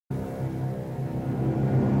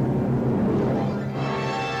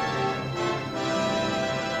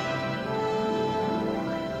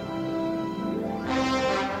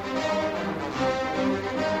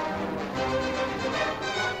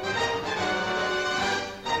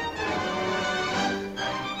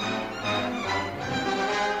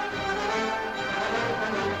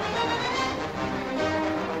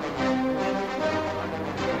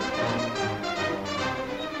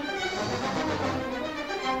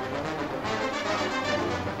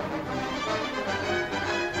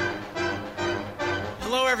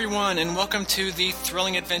everyone, and welcome to The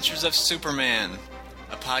Thrilling Adventures of Superman,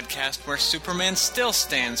 a podcast where Superman still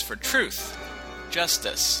stands for truth,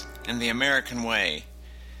 justice, and the American way.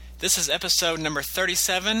 This is episode number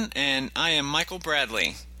 37, and I am Michael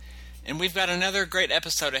Bradley. And we've got another great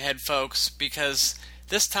episode ahead, folks, because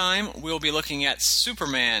this time we'll be looking at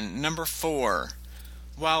Superman number 4.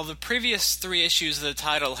 While the previous 3 issues of the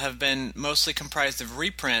title have been mostly comprised of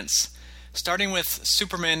reprints, starting with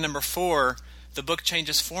Superman number 4, the book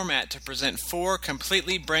changes format to present 4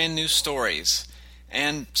 completely brand new stories,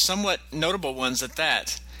 and somewhat notable ones at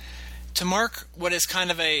that. To mark what is kind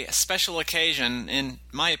of a special occasion, in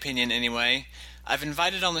my opinion anyway, I've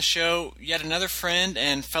invited on the show yet another friend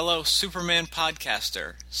and fellow Superman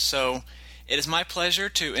podcaster. So it is my pleasure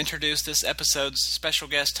to introduce this episode's special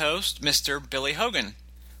guest host, Mr. Billy Hogan.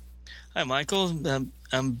 Hi, Michael.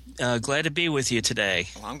 I'm glad to be with you today.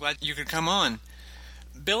 Well, I'm glad you could come on.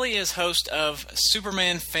 Billy is host of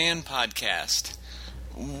Superman Fan Podcast.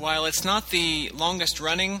 While it's not the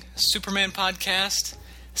longest-running Superman podcast,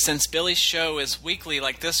 since Billy's show is weekly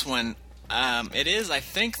like this one, it is, I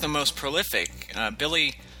think, the most prolific.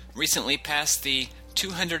 Billy recently passed the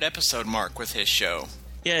 200-episode mark with his show.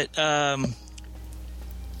 Yeah,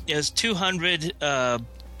 it was 200.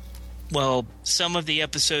 Well, some of the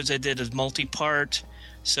episodes I did as multi-part,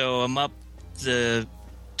 so I'm up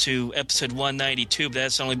to episode 192, but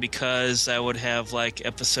that's only because I would have like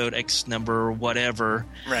episode X number whatever.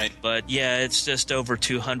 Right. But yeah, it's just over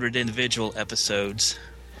 200 individual episodes.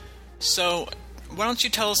 So why don't you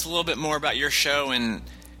tell us a little bit more about your show and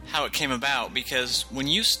how it came about? Because when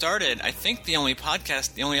you started, I think the only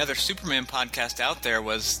other Superman podcast out there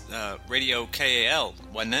was Radio KAL,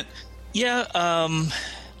 wasn't it? Yeah.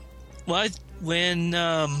 Well,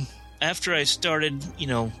 after I started,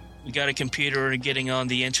 we got a computer and getting on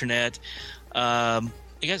the internet. I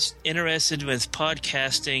got interested with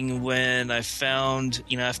podcasting when I found,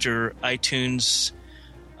 after iTunes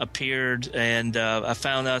appeared, and I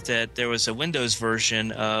found out that there was a Windows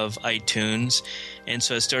version of iTunes, and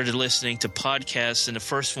so I started listening to podcasts, and the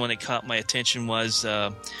first one that caught my attention was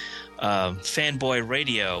Fanboy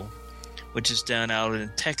Radio, which is down out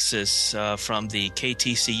in Texas from the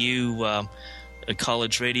KTCU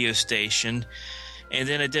college radio station. And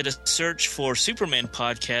then I did a search for Superman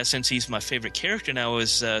podcast since he's my favorite character, and I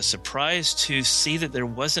was surprised to see that there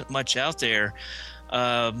wasn't much out there.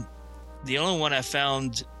 The only one I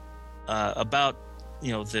found about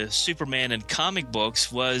the Superman and comic books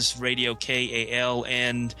was Radio KAL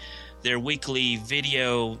and their weekly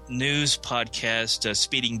video news podcast,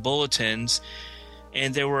 Speeding Bulletins.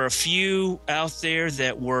 And there were a few out there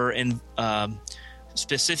that were in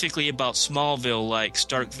specifically about Smallville, like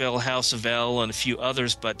Starkville, House of L, and a few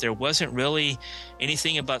others, but there wasn't really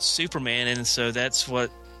anything about Superman, and so that's what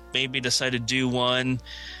made me decide to do one.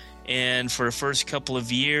 And for the first couple of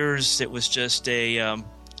years, it was just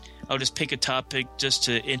I'll just pick a topic just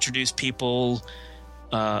to introduce people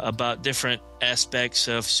about different aspects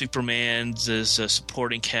of Superman's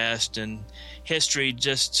supporting cast and history,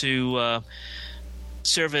 just to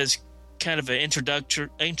serve as kind of an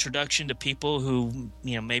introduction to people who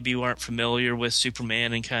maybe weren't familiar with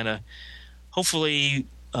Superman, and kind of hopefully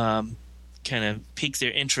kind of pique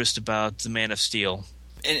their interest about the Man of Steel.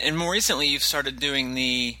 And more recently, you've started doing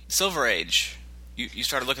the Silver Age. You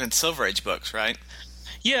started looking at Silver Age books, right?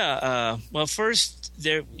 Yeah. Well, first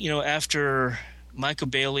there, after Michael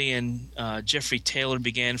Bailey and Jeffrey Taylor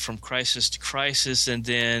began From Crisis to Crisis, and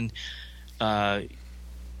then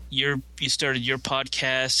you started your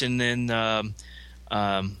podcast, and then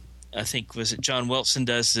I think was it John Wilson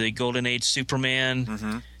does the Golden Age Superman,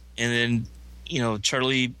 mm-hmm. And then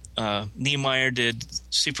Charlie Niemeyer did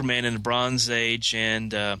Superman in the Bronze Age,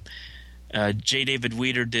 and J. David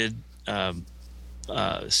Weeder did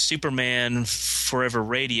Superman Forever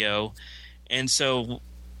Radio, and so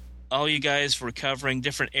all you guys were covering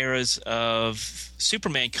different eras of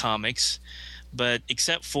Superman comics, but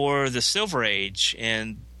except for the Silver Age.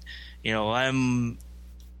 And I'm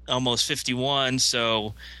almost 51,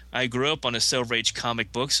 so I grew up on a Silver Age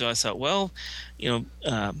comic book, so I thought, well,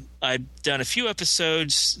 I've done a few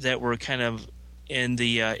episodes that were kind of in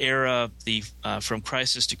the era, the From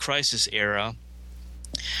Crisis to Crisis era.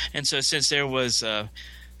 And so since there was a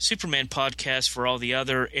Superman podcast for all the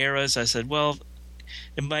other eras, I said, well,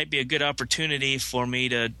 it might be a good opportunity for me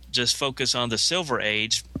to just focus on the Silver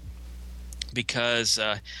Age, because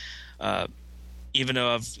even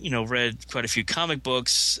though I've read quite a few comic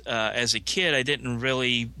books as a kid, I didn't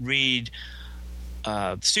really read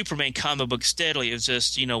Superman comic books steadily. It was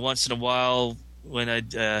just once in a while when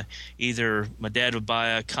I'd either my dad would buy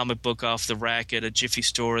a comic book off the rack at a Jiffy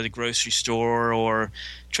store or the grocery store, or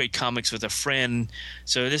trade comics with a friend.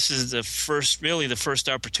 So this is the first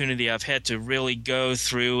opportunity I've had to really go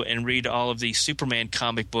through and read all of these Superman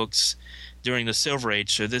comic books during the Silver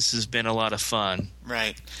Age. So this has been a lot of fun.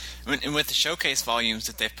 Right. And with the showcase volumes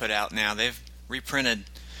that they've put out now, they've reprinted,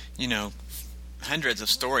 hundreds of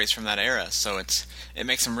stories from that era. So it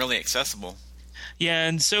makes them really accessible. Yeah,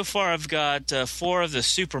 and so far I've got 4 of the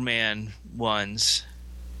Superman ones,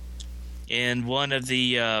 and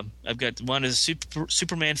I've got one of the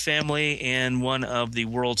Superman family and one of the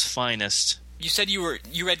World's Finest. You said you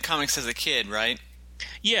read comics as a kid, right?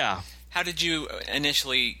 Yeah. How did you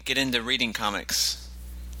initially get into reading comics?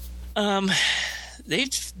 They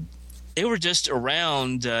were just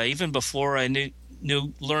around even before I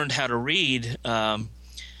learned how to read. My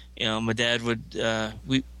dad would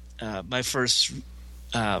my first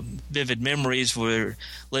vivid memories were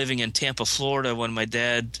living in Tampa, Florida, when my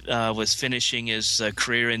dad was finishing his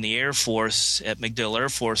career in the Air Force at MacDill Air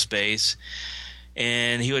Force Base,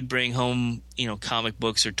 and he would bring home, comic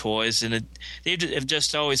books or toys, and they have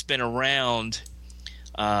just always been around.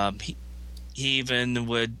 He even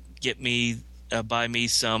would buy me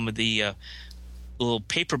some of the little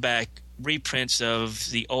paperback reprints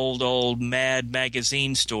of the old Mad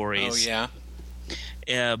magazine stories. Oh,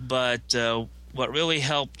 yeah. But what really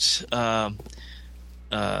helped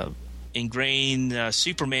ingrain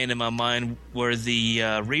Superman in my mind were the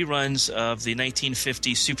reruns of the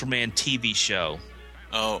 1950 Superman TV show.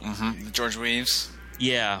 Oh, George Reeves?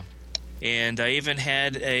 Yeah. And I even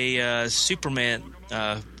had a Superman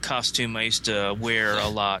costume I used to wear a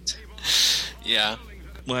lot. Yeah.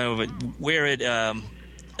 When I would wear it,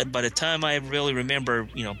 by the time I really remember,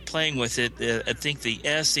 playing with it, I think the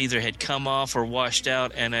S either had come off or washed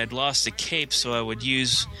out, and I'd lost the cape, so I would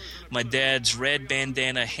use my dad's red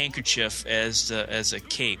bandana handkerchief as a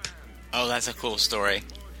cape. Oh, that's a cool story.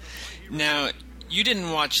 Now, you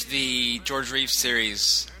didn't watch the George Reeves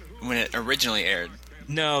series when it originally aired.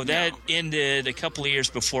 No, that ended a couple of years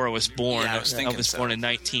before I was born. Yeah, I was born in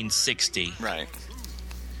 1960. Right.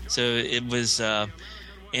 So it was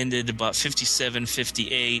ended about 57,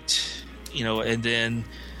 58, and then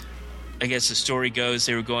I guess the story goes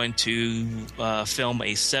they were going to film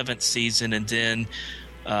a 7th season, and then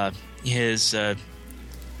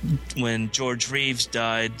when George Reeves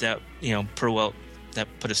died, that that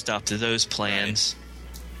put a stop to those plans.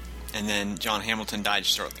 Right. And then John Hamilton died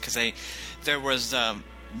shortly because there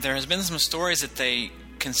has been some stories that they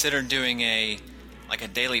considered doing a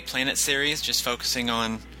Daily Planet series, just focusing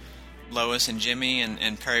on Lois and Jimmy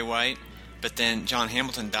and Perry White, but then John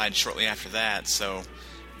Hamilton died shortly after that, so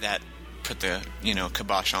that put the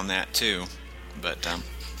kibosh on that too. But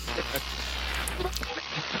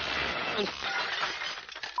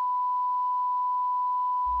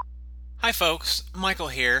Hi folks, Michael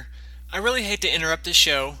here. I really hate to interrupt the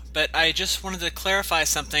show, but I just wanted to clarify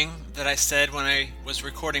something that I said when I was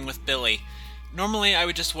recording with Billy. Normally I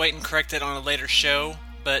would just wait and correct it on a later show,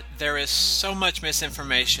 but there is so much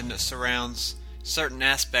misinformation that surrounds certain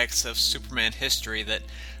aspects of Superman history that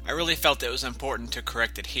I really felt it was important to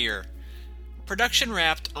correct it here. Production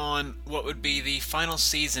wrapped on what would be the final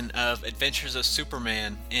season of Adventures of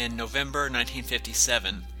Superman in November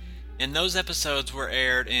 1957, and those episodes were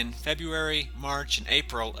aired in February, March, and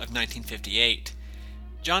April of 1958.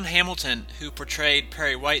 John Hamilton, who portrayed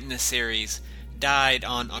Perry White in this series, died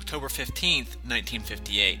on October 15th,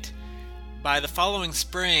 1958. By the following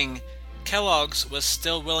spring, Kellogg's was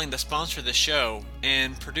still willing to sponsor the show,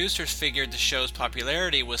 and producers figured the show's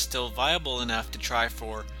popularity was still viable enough to try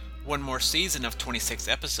for one more season of 26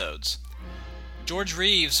 episodes. George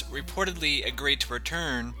Reeves reportedly agreed to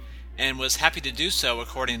return, and was happy to do so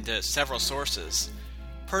according to several sources.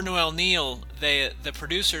 Per Noel Neill, the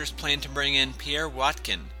producers planned to bring in Pierre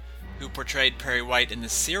Watkin, who portrayed Perry White in the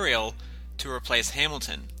serial, to replace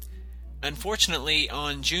Hamilton. Unfortunately,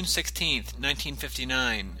 on June 16,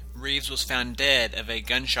 1959, Reeves was found dead of a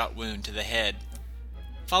gunshot wound to the head.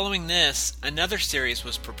 Following this, another series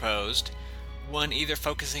was proposed, one either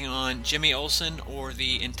focusing on Jimmy Olsen or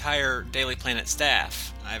the entire Daily Planet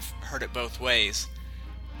staff. I've heard it both ways.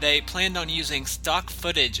 They planned on using stock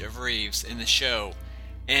footage of Reeves in the show,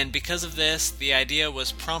 and because of this, the idea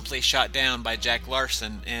was promptly shot down by Jack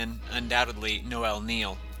Larson and undoubtedly Noel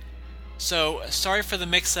Neill. So, sorry for the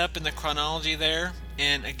mix-up in the chronology there,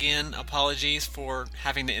 and again, apologies for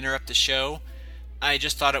having to interrupt the show. I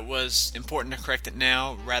just thought it was important to correct it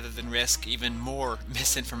now, rather than risk even more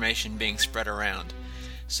misinformation being spread around.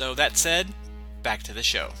 So that said, back to the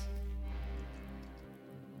show.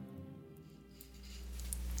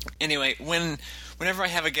 Anyway, whenever I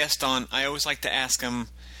have a guest on, I always like to ask them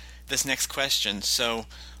this next question. So,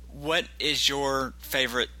 what is your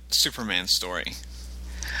favorite Superman story?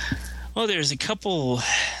 Well, there's a couple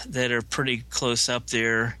that are pretty close up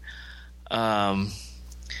there. I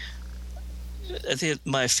think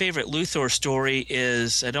my favorite Luthor story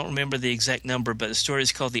is, I don't remember the exact number, but the story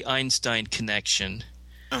is called The Einstein Connection.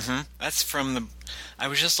 That's from I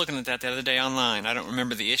was just looking at that the other day online. I don't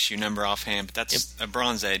remember the issue number offhand, but that's a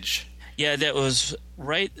Bronze Age. Yeah, that was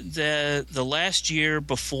right the last year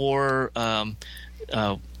before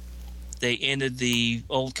they ended the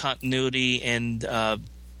old continuity and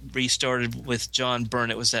restarted with John Byrne.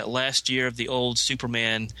 It was that last year of the old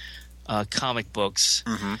Superman comic books.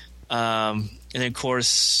 And then, of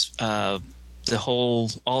course, the whole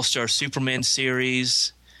All-Star Superman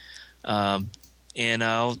series. And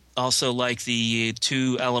I also like the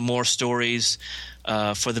two Alan Moore stories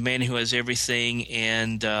for The Man Who Has Everything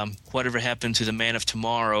and Whatever Happened to the Man of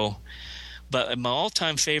Tomorrow. But my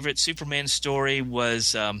all-time favorite Superman story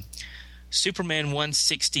was Superman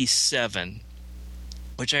 167,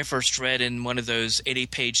 which I first read in one of those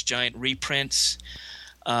 80-page giant reprints.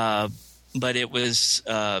 But it was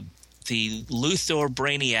the Luthor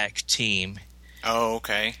Brainiac team. Oh,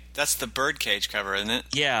 okay. That's the Birdcage cover, isn't it?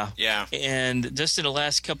 Yeah. Yeah. And just in the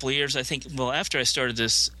last couple of years, I think, well, after I started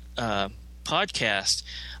this podcast,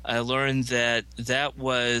 I learned that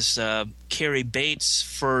was Cary Bates'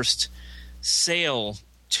 first sale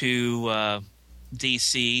to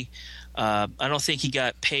DC. I don't think he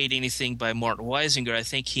got paid anything by Martin Weisinger. I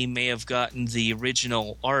think he may have gotten the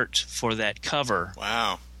original art for that cover.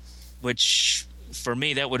 Wow. Which, for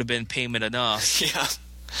me, that would have been payment enough. Yeah.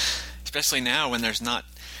 Especially now when there's not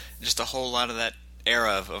just a whole lot of that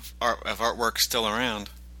era of artwork still around.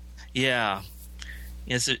 Yeah.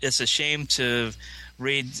 It's a shame to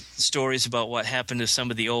read stories about what happened to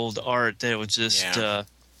some of the old art that was just,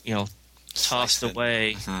 tossed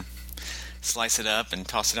away. Mm-hmm. Slice it up and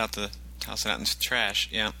toss it out into the trash.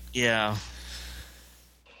 Yeah. Yeah.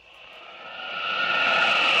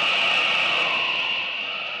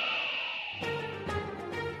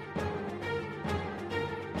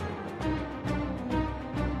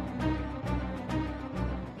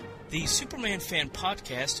 The Superman Fan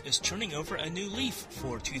Podcast is turning over a new leaf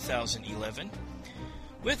for 2011.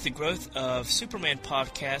 With the growth of Superman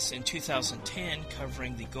podcasts in 2010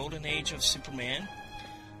 covering the Golden Age of Superman,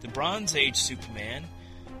 the Bronze Age Superman,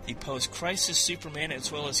 the post-crisis Superman, as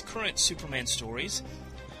well as current Superman stories,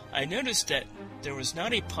 I noticed that there was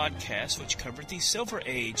not a podcast which covered the Silver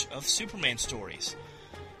Age of Superman stories.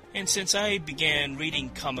 And since I began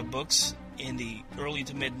reading comic books in the early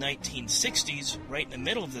to mid-1960s, right in the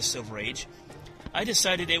middle of the Silver Age, I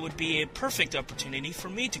decided it would be a perfect opportunity for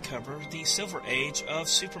me to cover the Silver Age of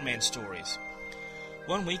Superman stories.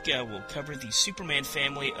 One week I will cover the Superman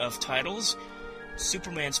family of titles,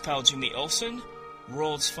 Superman's pal Jimmy Olsen,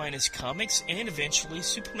 World's Finest Comics, and eventually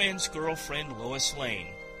Superman's girlfriend Lois Lane.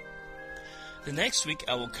 The next week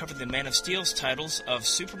I will cover the Man of Steel's titles of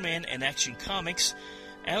Superman and Action Comics,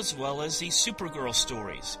 as well as the Supergirl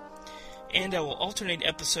stories. And I will alternate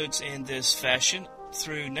episodes in this fashion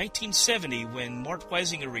through 1970 when Mort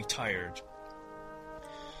Weisinger retired.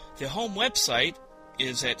 The home website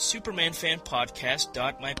is at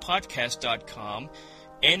supermanfanpodcast.mypodcast.com,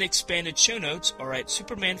 and expanded show notes are at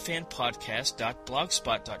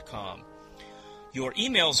supermanfanpodcast.blogspot.com. Your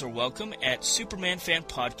emails are welcome at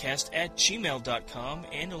supermanfanpodcast@gmail.com,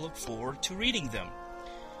 and I look forward to reading them.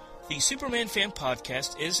 The Superman Fan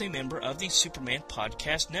Podcast is a member of the Superman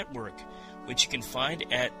Podcast Network, which you can find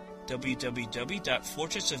at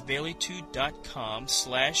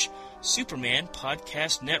www.fortressofbailey2.com/Superman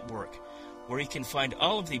Podcast Network, where you can find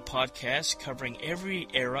all of the podcasts covering every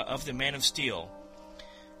era of the Man of Steel.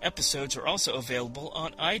 Episodes are also available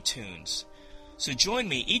on iTunes. So join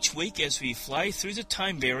me each week as we fly through the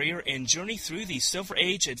time barrier and journey through the Silver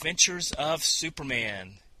Age adventures of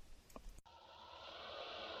Superman.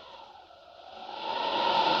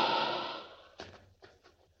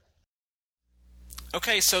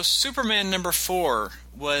 Okay, so Superman number 4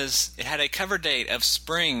 had a cover date of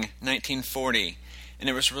spring 1940, and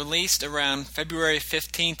it was released around February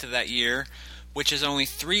 15th of that year, which is only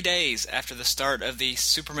 3 days after the start of the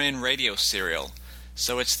Superman radio serial.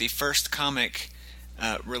 So it's the first comic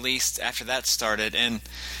released after that started. And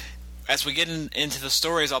as we get into the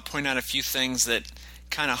stories, I'll point out a few things that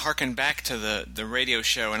kind of harken back to the radio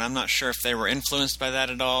show, and I'm not sure if they were influenced by that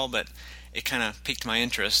at all, but it kind of piqued my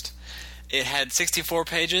interest. It had 64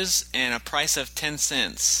 pages and a price of 10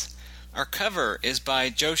 cents. Our cover is by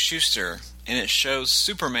Joe Shuster, and it shows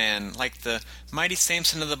Superman like the mighty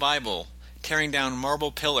Samson of the Bible, tearing down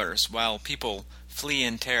marble pillars while people flee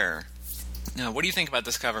in terror. Now, what do you think about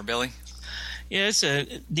this cover, Billy? Yeah, it's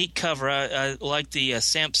a neat cover. I like the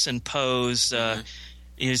Samson pose, and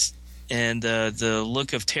the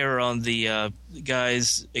look of terror on the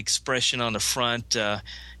guy's expression on the front.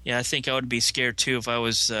 Yeah, I think I would be scared too if I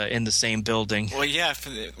was in the same building. Well, yeah,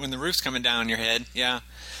 when the roof's coming down on your head, yeah.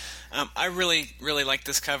 I really, really like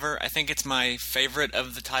this cover. I think it's my favorite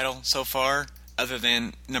of the title so far, other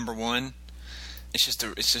than number 1. It's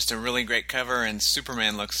just a really great cover, and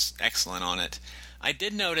Superman looks excellent on it. I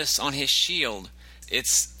did notice on his shield,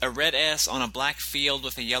 it's a red S on a black field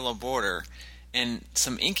with a yellow border, and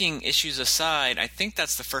some inking issues aside, I think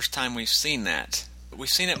that's the first time we've seen that. We've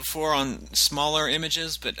seen it before on smaller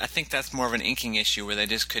images, but I think that's more of an inking issue where they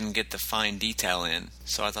just couldn't get the fine detail in.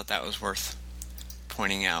 So I thought that was worth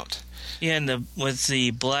pointing out. Yeah, and with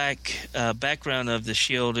the black background of the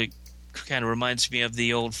shield, it kind of reminds me of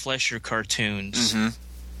the old Fleischer cartoons. Mm-hmm.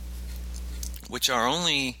 Which are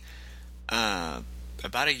only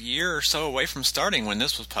about a year or so away from starting when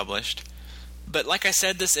this was published. But like I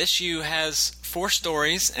said, this issue has 4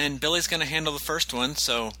 stories, and Billy's going to handle the first one,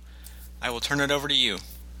 so I will turn it over to you.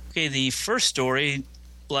 Okay, the first story,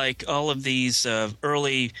 like all of these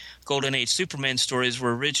early Golden Age Superman stories,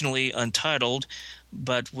 were originally untitled,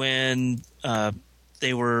 but when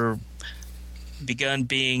they were begun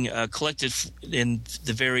being collected in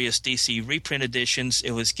the various DC reprint editions,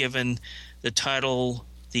 it was given the title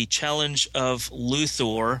The Challenge of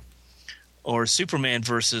Luthor, or Superman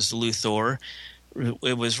versus Luthor.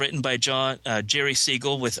 It was written by Jerry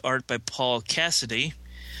Siegel with art by Paul Cassidy.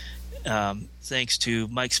 Thanks to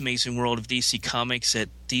Mike's Amazing World of DC Comics at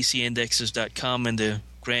DCindexes.com and the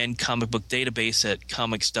Grand Comic Book Database at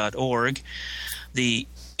comics.org. The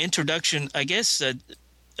introduction, I guess,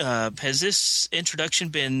 has this introduction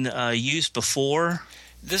been used before?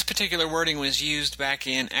 This particular wording was used back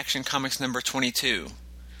in Action Comics number 22.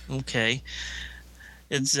 Okay.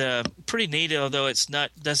 It's pretty neat, although it's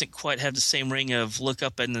doesn't quite have the same ring of look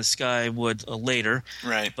up in the sky would later.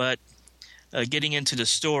 Right. But getting into the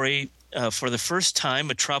story, for the first time,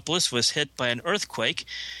 Metropolis was hit by an earthquake,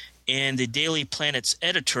 and the Daily Planet's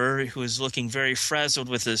editor, who was looking very frazzled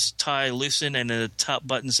with his tie loosened and the top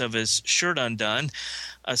buttons of his shirt undone,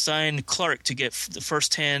 assigned Clark to get the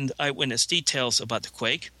first-hand eyewitness details about the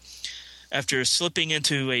quake. After slipping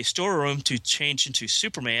into a storeroom to change into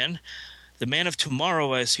Superman, the Man of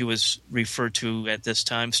Tomorrow, as he was referred to at this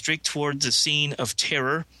time, streaked toward the scene of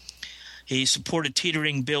terror. He supported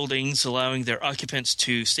teetering buildings, allowing their occupants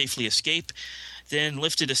to safely escape, then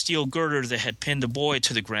lifted a steel girder that had pinned a boy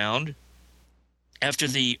to the ground. After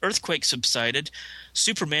the earthquake subsided,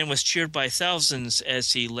 Superman was cheered by thousands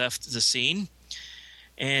as he left the scene.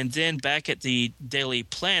 And then back at the Daily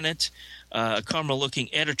Planet, a caramel-looking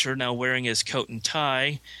editor, now wearing his coat and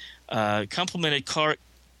tie, complimented Clark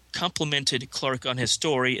on his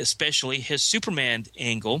story, especially his Superman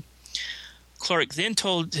angle. Clark then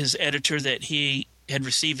told his editor that he had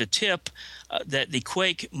received a tip that the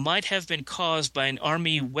quake might have been caused by an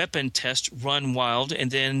Army weapon test run wild,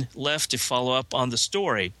 and then left to follow up on the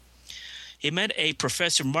story. He met a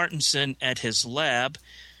Professor Martinson at his lab,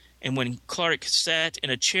 and when Clark sat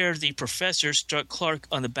in a chair, the professor struck Clark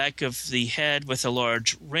on the back of the head with a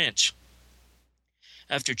large wrench.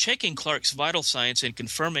 After checking Clark's vital signs and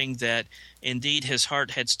confirming that indeed his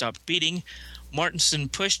heart had stopped beating, Martinson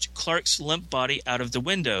pushed Clark's limp body out of the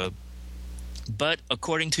window. But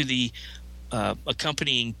according to the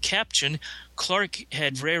accompanying caption, Clark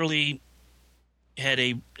had a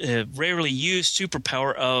rarely used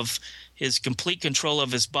superpower of his complete control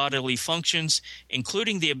of his bodily functions,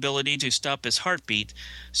 including the ability to stop his heartbeat.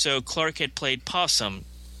 So Clark had played possum.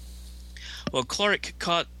 Well, Clark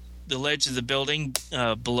caught the ledge of the building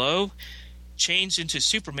below, changed into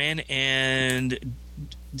Superman, and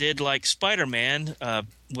did like Spider-Man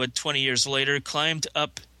would 20 years later, climbed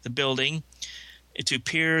up the building to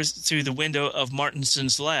peer through the window of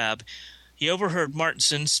Martinson's lab. He overheard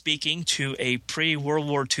Martinson speaking to a pre-World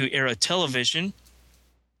War II era television,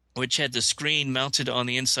 which had the screen mounted on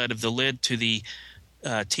the inside of the lid to the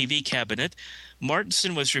TV cabinet.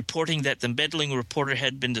 Martinson was reporting that the meddling reporter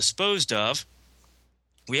had been disposed of.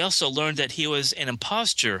 We also learned that he was an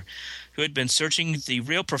imposter who had been searching the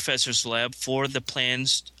real professor's lab for the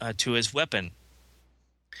plans to his weapon.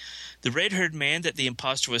 The red-haired man that the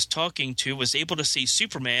imposter was talking to was able to see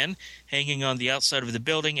Superman hanging on the outside of the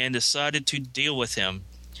building and decided to deal with him.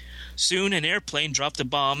 Soon an airplane dropped a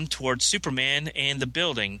bomb towards Superman and the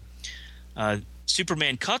building.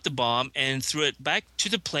 Superman caught the bomb and threw it back to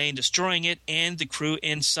the plane, destroying it and the crew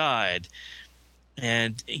inside.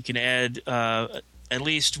 And you can add at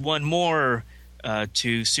least one more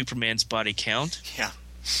to Superman's body count. Yeah.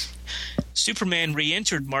 Superman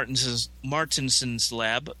re-entered Martinson's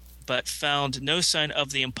lab, but found no sign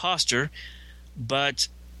of the imposter. But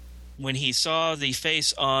when he saw the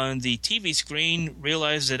face on the TV screen,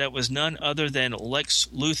 realized that it was none other than Lex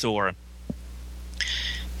Luthor.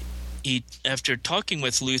 After talking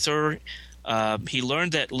with Luthor, he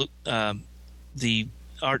learned that the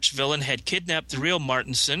arch-villain had kidnapped the real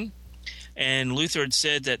Martinson, and Luthor had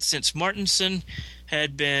said that since Martinson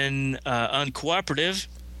had been uncooperative,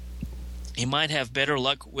 he might have better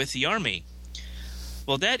luck with the army.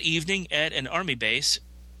 Well, that evening at an army base,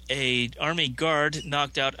 an army guard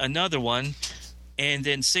knocked out another one and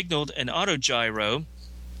then signaled an autogyro,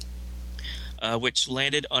 which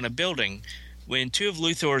landed on a building. When two of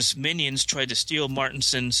Luthor's minions tried to steal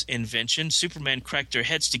Martinson's invention, Superman cracked their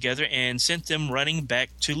heads together and sent them running back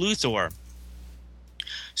to Luthor.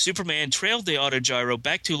 Superman trailed the autogyro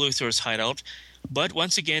back to Luthor's hideout, but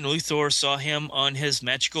once again Luthor saw him on his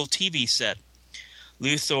magical TV set.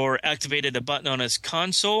 Luthor activated a button on his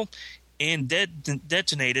console and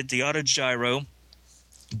detonated the autogyro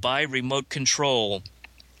by remote control.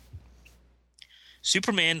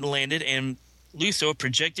 Superman landed and Luthor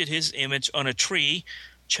projected his image on a tree,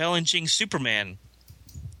 challenging Superman.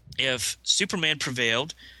 If Superman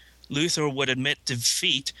prevailed, Luthor would admit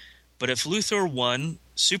defeat, but if Luthor won,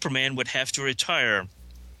 Superman would have to retire.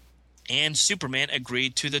 And Superman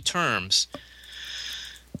agreed to the terms.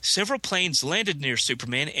 Several planes landed near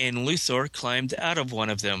Superman, and Luthor climbed out of one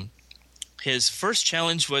of them. His first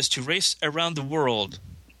challenge was to race around the world.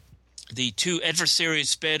 The two adversaries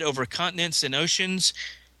sped over continents and oceans,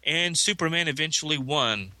 and Superman eventually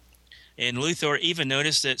won. And Luthor even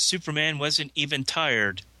noticed that Superman wasn't even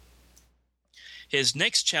tired. His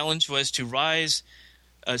next challenge was to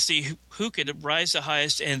see who could rise the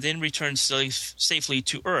highest and then return safely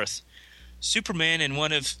to Earth. Superman and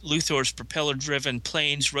one of Luthor's propeller-driven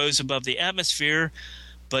planes rose above the atmosphere,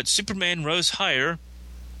 but Superman rose higher,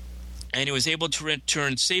 and he was able to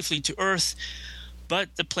return safely to Earth,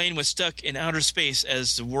 but the plane was stuck in outer space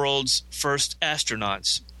as the world's first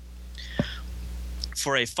astronauts.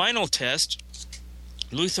 For a final test,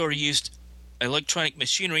 Luthor used electronic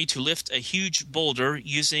machinery to lift a huge boulder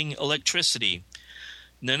using electricity.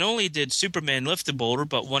 Not only did Superman lift the boulder,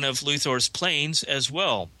 but one of Luthor's planes as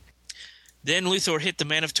well. Then Luthor hit the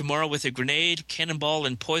Man of Tomorrow with a grenade, cannonball,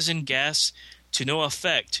 and poison gas to no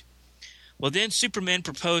effect. Well, then Superman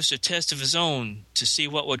proposed a test of his own to see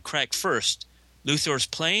what would crack first, Luthor's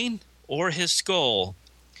plane or his skull.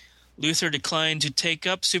 Luthor declined to take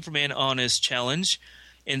up Superman on his challenge.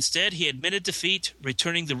 Instead, he admitted defeat,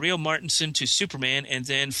 returning the real Martinson to Superman and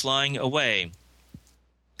then flying away.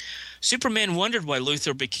 Superman wondered why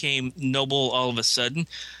Luthor became noble all of a sudden,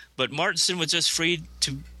 but Martinson was just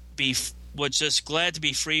glad to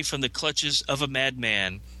be free from the clutches of a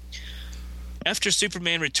madman. After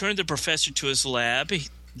Superman returned the professor to his lab,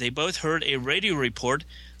 they both heard a radio report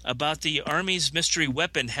about the Army's mystery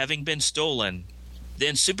weapon having been stolen.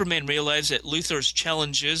 Then Superman realized that Luthor's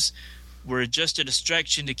challenges were just a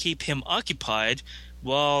distraction to keep him occupied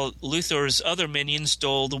while Luthor's other minions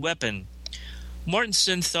stole the weapon.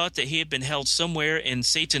 Martinson thought that he had been held somewhere in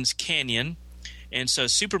Satan's Canyon, and so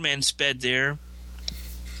Superman sped there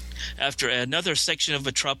after another section of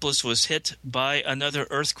Metropolis was hit by another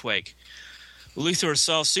earthquake. Luthor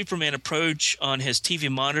saw Superman approach on his TV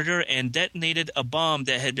monitor and detonated a bomb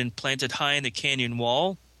that had been planted high in the canyon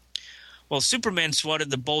wall. While Superman swatted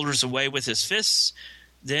the boulders away with his fists,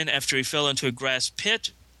 then after he fell into a grass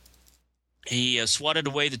pit, he swatted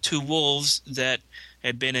away the two wolves that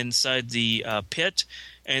had been inside the pit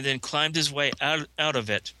and then climbed his way out of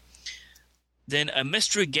it. Then a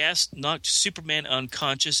mystery gas knocked Superman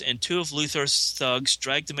unconscious, and two of Luthor's thugs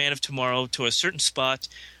dragged the Man of Tomorrow to a certain spot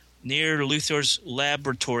near Luthor's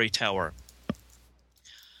laboratory tower.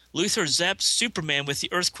 Luthor zapped Superman with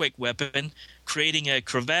the earthquake weapon, creating a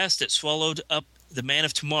crevasse that swallowed up the Man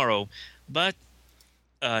of Tomorrow, but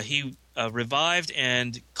he revived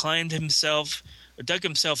and dug himself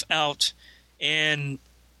out, and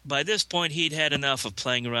by this point he'd had enough of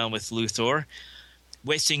playing around with Luthor.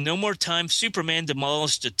 Wasting no more time, Superman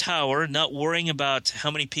demolished the tower, not worrying about how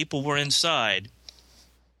many people were inside.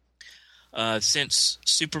 Since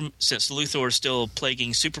Luthor is still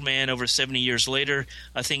plaguing Superman over 70 years later,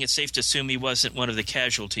 I think it's safe to assume he wasn't one of the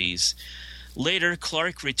casualties. Later,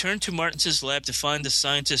 Clark returned to Martinson's lab to find the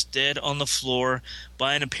scientist dead on the floor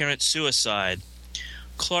by an apparent suicide.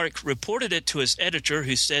 Clark reported it to his editor,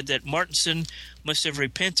 who said that Martinson must have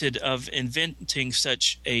repented of inventing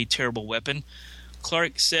such a terrible weapon.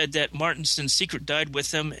 Clark said that Martinson's secret died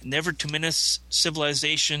with him, never to menace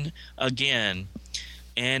civilization again.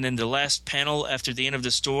 And in the last panel after the end of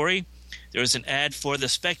the story, there was an ad for the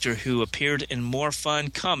Spectre, who appeared in More Fun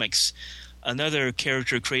Comics, another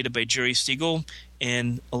character created by Jerry Siegel,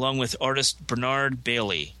 and along with artist Bernard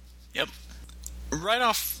Bailey. Yep. Right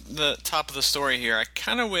off the top of the story here, I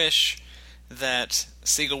kind of wish that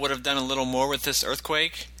Siegel would have done a little more with this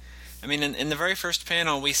earthquake. I mean, in the very first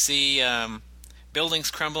panel, we see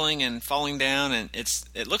buildings crumbling and falling down, and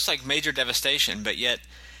it looks like major devastation, but yet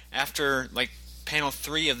after panel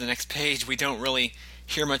 3 of the next page, we don't really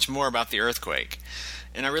hear much more about the earthquake.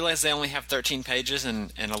 And I realize they only have 13 pages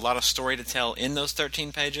and a lot of story to tell in those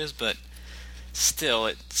 13 pages, but still,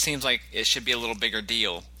 it seems like it should be a little bigger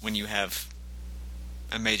deal when you have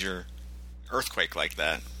a major earthquake like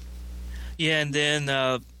that. Yeah, and then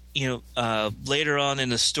later on in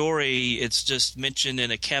the story, it's just mentioned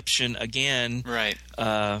in a caption again. Right.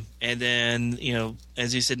 And then,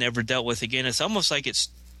 as you said, never dealt with again. It's almost like it's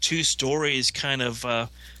two stories kind of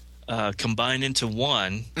combined into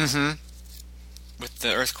one. Mm-hmm. With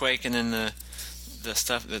the earthquake and then the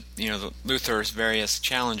stuff that, the Luthor's various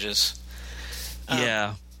challenges.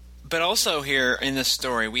 Yeah. But also here in this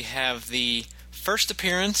story, we have the first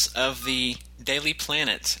appearance of the Daily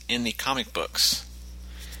Planet in the comic books.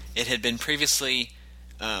 It had been previously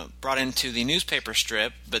brought into the newspaper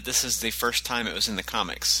strip, but this is the first time it was in the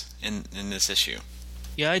comics in this issue.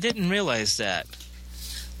 Yeah, I didn't realize that.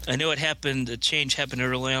 I know the change happened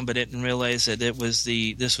early on, but I didn't realize that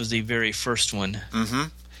this was the very first one. Mm-hmm.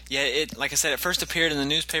 Yeah, like I said, it first appeared in the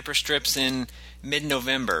newspaper strips in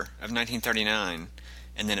mid-November of 1939,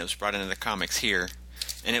 and then it was brought into the comics here.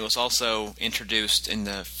 And it was also introduced in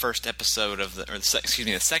the first episode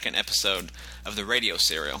the second episode of the radio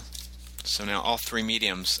serial. So now all three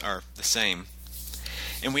mediums are the same.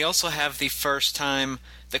 And we also have the first time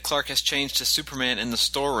that Clark has changed to Superman in the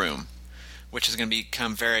storeroom, which is going to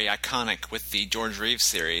become very iconic with the George Reeves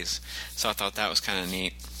series. So I thought that was kind of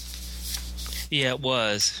neat. Yeah, it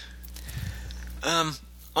was.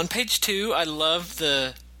 On page 2, I love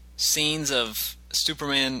the scenes of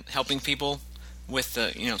Superman helping people with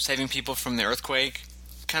the, saving people from the earthquake.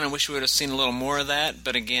 Kind of wish we would have seen a little more of that,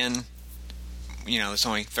 but again, there's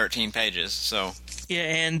only 13 pages, so. Yeah,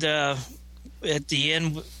 and at the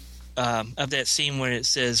end of that scene where it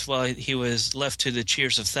says, well, he was left to the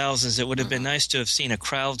cheers of thousands, it would have been nice to have seen a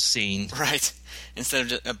crowd scene. Right, instead of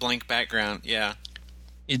just a blank background, yeah.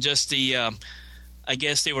 It just I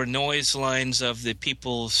guess they were noise lines of the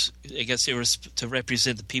people's, I guess they were to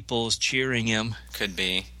represent the people's cheering him. Could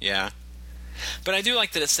be, yeah. But I do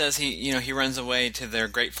like that it says he runs away to their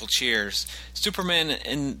grateful cheers. Superman,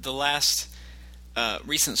 in the last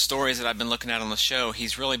recent stories that I've been looking at on the show,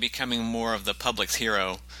 he's really becoming more of the public's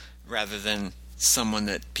hero rather than someone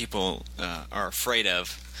that people are afraid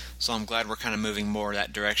of. So I'm glad we're kind of moving more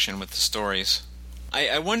that direction with the stories.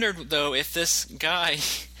 I wondered, though, if this guy,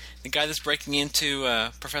 the guy that's breaking into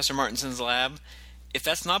Professor Martinson's lab, if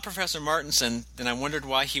that's not Professor Martinson, then I wondered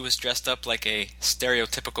why he was dressed up like a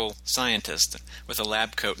stereotypical scientist with a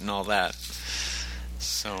lab coat and all that.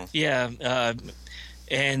 So yeah,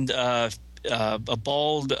 and a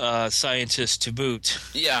bald scientist to boot.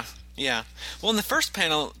 Yeah. Well, in the first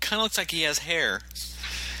panel, it kind of looks like he has hair,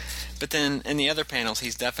 but then in the other panels,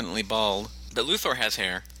 he's definitely bald. But Luthor has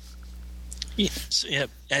hair. Yes, yeah.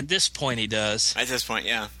 At this point, he does. At this point,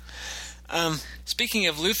 yeah. Speaking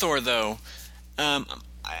of Luthor, though.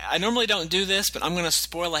 I normally don't do this, but I'm going to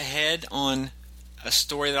spoil ahead on a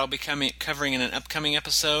story that I'll be covering in an upcoming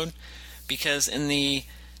episode, because in the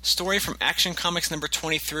story from Action Comics number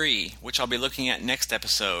 23, which I'll be looking at next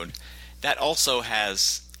episode, that also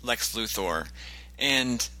has Lex Luthor,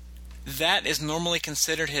 and that is normally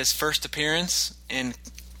considered his first appearance, and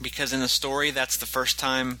because in the story that's the first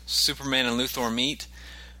time Superman and Luthor meet.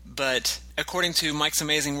 But according to Mike's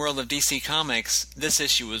Amazing World of DC Comics, this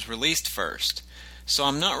issue was released first. So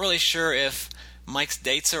I'm not really sure if Mike's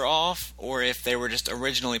dates are off or if they were just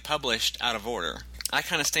originally published out of order. I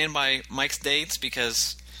kind of stand by Mike's dates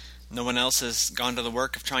because no one else has gone to the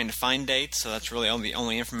work of trying to find dates, so that's really the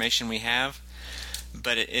only information we have.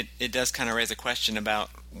 But it does kind of raise a question about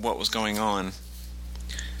what was going on.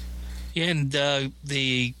 And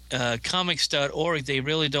the comics.org, they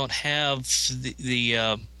really don't have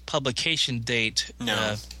the publication date.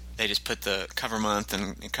 No, they just put the cover month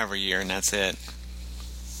and cover year, and that's it.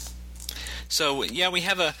 So, yeah, we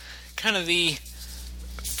have a kind of the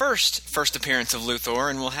first appearance of Luthor,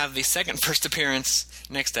 and we'll have the second first appearance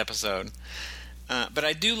next episode. But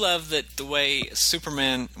I do love that the way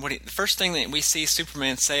Superman... the first thing that we see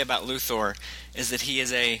Superman say about Luthor is that he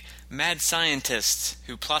is a mad scientist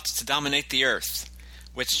who plots to dominate the Earth,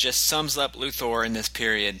 which just sums up Luthor in this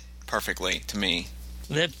period perfectly to me.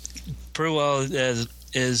 That pretty well is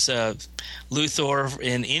Luthor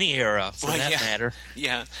in any era, for that matter.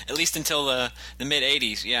 Yeah, at least until the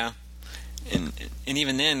mid-'80s, yeah. And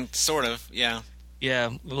even then, sort of, yeah. Yeah,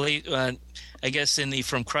 I guess in the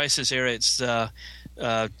From Crisis era, it's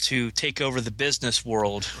to take over the business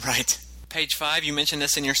world. Right. Page 5, you mentioned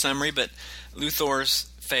this in your summary, but Luthor's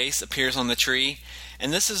face appears on the tree.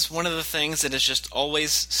 And this is one of the things that has just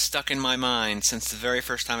always stuck in my mind since the very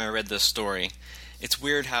first time I read this story. It's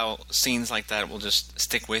weird how scenes like that will just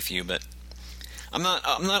stick with you, but I'm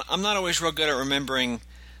not always real good at remembering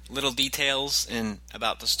little details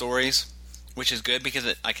about the stories, which is good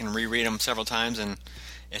because I can reread them several times and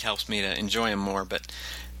it helps me to enjoy them more. But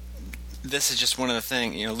this is just one of the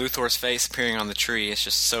things, Luthor's face appearing on the tree is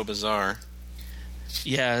just so bizarre.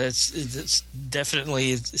 Yeah, it's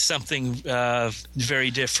definitely something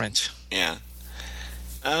very different. Yeah.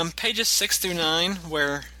 Pages 6 through 9,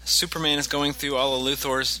 where Superman is going through all of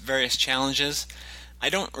Luthor's various challenges. I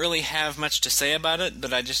don't really have much to say about it,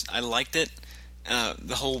 but I liked it.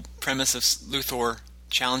 The whole premise of Luthor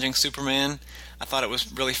challenging Superman, I thought it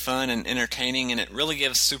was really fun and entertaining, and it really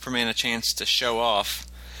gives Superman a chance to show off.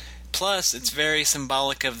 Plus, it's very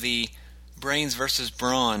symbolic of the brains versus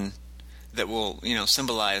brawn that will,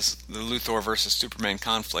 symbolize the Luthor versus Superman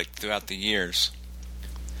conflict throughout the years.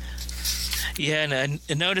 Yeah, and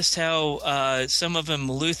I noticed how some of them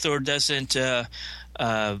Luthor doesn't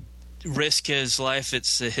risk his life.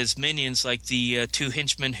 It's his minions, like the two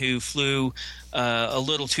henchmen who flew a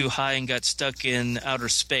little too high and got stuck in outer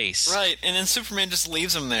space. Right, and then Superman just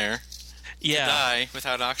leaves them there to die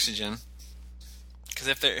without oxygen. Because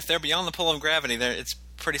if they're beyond the pull of gravity, it's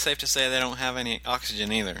pretty safe to say they don't have any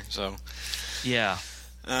oxygen either. So, yeah.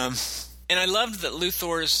 And I loved that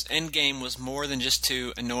Luthor's endgame was more than just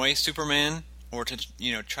to annoy Superman or to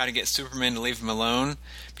try to get Superman to leave him alone,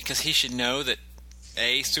 because he should know that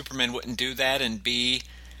A, Superman wouldn't do that, and B,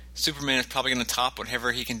 Superman is probably going to top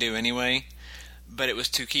whatever he can do anyway. But it was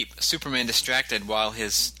to keep Superman distracted while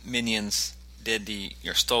his minions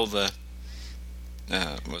stole the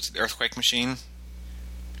earthquake machine.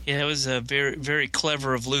 Yeah, it was very, very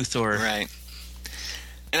clever of Luthor. Right.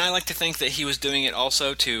 And I like to think that he was doing it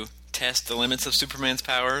also to test the limits of Superman's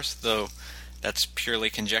powers, though that's purely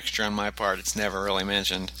conjecture on my part. It's never really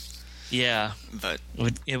mentioned. Yeah, but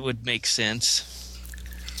it would make sense.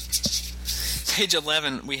 Page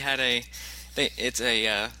 11, we had it's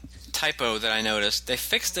a typo that I noticed. They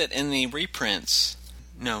fixed it in the reprints.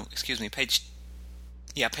 No, excuse me, page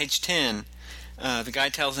 10. The guy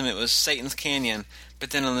tells him it was Satan's Canyon,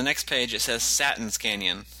 but then on the next page it says Satan's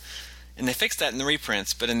Canyon. And they fixed that in the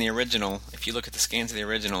reprints, but in the original, if you look at the scans of the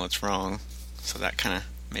original, it's wrong. So that kind of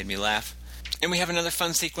made me laugh. And we have another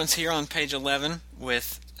fun sequence here on page 11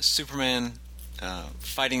 with Superman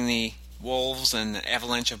fighting the wolves and the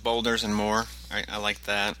avalanche of boulders and more. I like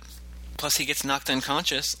that. Plus he gets knocked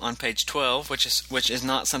unconscious on page 12, which is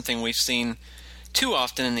not something we've seen too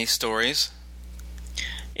often in these stories.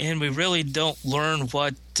 And we really don't learn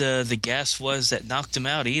what the gas was that knocked him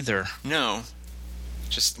out either. No.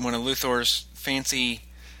 Just one of Luthor's fancy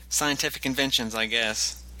scientific inventions, I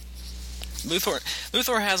guess.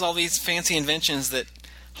 Luthor has all these fancy inventions that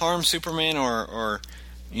harm Superman or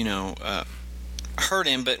hurt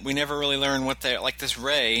him, but we never really learn what they're like. This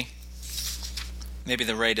ray. Maybe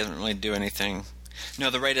the ray doesn't really do anything. No,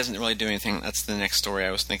 the ray doesn't really do anything. That's the next story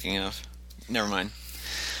I was thinking of. Never mind.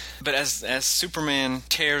 But as Superman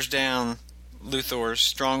tears down Luthor's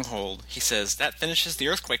stronghold, he says, "That finishes the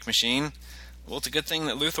earthquake machine." Well, it's a good thing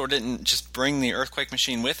that Luthor didn't just bring the earthquake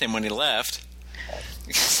machine with him when he left.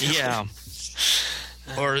 Yeah.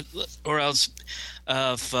 Or else,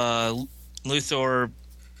 if Luthor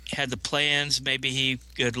had the plans, maybe he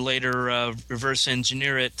could later reverse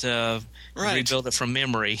engineer it, rebuild it from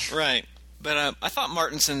memory. Right. But I thought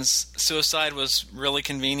Martinson's suicide was really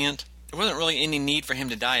convenient. There wasn't really any need for him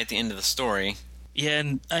to die at the end of the story. Yeah,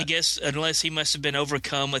 and I guess unless he must have been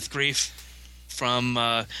overcome with grief from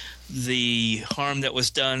the harm that was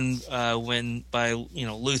done by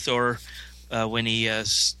Luthor when he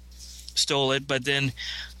stole it, but then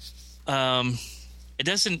it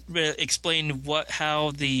doesn't explain what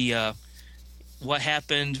happened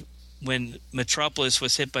when Metropolis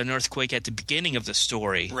was hit by an earthquake at the beginning of the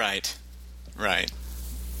story. Right.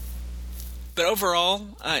 But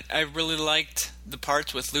overall, I really liked the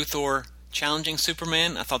parts with Luthor challenging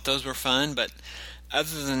Superman. I thought those were fun, but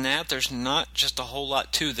other than that, there's not just a whole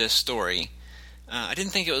lot to this story. I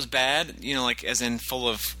didn't think it was bad, like as in full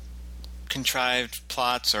of contrived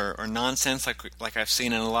plots or nonsense like I've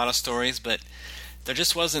seen in a lot of stories, but there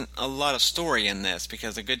just wasn't a lot of story in this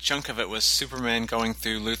because a good chunk of it was Superman going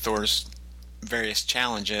through Luthor's various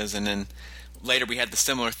challenges, and then later we had the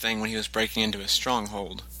similar thing when he was breaking into his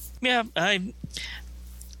stronghold. Yeah, I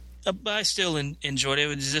still enjoyed it.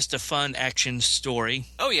 It was just a fun action story.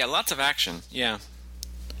 Oh yeah, lots of action, yeah.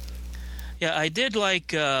 Yeah, I did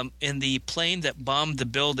like in the plane that bombed the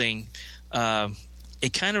building,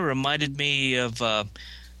 it kind of reminded me of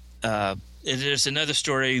there's another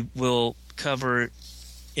story we'll cover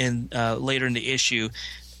in later in the issue.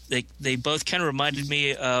 They both kind of reminded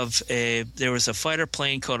me of there was a fighter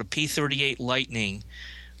plane called a P-38 Lightning,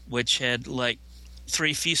 which had like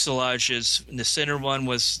 3 fuselages. And the center one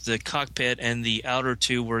was the cockpit, and the outer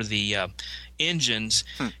 2 were the engines.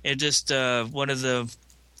 It just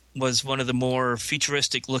was one of the more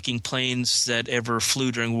futuristic looking planes that ever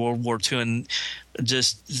flew during World War II, and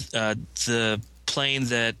just the plane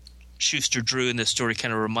that Schuster drew in this story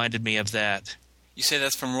kind of reminded me of that. You say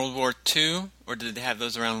that's from World War II, or did they have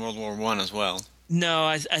those around World War I as well? No,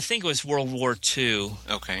 I think it was World War II.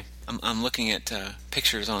 Okay. I'm looking at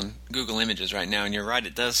pictures on Google Images right now, and you're right,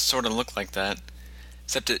 it does sort of look like that,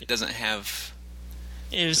 except it doesn't have...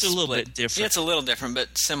 It was a little bit different. Yeah, it's a little different,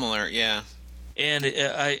 but similar, yeah. And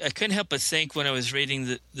I couldn't help but think when I was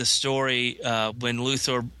reading the story when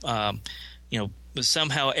Luthor, was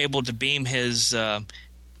somehow able to beam his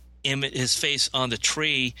face on the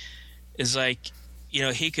tree, is like,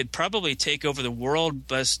 he could probably take over the world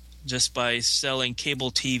just by selling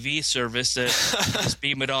cable TV service that just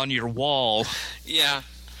beam it on your wall. Yeah.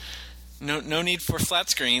 No need for flat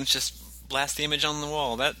screens. Just blast the image on the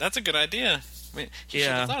wall. That's a good idea. I mean, you should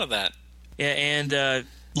have thought of that. Yeah, and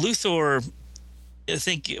Luthor, I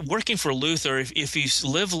think working for Luthor, if you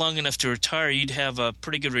live long enough to retire, you'd have a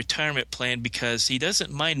pretty good retirement plan because he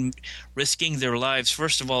doesn't mind risking their lives.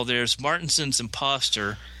 First of all, there's Martinson's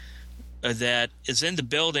imposter that is in the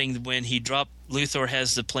building when Luthor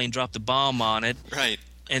has the plane drop the bomb on it. Right.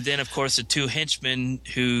 And then, of course, the 2 henchmen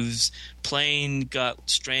whose plane got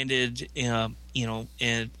stranded, in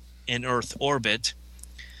Earth orbit.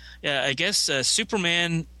 Yeah, I guess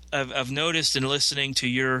Superman. I've noticed in listening to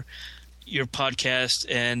your podcast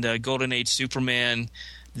and Golden Age Superman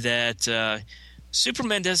that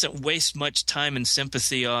Superman doesn't waste much time and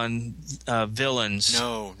sympathy on villains.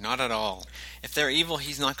 No, not at all. If they're evil,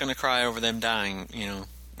 he's not going to cry over them dying,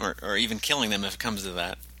 or even killing them if it comes to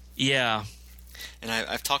that. Yeah. And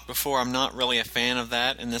I've talked before, I'm not really a fan of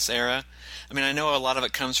that in this era. I mean, I know a lot of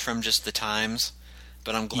it comes from just the times,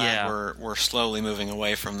 but I'm glad we're slowly moving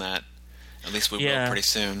away from that. At least we will pretty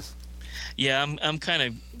soon. Yeah, I'm kind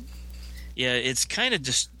of... Yeah, it's kind of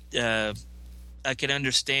just... I can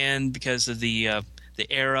understand because of the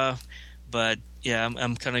era, but yeah,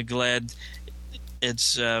 I'm kind of glad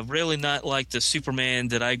it's really not like the Superman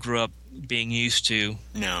that I grew up being used to.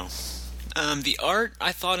 No. The art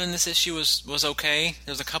I thought in this issue was okay.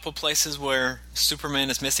 There's a couple places where Superman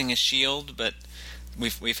is missing his shield, but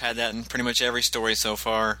we've had that in pretty much every story so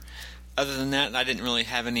far. Other than that, I didn't really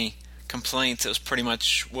have any complaints. It was pretty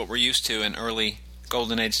much what we're used to in early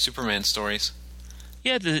Golden Age Superman stories.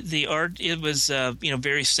 Yeah, the art, it was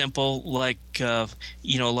very simple, like a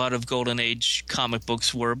lot of Golden Age comic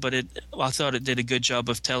books were, but I thought it did a good job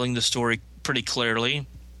of telling the story pretty clearly.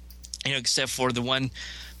 Except for the one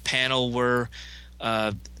panel where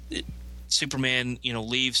Superman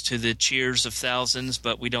leaves to the cheers of thousands,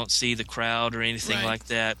 but we don't see the crowd or anything like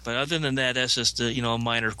that. But other than that, that's just a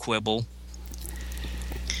minor quibble.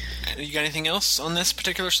 You got anything else on this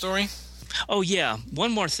particular story? Oh yeah,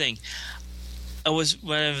 one more thing. When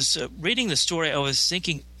I was reading the story, I was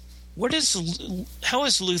thinking, how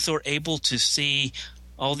is Luthor able to see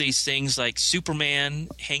all these things like Superman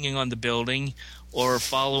hanging on the building or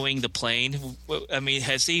following the plane? I mean,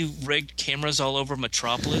 has he rigged cameras all over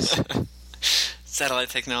Metropolis? Satellite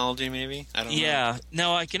technology, maybe? I don't know. Yeah.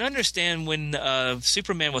 Now, I can understand when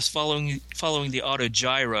Superman was following the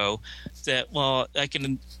autogyro that, well, I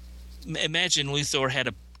can imagine Luthor had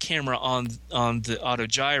a camera on the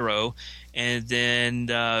autogyro and then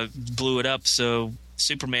blew it up so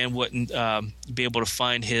Superman wouldn't be able to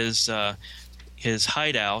find his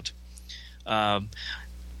hideout.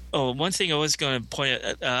 One thing I was going to point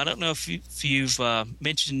out, I don't know if you've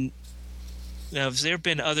mentioned, has there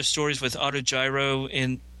been other stories with an autogyro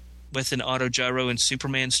in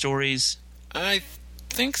Superman stories? I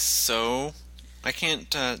think so. I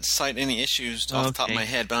can't cite any issues off the top of my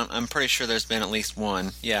head, but I'm pretty sure there's been at least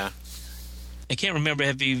one. Yeah. I can't remember.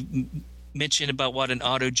 Have you mentioned about what an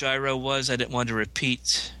autogyro was? I didn't want to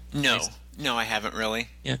repeat. No, No, I haven't really.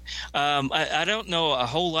 Yeah. I don't know a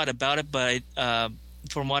whole lot about it, but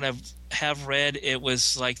from what I have read, it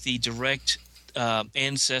was like the direct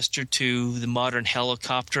ancestor to the modern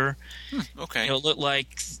helicopter. Okay. It looked like,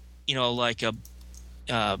 like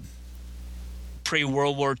a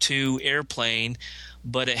pre-World War II airplane,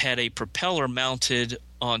 but it had a propeller mounted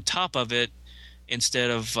on top of it instead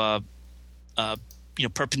of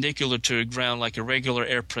perpendicular to the ground like a regular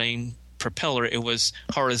airplane propeller. It was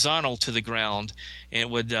horizontal to the ground, and it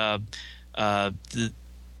would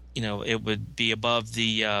it would be above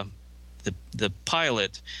the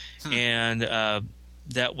pilot, and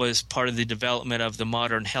that was part of the development of the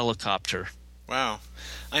modern helicopter. Wow,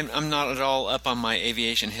 I'm not at all up on my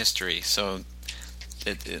aviation history, so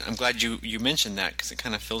I'm glad you mentioned that, because it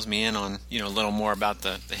kind of fills me in on a little more about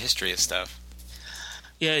the history of stuff.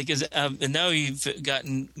 Yeah, because and now you've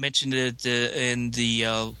mentioned it in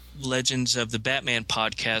the Legends of the Batman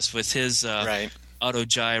podcast with his right.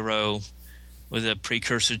 autogyro, with a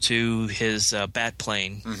precursor to his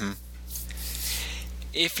Batplane. Mm-hmm.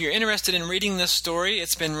 If you're interested in reading this story,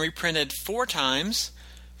 it's been reprinted 4 times.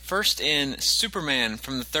 First in Superman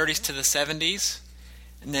from the 30s to the 70s,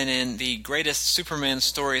 and then in the Greatest Superman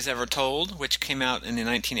Stories Ever Told, which came out in the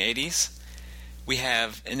 1980s. We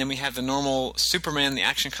have the normal Superman the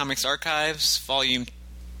Action Comics Archives, volume.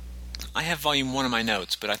 I have volume 1 in my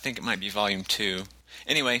notes, but I think it might be volume 2.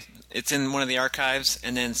 Anyway, it's in one of the archives,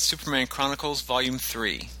 and then Superman Chronicles volume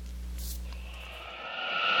 3.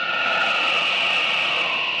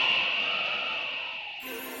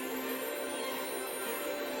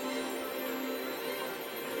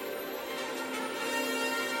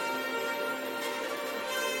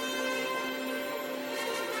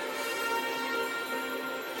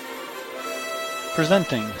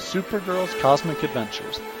 Presenting Supergirl's Cosmic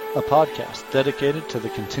Adventures, a podcast dedicated to the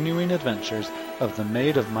continuing adventures of the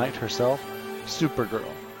Maid of Might herself,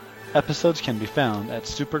 Supergirl. Episodes can be found at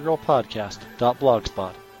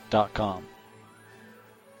supergirlpodcast.blogspot.com.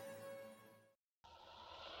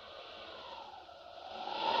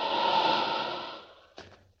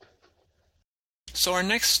 So our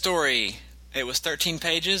next story, it was 13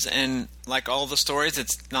 pages, and like all the stories,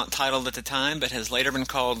 it's not titled at the time, but has later been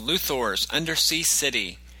called Luthor's Undersea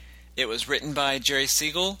City. It was written by Jerry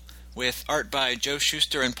Siegel, with art by Joe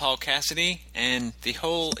Shuster and Paul Cassidy, and the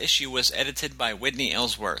whole issue was edited by Whitney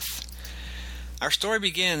Ellsworth. Our story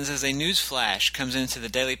begins as a news flash comes into the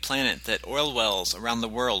Daily Planet that oil wells around the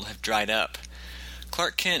world have dried up.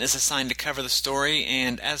 Clark Kent is assigned to cover the story,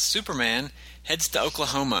 and as Superman, heads to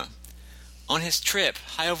Oklahoma. On his trip,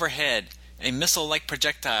 high overhead, a missile-like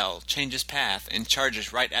projectile changes path and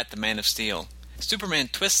charges right at the Man of Steel. Superman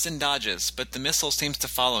twists and dodges, but the missile seems to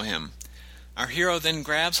follow him. Our hero then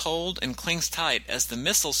grabs hold and clings tight as the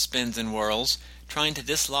missile spins and whirls, trying to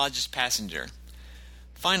dislodge his passenger.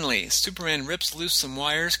 Finally, Superman rips loose some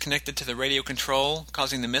wires connected to the radio control,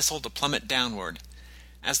 causing the missile to plummet downward.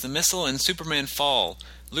 As the missile and Superman fall,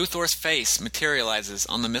 Luthor's face materializes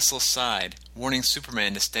on the missile's side, warning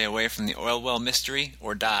Superman to stay away from the oil well mystery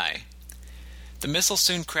or die. The missile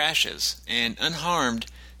soon crashes, and unharmed,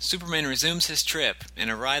 Superman resumes his trip and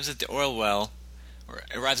arrives at the oil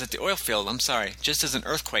field, just as an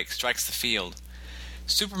earthquake strikes the field.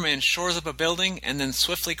 Superman shores up a building and then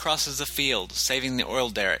swiftly crosses the field, saving the oil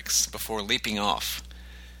derricks before leaping off.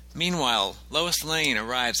 Meanwhile, Lois Lane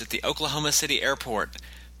arrives at the Oklahoma City airport,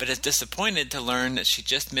 but is disappointed to learn that she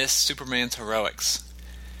just missed Superman's heroics.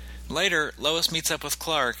 Later, Lois meets up with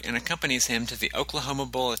Clark and accompanies him to the Oklahoma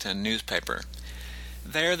Bulletin newspaper.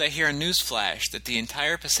 There they hear a news flash that the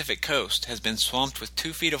entire Pacific coast has been swamped with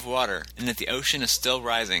 2 feet of water and that the ocean is still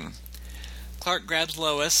rising. Clark grabs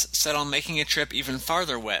Lois, set on making a trip even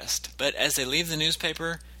farther west, but as they leave the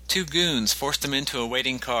newspaper, 2 goons force them into a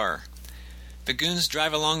waiting car. The goons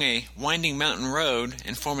drive along a winding mountain road,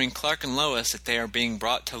 informing Clark and Lois that they are being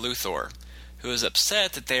brought to Luthor, who is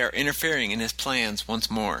upset that they are interfering in his plans once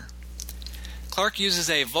more. Clark uses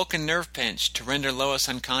a Vulcan nerve pinch to render Lois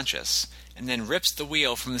unconscious, and then rips the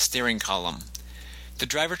wheel from the steering column. The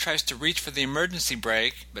driver tries to reach for the emergency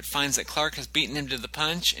brake, but finds that Clark has beaten him to the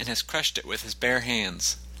punch and has crushed it with his bare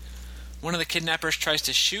hands. One of the kidnappers tries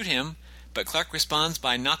to shoot him, but Clark responds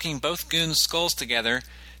by knocking both goons' skulls together,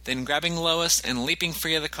 then grabbing Lois and leaping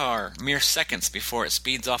free of the car, mere seconds before it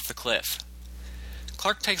speeds off the cliff.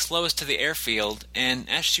 Clark takes Lois to the airfield, and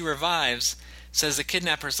as she revives, says the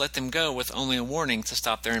kidnappers let them go with only a warning to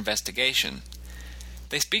stop their investigation.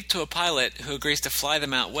 They speak to a pilot who agrees to fly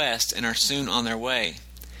them out west and are soon on their way.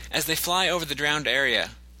 As they fly over the drowned area,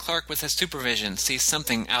 Clark with his supervision sees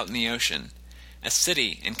something out in the ocean, a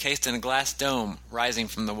city encased in a glass dome rising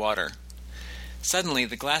from the water. Suddenly,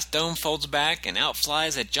 the glass dome folds back, and out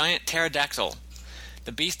flies a giant pterodactyl.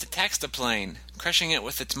 The beast attacks the plane, crushing it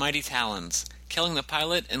with its mighty talons, killing the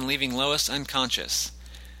pilot and leaving Lois unconscious.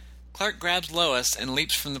 Clark grabs Lois and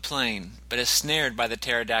leaps from the plane, but is snared by the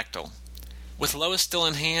pterodactyl. With Lois still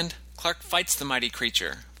in hand, Clark fights the mighty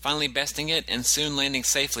creature, finally besting it and soon landing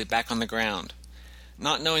safely back on the ground.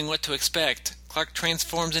 Not knowing what to expect, Clark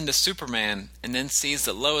transforms into Superman and then sees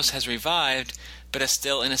that Lois has revived but is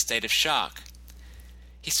still in a state of shock.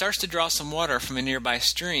 He starts to draw some water from a nearby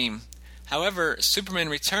stream. However, Superman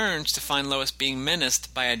returns to find Lois being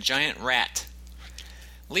menaced by a giant rat.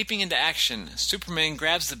 Leaping into action, Superman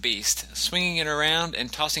grabs the beast, swinging it around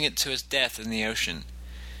and tossing it to his death in the ocean.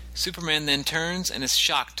 Superman then turns and is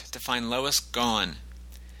shocked to find Lois gone.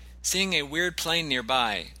 Seeing a weird plane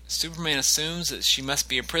nearby, Superman assumes that she must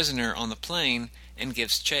be a prisoner on the plane and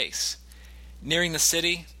gives chase. Nearing the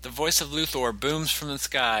city, the voice of Luthor booms from the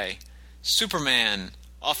sky. "Superman!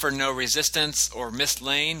 Offer no resistance, or Miss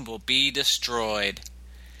Lane will be destroyed."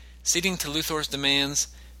 Ceding to Luthor's demands,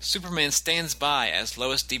 Superman stands by as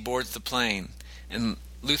Lois deboards the plane, and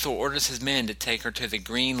Luthor orders his men to take her to the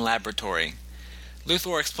Green Laboratory.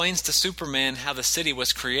 Luthor explains to Superman how the city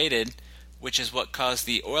was created, which is what caused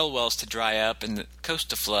the oil wells to dry up and the coast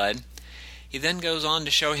to flood. He then goes on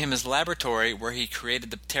to show him his laboratory where he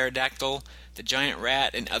created the pterodactyl, the giant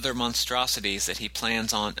rat, and other monstrosities that he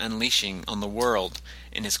plans on unleashing on the world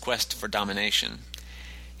in his quest for domination.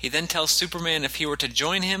 He then tells Superman if he were to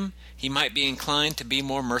join him, he might be inclined to be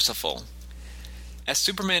more merciful. As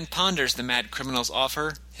Superman ponders the mad criminal's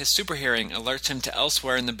offer, his superhearing alerts him to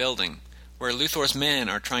elsewhere in the building, where Luthor's men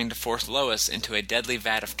are trying to force Lois into a deadly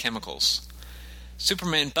vat of chemicals.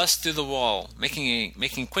 Superman busts through the wall,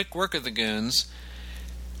 making quick work of the goons.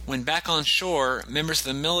 When back on shore, members of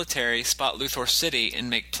the military spot Luthor's city and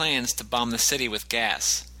make plans to bomb the city with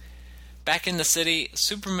gas. Back in the city,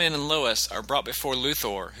 Superman and Lois are brought before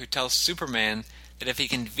Luthor, who tells Superman that if he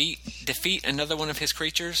can defeat another one of his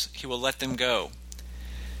creatures, he will let them go.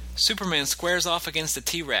 Superman squares off against the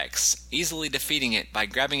T-Rex, easily defeating it by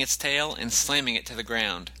grabbing its tail and slamming it to the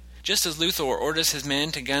ground. Just as Luthor orders his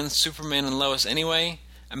men to gun Superman and Lois anyway,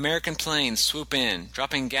 American planes swoop in,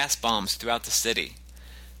 dropping gas bombs throughout the city.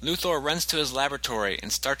 Luthor runs to his laboratory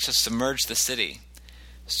and starts to submerge the city.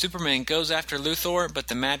 Superman goes after Luthor, but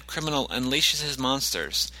the mad criminal unleashes his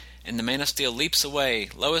monsters, and the Man of Steel leaps away,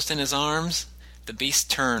 Lois in his arms. The beasts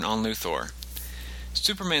turn on Luthor.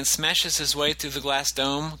 Superman smashes his way through the glass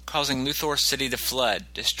dome, causing Luthor's city to flood,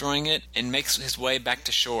 destroying it, and makes his way back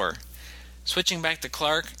to shore. Switching back to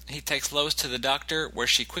Clark, he takes Lois to the doctor, where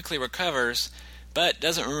she quickly recovers, but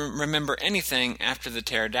doesn't remember anything after the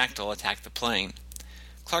pterodactyl attacked the plane.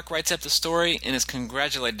 Clark writes up the story and is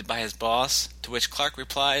congratulated by his boss, to which Clark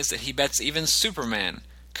replies that he bets even Superman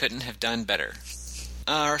couldn't have done better.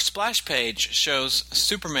 Our splash page shows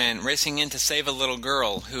Superman racing in to save a little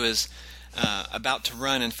girl who is about to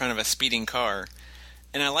run in front of a speeding car.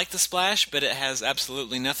 And I like the splash, but it has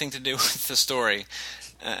absolutely nothing to do with the story,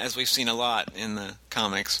 as we've seen a lot in the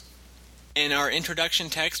comics. And our introduction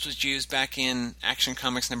text was used back in Action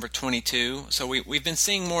Comics number 22, so we've been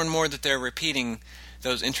seeing more and more that they're repeating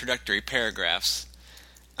those introductory paragraphs,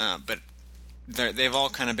 but they've all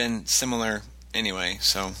kind of been similar anyway,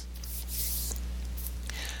 so...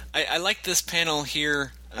 I like this panel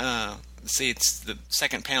here. See, it's the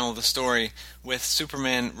second panel of the story with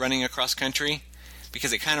Superman running across country,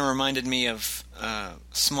 because it kind of reminded me of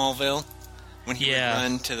Smallville when he would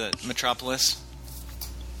run to the Metropolis.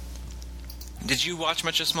 Did you watch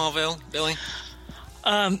much of Smallville, Billy?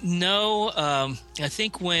 No. I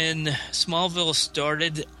think when Smallville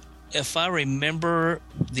started, if I remember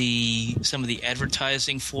some of the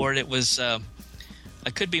advertising for it, it was I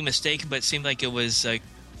could be mistaken, but it seemed like it was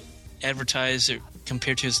advertised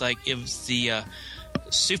compared to it was the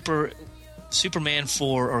Superman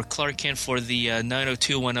or Clark Kent for the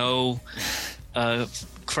 90210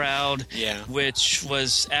 crowd, which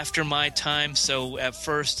was after my time, so at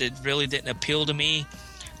first it really didn't appeal to me,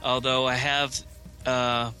 although I have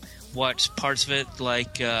watched parts of it, I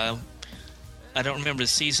don't remember the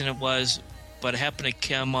season it was, but it happened to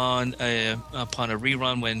come on upon a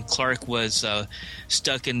rerun when Clark was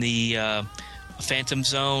stuck in the Phantom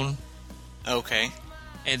Zone. Okay.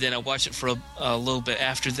 And then I watched it for a little bit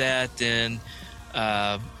after that. Then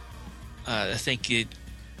I think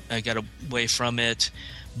I got away from it.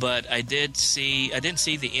 But I didn't see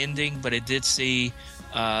the ending, but I did see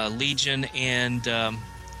Legion and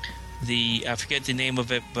I forget the name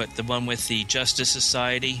of it, but the one with the Justice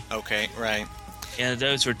Society. Okay, right. And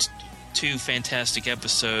those were two fantastic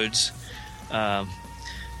episodes.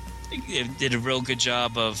 it did a real good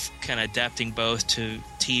job of kind of adapting both to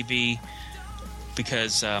TV,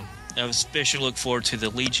 because I especially look forward to the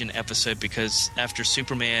Legion episode, because after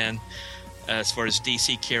Superman, as far as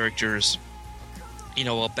DC characters,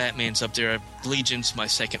 while Batman's up there, Legion's my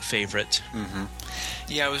second favorite. Mm-hmm.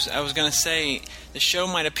 Yeah, I was going to say, the show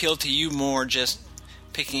might appeal to you more just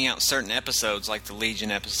picking out certain episodes, like the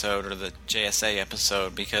Legion episode or the JSA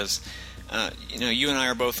episode, because you and I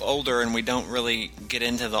are both older and we don't really get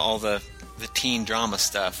into all the teen drama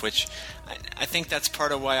stuff, which I think that's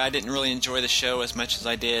part of why I didn't really enjoy the show as much as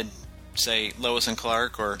I did, say, Lois and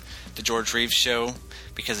Clark or the George Reeves show,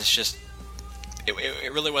 because it's just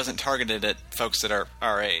it really wasn't targeted at folks that are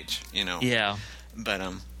our age, Yeah. But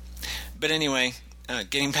anyway,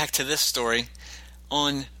 getting back to this story,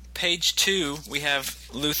 on page 2 we have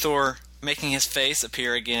Luthor making his face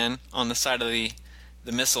appear again on the side of the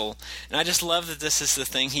missile, and I just love that this is the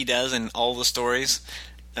thing he does in all the stories.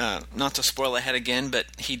 Not to spoil ahead again, but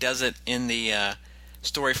he does it in the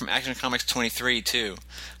story from Action Comics 23 too.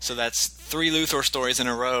 So that's 3 Luthor stories in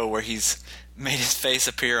a row where he's made his face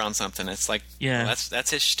appear on something. It's like, yeah, well,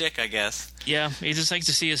 that's his shtick, I guess. Yeah, he just likes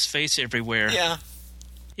to see his face everywhere. Yeah.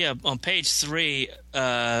 Yeah, on page 3,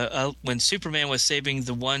 when Superman was saving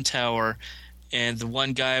the one tower, and the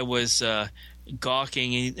one guy was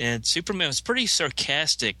gawking, and Superman was pretty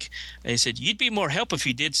sarcastic. And he said, "You'd be more help if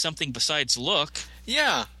you did something besides look."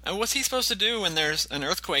 Yeah, and what's he supposed to do when there's an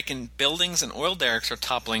earthquake and buildings and oil derricks are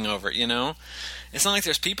toppling over? It's not like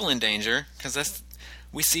there's people in danger, because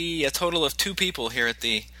we see a total of 2 people here at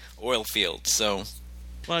the oil field. So,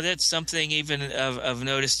 well, that's something even I've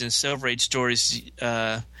noticed in Silver Age stories,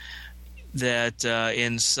 that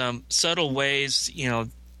in some subtle ways,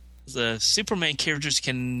 the Superman characters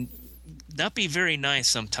can not be very nice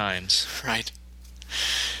sometimes. Right.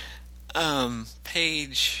 On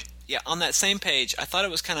that same page, I thought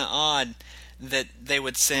it was kind of odd that they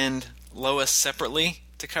would send Lois separately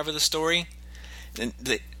to cover the story, and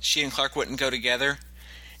that she and Clark wouldn't go together.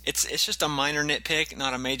 It's just a minor nitpick,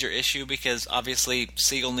 not a major issue, because obviously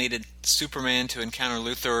Siegel needed Superman to encounter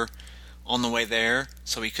Luthor on the way there,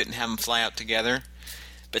 so he couldn't have them fly out together.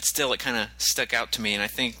 But still, it kind of stuck out to me, and I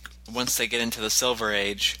think once they get into the Silver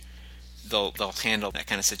Age, they'll handle that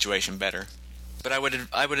kind of situation better. But I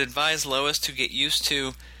would advise Lois to get used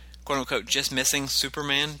to, quote unquote, just missing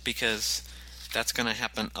Superman, because that's going to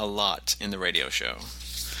happen a lot in the radio show.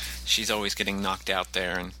 She's always getting knocked out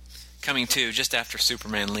there and coming to just after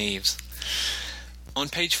Superman leaves. On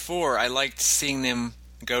page 4, I liked seeing them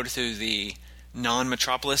go to the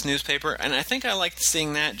non-Metropolis newspaper, and I think I liked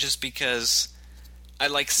seeing that just because I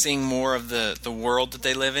like seeing more of the world that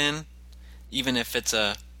they live in, even if it's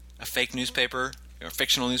a fake newspaper or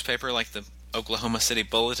fictional newspaper like the Oklahoma City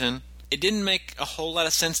Bulletin. It didn't make a whole lot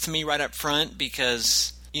of sense to me right up front,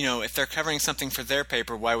 because if they're covering something for their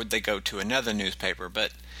paper, why would they go to another newspaper?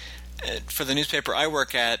 But for the newspaper I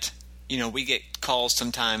work at, we get calls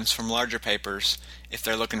sometimes from larger papers if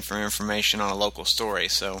they're looking for information on a local story.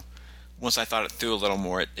 So once I thought it through a little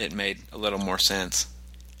more, it made a little more sense.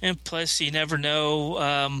 And plus, you never know.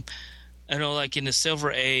 I know, like in the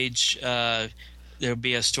Silver Age, there'll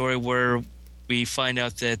be a story where we find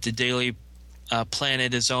out that the Daily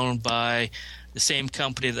Planet is owned by the same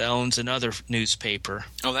company that owns another newspaper.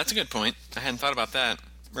 Oh, that's a good point. I hadn't thought about that.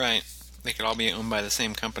 Right. They could all be owned by the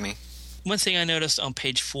same company. One thing I noticed on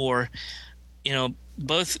page 4,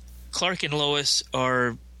 both Clark and Lois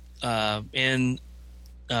are in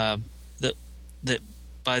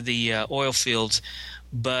by the oil fields,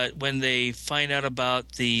 but when they find out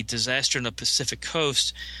about the disaster in the Pacific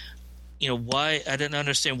Coast, why I didn't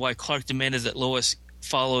understand why Clark demanded that Lois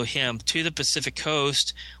follow him to the Pacific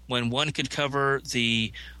Coast when one could cover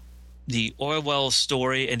the oil well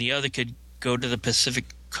story and the other could go to the Pacific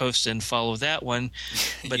Coast and follow that one.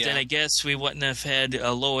 But Yeah. then I guess we wouldn't have had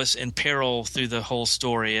Lois in peril through the whole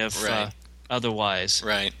story if Right. Otherwise.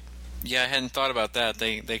 Right. Yeah, I hadn't thought about that.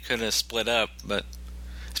 They could have split up, but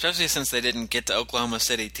especially since they didn't get to Oklahoma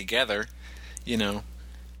City together,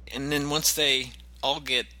 And then once they all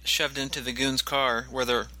get shoved into the goons' car, where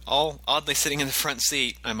they're all oddly sitting in the front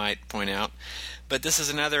seat, I might point out. But this is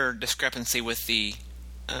another discrepancy with the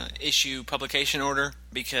issue publication order,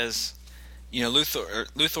 because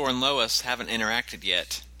Luthor and Lois haven't interacted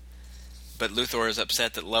yet. But Luthor is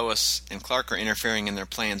upset that Lois and Clark are interfering in their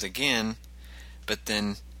plans again. But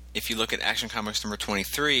then, if you look at Action Comics number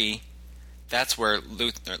 23, that's where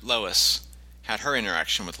Lois had her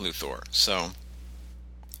interaction with Luthor. So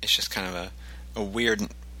it's just kind of a weird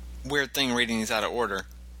thing reading these out of order.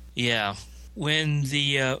 Yeah. When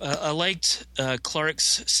I liked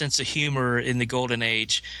Clark's sense of humor in the Golden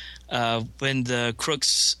Age. when the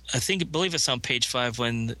Crooks, believe it's on page 5,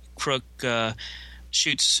 when Crook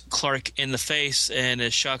shoots Clark in the face and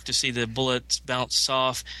is shocked to see the bullets bounce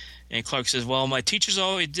off. And Clark says, "Well, my teachers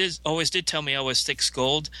always did tell me I was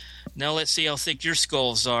thick-skulled. Now let's see how thick your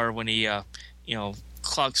skulls are." When he,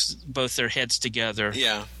 clocks both their heads together.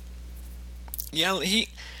 Yeah.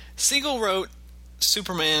 Siegel wrote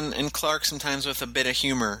Superman and Clark sometimes with a bit of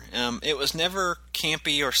humor. It was never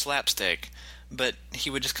campy or slapstick, but he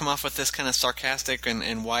would just come off with this kind of sarcastic and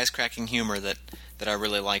wisecracking humor that I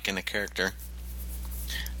really like in a character.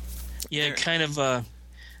 Yeah, kind of.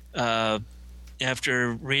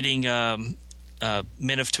 After reading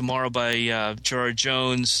Men of Tomorrow by Gerard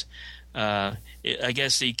Jones, I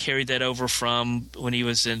guess he carried that over from when he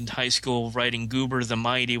was in high school writing Goober the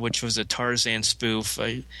Mighty, which was a Tarzan spoof.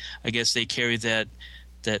 I guess they carried that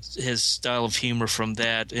his style of humor from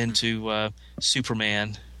that into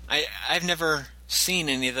Superman. I've never seen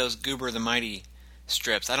any of those Goober the Mighty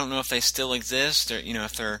strips. I don't know if they still exist or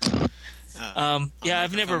if they're.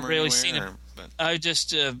 I've never really seen it. I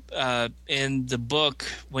just in the book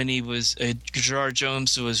when he was Gerard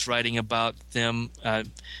Jones was writing about them,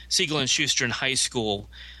 Siegel and Schuster in high school.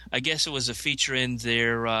 I guess it was a feature in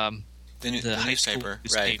their the high newspaper,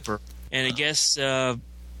 school newspaper. Right? And I guess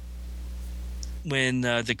when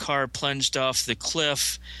the car plunged off the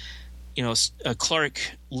cliff, Clark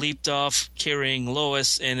leaped off carrying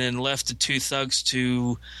Lois, and then left the two thugs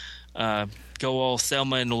to go all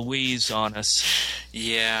Thelma and Louise on us.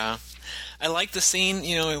 Yeah. I like the scene,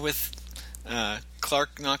 with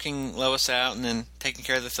Clark knocking Lois out and then taking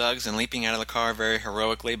care of the thugs and leaping out of the car very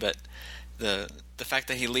heroically. But the fact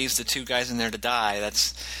that he leaves the two guys in there to die,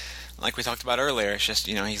 that's like we talked about earlier. It's just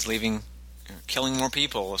he's leaving, killing more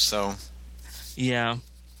people. So yeah.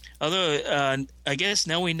 Although I guess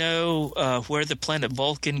now we know where the planet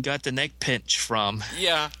Vulcan got the neck pinch from.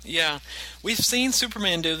 Yeah. We've seen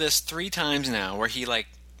Superman do this 3 times now, where he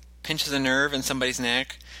pinches a nerve in somebody's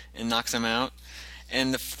neck and knocks him out.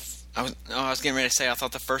 And I was getting ready to say I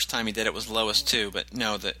thought the first time he did it was Lois too, but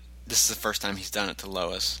no, this is the first time he's done it to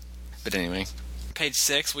Lois. But anyway, page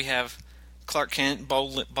 6 we have Clark Kent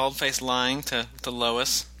bald-faced lying to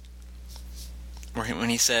Lois, when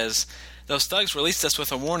he says, "Those thugs released us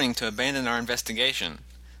with a warning to abandon our investigation."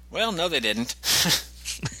 Well, no, they didn't.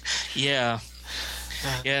 Yeah,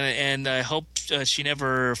 and I hope she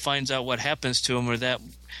never finds out what happens to him, or that.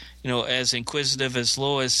 As inquisitive as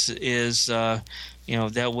Lois is,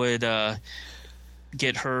 that would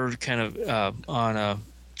get her kind of on a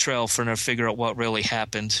trail for her to figure out what really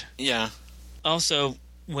happened. Yeah. Also,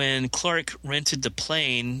 when Clark rented the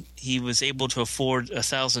plane, he was able to afford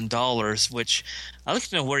 $1,000, which I'd like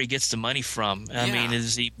to know where he gets the money from. I mean,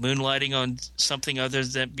 is he moonlighting on something other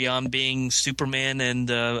than beyond being Superman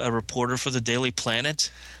and a reporter for the Daily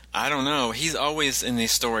Planet? I don't know. He's always in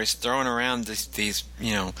these stories throwing around these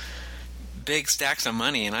big stacks of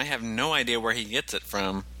money, and I have no idea where he gets it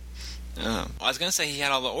from. I was going to say he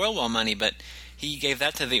had all the oil well money, but he gave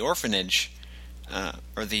that to the orphanage,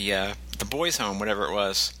 or the boys' home, whatever it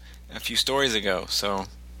was, a few stories ago. So,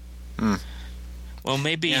 well,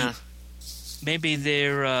 maybe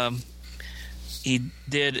there he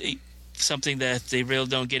did something that they really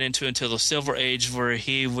don't get into until the Silver Age, where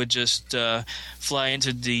he would just fly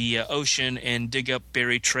into the ocean and dig up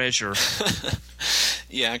buried treasure.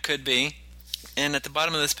 Yeah, it could be. And at the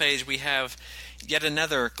bottom of this page, we have yet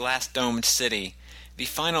another glass-domed city, the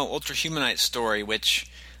final Ultrahumanite story, which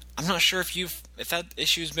I'm not sure if that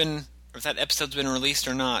episode's been released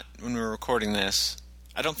or not when we were recording this.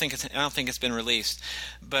 I don't think it's been released.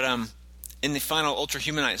 But in the final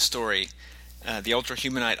Ultrahumanite story, the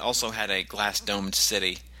Ultrahumanite also had a glass-domed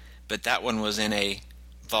city, but that one was in a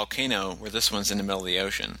volcano, where this one's in the middle of the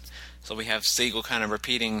ocean. So we have Siegel kind of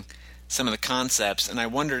repeating some of the concepts, and I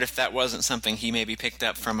wondered if that wasn't something he maybe picked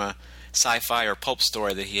up from a sci-fi or pulp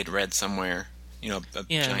story that he had read somewhere. A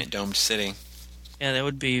giant domed city. Yeah, that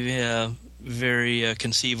would be very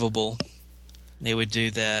conceivable. They would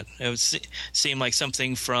do that. It would seem like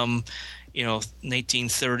something from,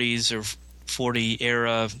 1930s or 40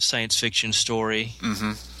 era science fiction story.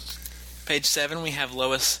 Mm-hmm. Page 7, we have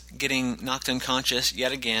Lois getting knocked unconscious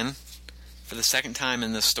yet again for the second time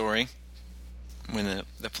in this story, when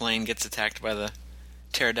the plane gets attacked by the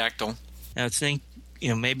pterodactyl. I think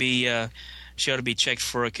maybe she ought to be checked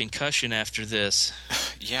for a concussion after this.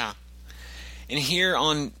 Yeah. And here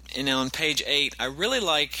on page 8, I really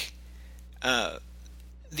like the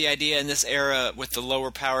idea in this era with the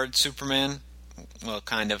lower powered Superman. Well,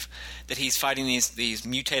 kind of, that he's fighting these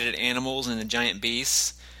mutated animals and the giant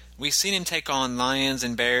beasts. We've seen him take on lions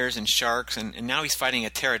and bears and sharks, and now he's fighting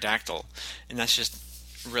a pterodactyl. And that's just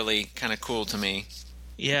really kind of cool to me.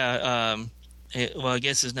 Yeah, well, I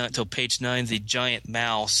guess it's not until page 9, the giant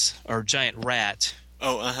mouse, or giant rat.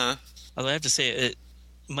 Oh, uh-huh. Although I have to say, it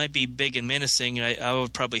might be big and menacing. I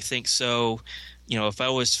would probably think so, if I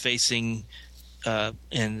was facing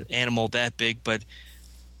an animal that big, but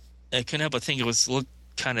I couldn't help but think it looked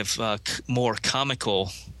kind of more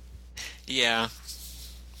comical. Yeah.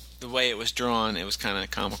 The way it was drawn, it was kind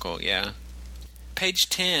of comical, yeah. Page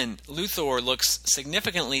 10, Luthor looks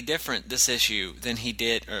significantly different this issue than he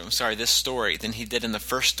did, this story, than he did in the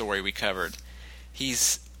first story we covered.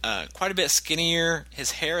 He's quite a bit skinnier,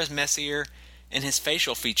 his hair is messier, and his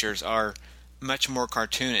facial features are much more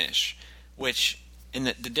cartoonish, which,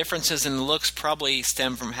 the differences in the looks probably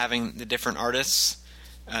stem from having the different artists.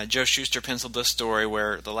 Joe Shuster penciled this story,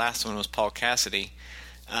 where the last one was Paul Cassidy.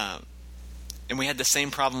 And we had the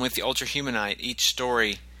same problem with the Ultra Humanite. Each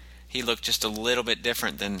story, he looked just a little bit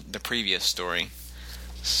different than the previous story.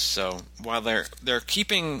 So while they're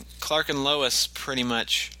keeping Clark and Lois pretty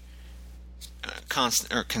much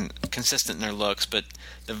consistent in their looks, but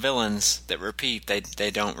the villains that repeat,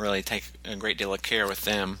 they don't really take a great deal of care with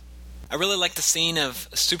them. I really like the scene of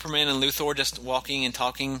Superman and Luthor just walking and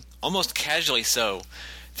talking, almost casually so,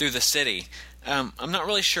 through the city. I'm not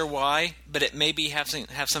really sure why, but it maybe have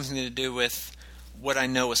something to do with what I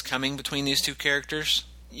know is coming between these two characters.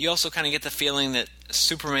 You also kind of get the feeling that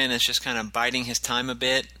Superman is just kind of biding his time a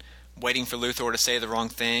bit, waiting for Luthor to say the wrong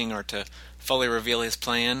thing or to fully reveal his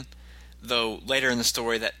plan, though later in the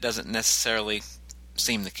story that doesn't necessarily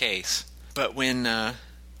seem the case. But when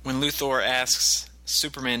Luthor asks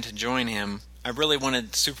Superman to join him, I really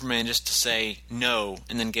wanted Superman just to say no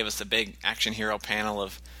and then give us the big action hero panel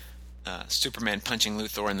of Superman punching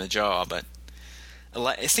Luthor in the jaw, but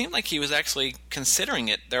it seemed like he was actually considering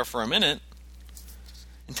it there for a minute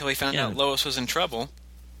until he found out Lois was in trouble,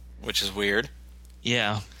 which is weird.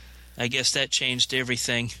 Yeah, I guess that changed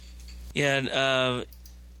everything. Yeah, and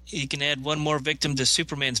you can add one more victim to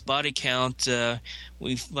Superman's body count.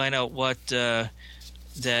 We find out what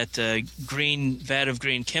that green vat of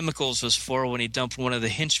green chemicals was for when he dumped one of the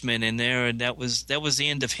henchmen in there, and that was the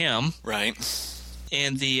end of him. Right.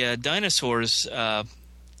 And the dinosaurs, I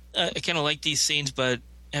kind of like these scenes, but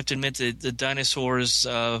I have to admit that the dinosaurs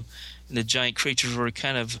and the giant creatures were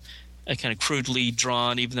kind of crudely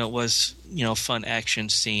drawn, even though it was a fun action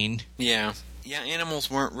scene. Yeah, animals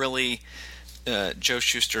weren't really Joe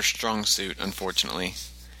Shuster's strong suit, unfortunately.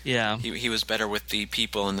 Yeah, he was better with the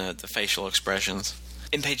people and the facial expressions.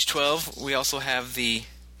 In page 12, we also have the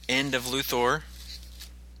end of Luthor,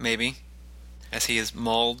 maybe, as he is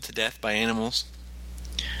mauled to death by animals.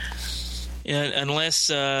 Yeah, unless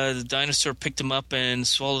the dinosaur picked him up and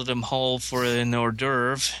swallowed him whole for an hors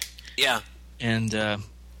d'oeuvre. Yeah. And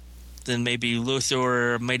then maybe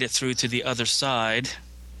Luthor made it through to the other side.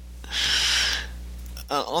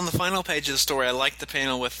 On the final page of the story, I like the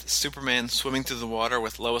panel with Superman swimming through the water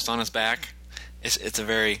with Lois on his back. It's a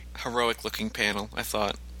very heroic-looking panel, I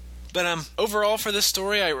thought. But overall for this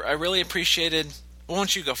story, I really appreciated... Why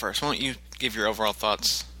don't you go first? Why don't you give your overall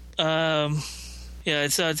thoughts? Yeah, I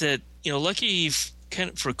thought that, lucky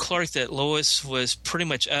for Clark that Lois was pretty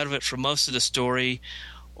much out of it for most of the story,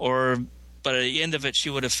 but at the end of it, she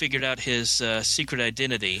would have figured out his secret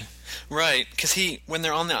identity. Right, because when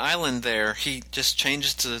they're on the island there, he just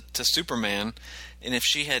changes to Superman, and if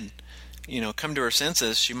she had, come to her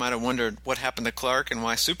senses, she might have wondered what happened to Clark and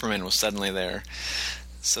why Superman was suddenly there.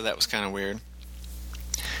 So that was kind of weird.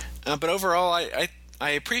 But overall, I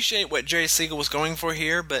appreciate what Jerry Siegel was going for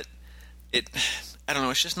here, but I don't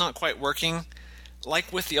know, it's just not quite working.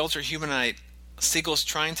 Like with the Ultra Humanite, Siegel's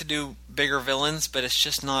trying to do bigger villains, but it's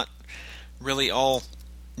just not really all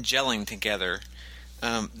gelling together.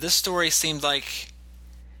 This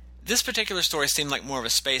particular story seemed like more of a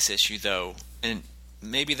space issue, though, and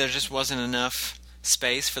maybe there just wasn't enough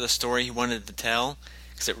space for the story he wanted to tell,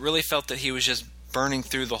 because it really felt that he was just burning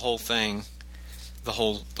through the whole thing, the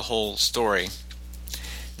whole story.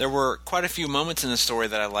 There were quite a few moments in the story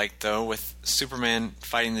that I liked, though, with Superman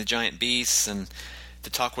fighting the giant beasts and the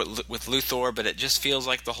talk with Luthor, but it just feels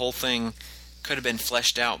like the whole thing could have been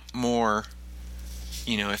fleshed out more,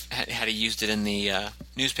 if had he used it in the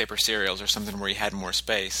newspaper serials or something where he had more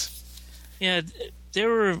space. Yeah, there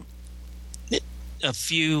were a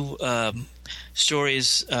few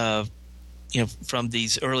stories, from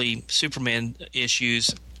these early Superman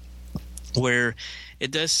issues where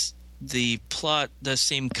the plot does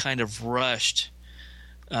seem kind of rushed.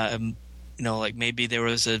 Like maybe there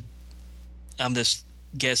was I'm just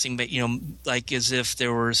guessing, but like as if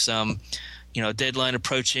there were some, deadline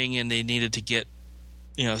approaching and they needed to get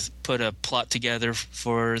put a plot together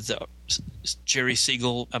for the Joe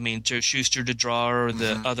Shuster to draw, or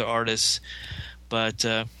the other artists. But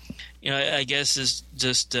I guess it's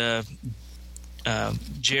just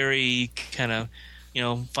Jerry kind of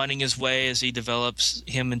finding his way as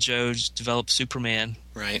him and Joe develop Superman.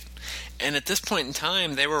 Right. And at this point in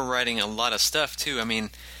time, they were writing a lot of stuff too. I mean,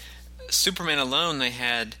 Superman alone, they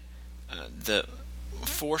had the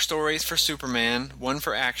 4 stories for Superman, 1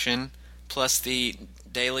 for Action, plus the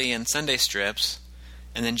daily and Sunday strips.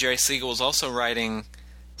 And then Jerry Siegel was also writing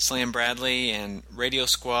Slam Bradley and Radio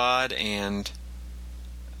Squad and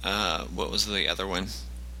what was the other one?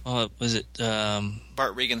 Was it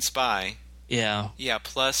Bart Regan Spy? Yeah. Yeah,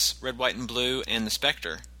 plus Red, White, and Blue and the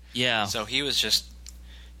Spectre. Yeah. So he was just,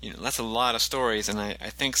 that's a lot of stories, and I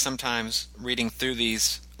think sometimes reading through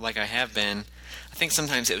these, like I have been, I think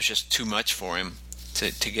sometimes it was just too much for him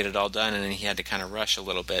to get it all done, and then he had to kind of rush a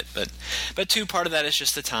little bit. But too, part of that is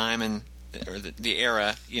just the time or the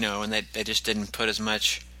era, and they just didn't put as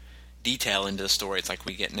much detail into the stories like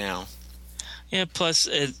we get now. Yeah, plus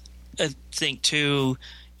I think too,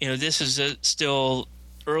 this is still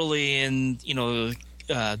early in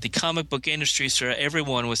the comic book industry, so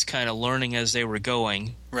everyone was kind of learning as they were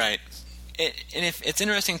going. Right. And if it's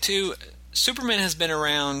interesting too, Superman has been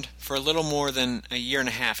around for a little more than a year and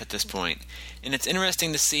a half at this point, and it's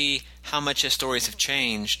interesting to see how much his stories have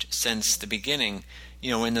changed since the beginning.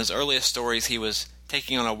 In those earliest stories, he was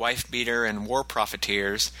taking on a wife-beater and war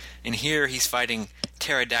profiteers, and here he's fighting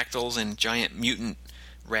pterodactyls and giant mutant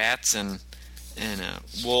rats and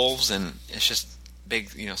wolves, and it's just big,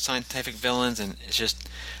 scientific villains, and it's just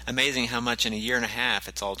amazing how much in a year and a half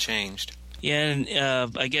it's all changed. Yeah,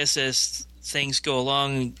 and I guess as things go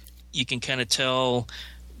along, you can kind of tell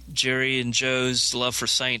Jerry and Joe's love for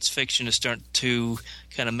science fiction is starting to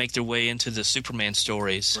kind of make their way into the Superman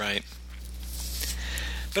stories. Right.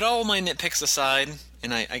 But all my nitpicks aside,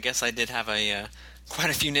 and I guess I did have quite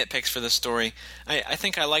a few nitpicks for this story, I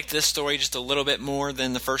think I liked this story just a little bit more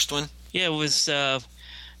than the first one. Yeah, it was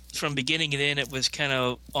from beginning to end, it was kind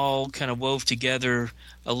of all kind of wove together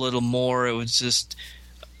a little more. It was just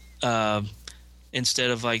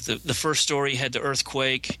instead of like the first story had the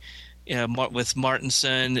earthquake with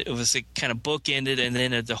Martinson, it was kind of bookended, and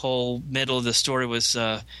then at the whole middle of the story was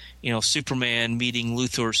Superman meeting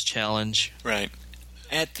Luthor's challenge. Right.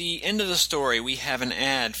 At the end of the story, we have an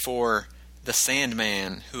ad for the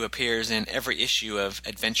Sandman, who appears in every issue of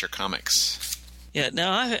Adventure Comics. Yeah,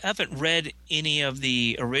 now I haven't read any of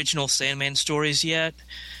the original Sandman stories yet,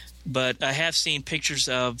 but I have seen pictures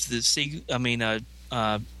of Joe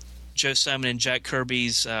Simon and Jack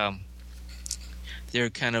Kirby's their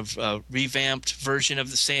kind of revamped version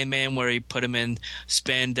of the Sandman, where he put him in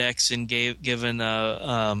spandex and given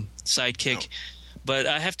a sidekick. Oh. But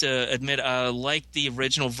I have to admit, I like the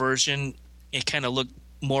original version. It kind of looked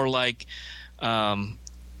more like the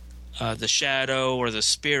Shadow or the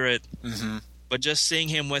Spirit. Mm-hmm. But just seeing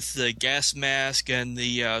him with the gas mask and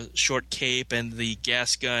the short cape and the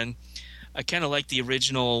gas gun, I kind of like the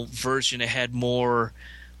original version. It had more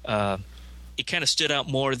it kind of stood out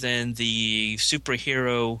more than the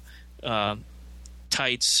superhero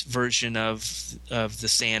tights version of the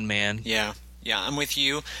Sandman. Yeah, I'm with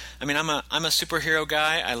you. I mean, I'm a superhero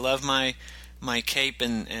guy. I love my cape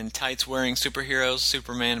and tights wearing superheroes,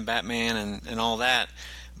 Superman and Batman and all that.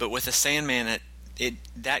 But with the Sandman,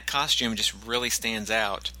 that costume just really stands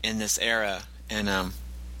out in this era. And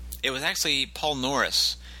it was actually Paul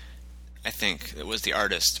Norris, I think, that was the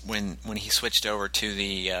artist when he switched over to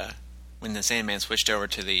the when the Sandman switched over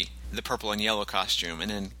to the purple and yellow costume,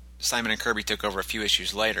 and then Simon and Kirby took over a few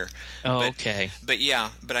issues later. Oh, okay. But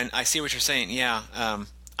I see what you're saying. Yeah,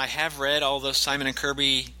 I have read all those Simon and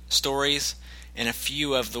Kirby stories and a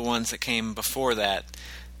few of the ones that came before that.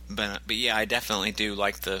 But yeah, I definitely do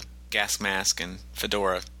like the gas mask and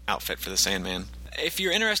fedora outfit for the Sandman. If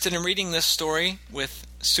you're interested in reading this story with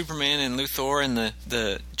Superman and Luthor and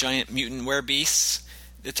the giant mutant werebeasts,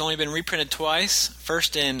 it's only been reprinted twice.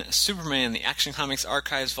 First in Superman, the Action Comics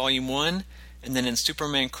Archives Volume 1, and then in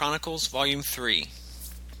Superman Chronicles Volume 3.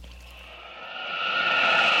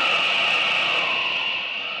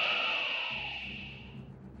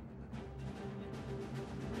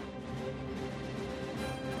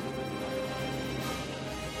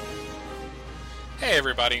 Hey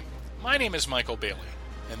everybody, my name is Michael Bailey,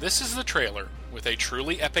 and this is the trailer with a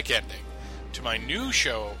truly epic ending to my new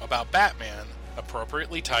show about Batman,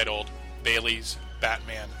 appropriately titled Bailey's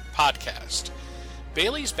Batman Podcast.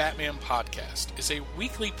 Bailey's Batman Podcast is a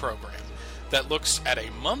weekly program that looks at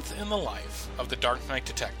a month in the life of the Dark Knight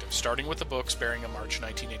Detective, starting with the books bearing a March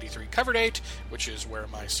 1983 cover date, which is where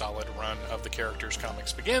my solid run of the characters'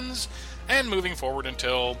 comics begins, and moving forward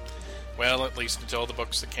until, well, at least until the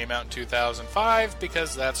books that came out in 2005,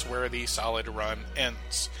 because that's where the solid run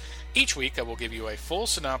ends. Each week I will give you a full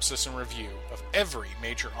synopsis and review of every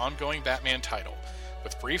major ongoing Batman title,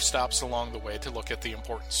 with brief stops along the way to look at the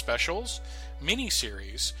important specials,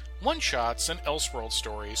 mini-series, one-shots, and Elseworld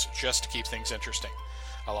stories, just to keep things interesting.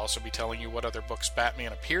 I'll also be telling you what other books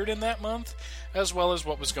Batman appeared in that month, as well as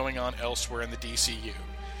what was going on elsewhere in the DCU.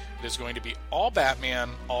 It is going to be all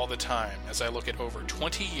Batman all the time, as I look at over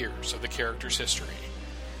 20 years of the character's history.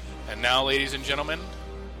 And now, ladies and gentlemen,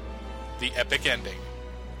 the epic ending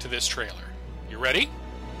to this trailer. You ready?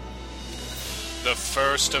 The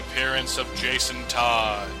first appearance of Jason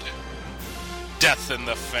Todd. Death in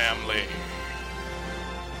the Family.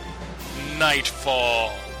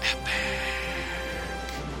 Nightfall. Epic.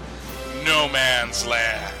 No Man's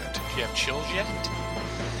Land. Do you have chills yet?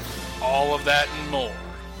 All of that and more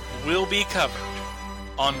will be covered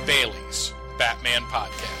on Bailey's Batman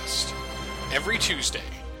Podcast every Tuesday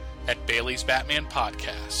at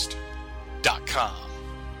Bailey'sBatmanPodcast.com.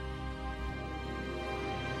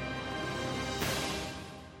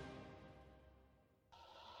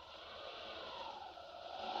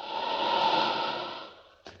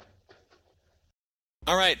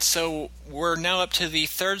 Alright, so we're now up to the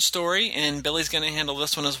third story, and Billy's going to handle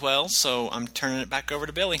this one as well, so I'm turning it back over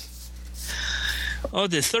to Billy. Oh,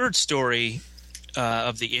 the third story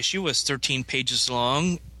of the issue was 13 pages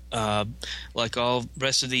long. Like all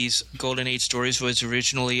rest of these Golden Age stories, was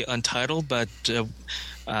originally untitled, but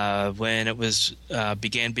when it was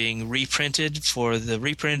began being reprinted for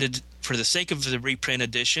the sake of the reprint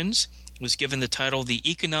editions, it was given the title "The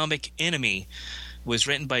Economic Enemy." It was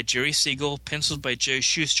written by Jerry Siegel, penciled by Joe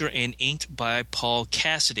Shuster, and inked by Paul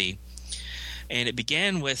Cassidy. And it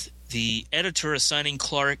began with the editor assigning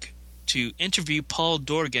Clark to interview Paul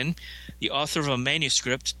Dorgan, the author of a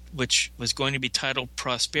manuscript which was going to be titled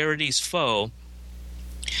Prosperity's Foe.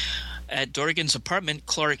 At Dorgan's apartment,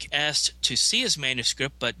 Clark asked to see his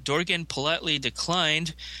manuscript, but Dorgan politely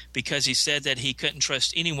declined because he said that he couldn't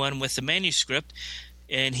trust anyone with the manuscript,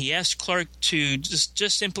 and he asked Clark to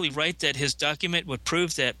just simply write that his document would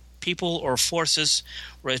prove that people or forces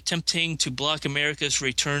were attempting to block America's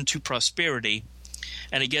return to prosperity.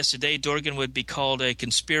 And I guess today Dorgan would be called a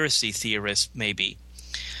conspiracy theorist, maybe.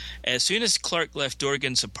 As soon as Clark left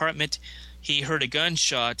Dorgan's apartment, he heard a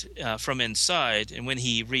gunshot from inside, and when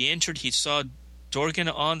he re-entered, he saw Dorgan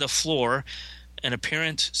on the floor, an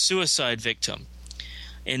apparent suicide victim.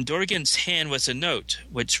 In Dorgan's hand was a note,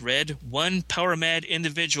 which read, "One power-mad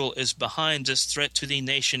individual is behind this threat to the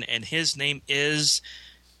nation, and his name is..."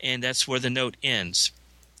 And that's where the note ends.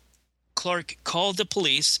 Clark called the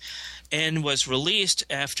police and was released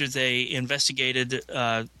after they investigated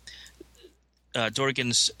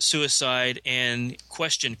Dorgan's suicide and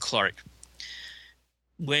questioned Clark.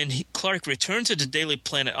 When Clark returned to the Daily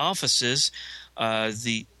Planet offices,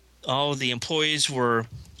 all the employees were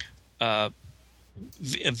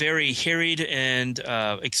very harried and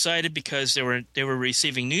excited because they were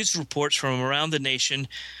receiving news reports from around the nation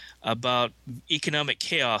about economic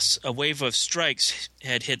chaos. A wave of strikes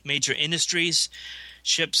had hit major industries.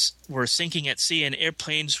 Ships were sinking at sea and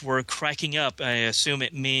airplanes were cracking up. I assume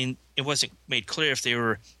it wasn't made clear if they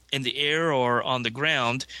were in the air or on the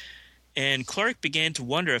ground. And Clark began to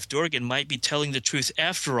wonder if Dorgan might be telling the truth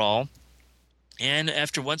after all. And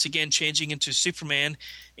after once again changing into Superman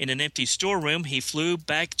in an empty storeroom, he flew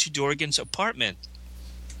back to Dorgan's apartment.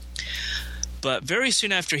 But very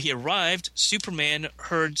soon after he arrived, Superman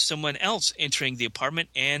heard someone else entering the apartment,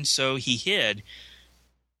 and so he hid.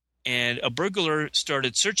 And a burglar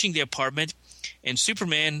started searching the apartment, and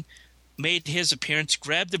Superman made his appearance,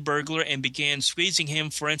 grabbed the burglar, and began squeezing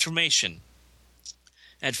him for information.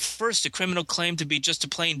 At first, the criminal claimed to be just a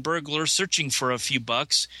plain burglar searching for a few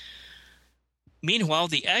bucks. Meanwhile,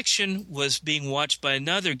 the action was being watched by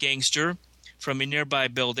another gangster from a nearby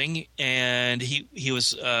building, and he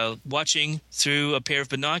was watching through a pair of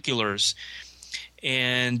binoculars.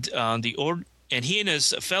 And he and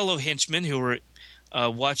his fellow henchmen who were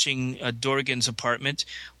watching Dorgan's apartment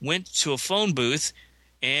went to a phone booth,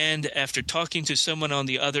 and after talking to someone on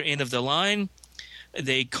the other end of the line,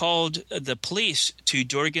 they called the police to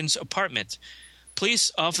Dorgan's apartment.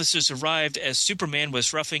 Police officers arrived as Superman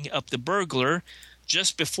was roughing up the burglar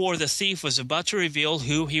just before the thief was about to reveal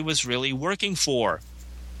who he was really working for.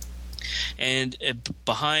 And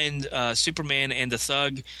behind Superman and the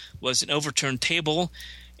thug was an overturned table,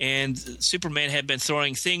 and Superman had been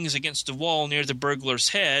throwing things against the wall near the burglar's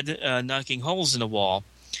head, knocking holes in the wall.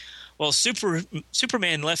 Well,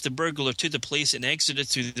 Superman left the burglar to the police and exited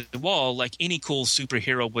through the wall like any cool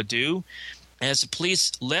superhero would do. As the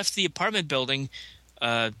police left the apartment building,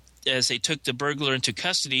 as they took the burglar into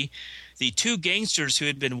custody, the two gangsters who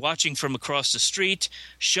had been watching from across the street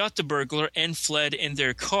shot the burglar and fled in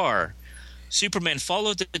their car. Superman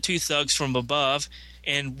followed the two thugs from above,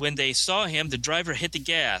 and when they saw him, the driver hit the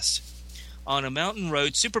gas. On a mountain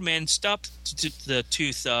road, Superman stopped the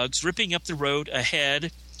two thugs, ripping up the road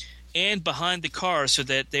ahead and behind the car so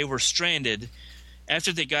that they were stranded.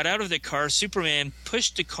 After they got out of the car, Superman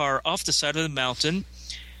pushed the car off the side of the mountain,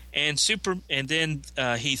 and then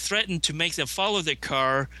he threatened to make them follow the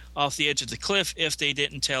car off the edge of the cliff if they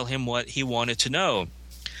didn't tell him what he wanted to know.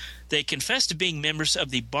 They confessed to being members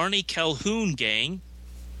of the Barney Calhoun gang,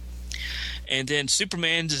 and then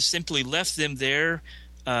Superman just simply left them there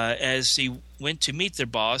as he went to meet their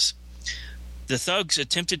boss. The thugs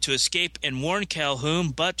attempted to escape and warn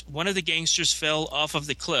Calhoun, but one of the gangsters fell off of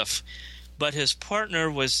the cliff. But his partner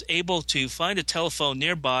was able to find a telephone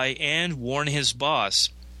nearby and warn his boss.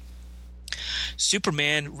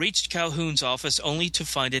 Superman reached Calhoun's office only to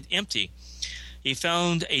find it empty. He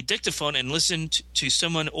found a dictaphone and listened to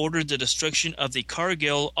someone order the destruction of the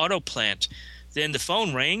Cargill auto plant. Then the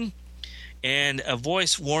phone rang, and a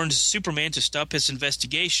voice warned Superman to stop his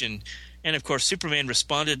investigation. And, of course, Superman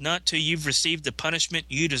responded, "Not till you've received the punishment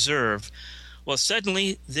you deserve." Well,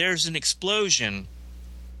 suddenly there's an explosion.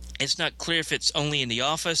 It's not clear if it's only in the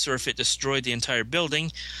office or if it destroyed the entire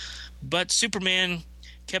building, but Superman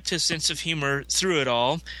kept his sense of humor through it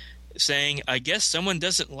all, saying, "I guess someone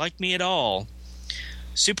doesn't like me at all."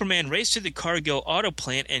 Superman raced to the Cargill auto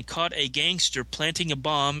plant and caught a gangster planting a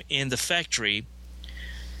bomb in the factory.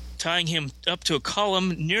 Tying him up to a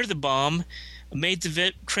column near the bomb made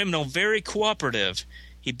the criminal very cooperative.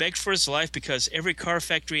 He begged for his life because every car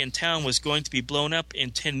factory in town was going to be blown up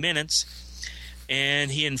in 10 minutes,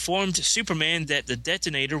 and he informed Superman that the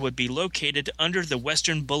detonator would be located under the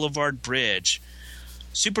Western Boulevard Bridge.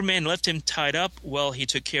 Superman left him tied up while he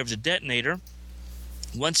took care of the detonator.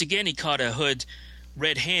 Once again, he caught a hood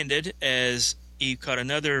red-handed as he caught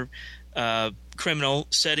another criminal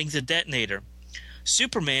setting the detonator.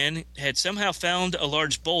 Superman had somehow found a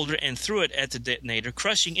large boulder and threw it at the detonator,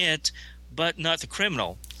 crushing it, but not the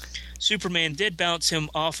criminal. Superman did bounce him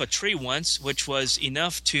off a tree once, which was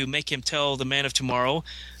enough to make him tell the Man of Tomorrow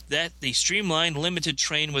that the Streamline Limited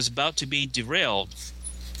train was about to be derailed.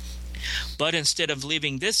 But instead of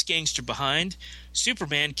leaving this gangster behind,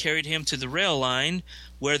 Superman carried him to the rail line,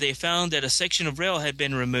 where they found that a section of rail had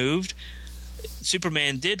been removed.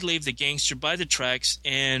 Superman did leave the gangster by the tracks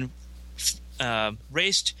and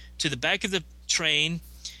raced to the back of the train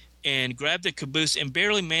and grabbed the caboose and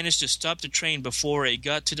barely managed to stop the train before it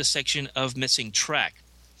got to the section of missing track.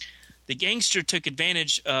 The gangster took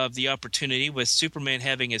advantage of the opportunity, with Superman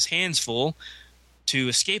having his hands full, to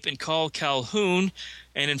escape and call Calhoun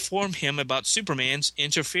and inform him about Superman's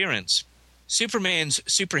interference. Superman's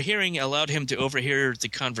super hearing allowed him to overhear the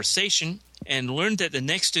conversation and learned that the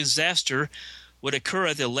next disaster would occur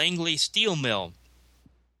at the Langley steel mill.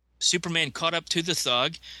 Superman caught up to the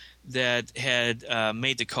thug that had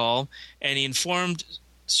made the call, and he informed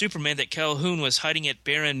Superman that Calhoun was hiding at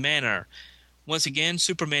Barron Manor. Once again,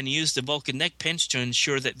 Superman used the Vulcan neck pinch to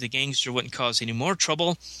ensure that the gangster wouldn't cause any more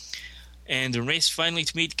trouble, and the race finally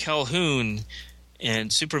to meet Calhoun.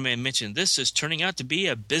 And Superman mentioned, "This is turning out to be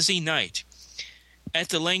a busy night." At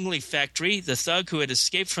the Langley factory, the thug who had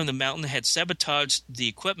escaped from the mountain had sabotaged the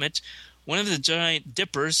equipment. One of the giant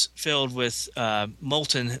dippers filled with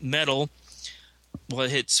molten metal, well,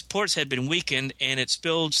 its supports had been weakened, and it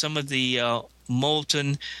spilled some of the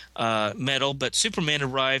molten metal, but Superman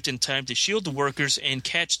arrived in time to shield the workers and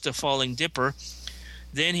catch the falling dipper.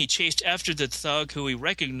 Then he chased after the thug who he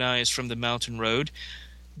recognized from the mountain road,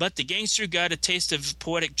 but the gangster got a taste of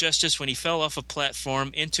poetic justice when he fell off a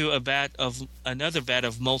platform into another vat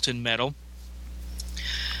of molten metal.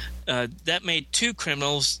 That made two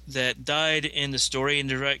criminals that died in the story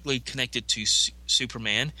indirectly connected to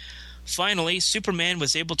Superman. Finally, Superman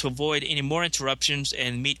was able to avoid any more interruptions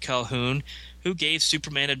and meet Calhoun, who gave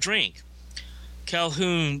Superman a drink.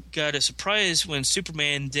 Calhoun got a surprise when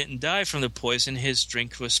Superman didn't die from the poison his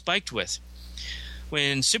drink was spiked with.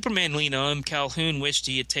 When Superman leaned on him, Calhoun wished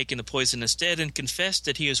he had taken the poison instead and confessed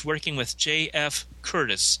that he was working with J.F.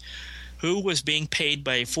 Curtis, who was being paid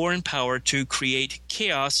by a foreign power to create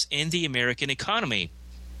chaos in the American economy.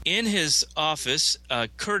 In his office,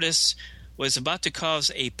 Curtis was about to cause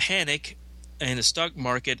a panic in the stock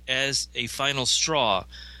market as a final straw.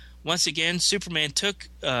 Once again, Superman took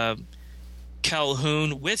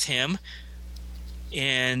Calhoun with him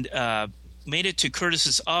and made it to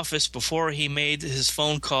Curtis's office before he made his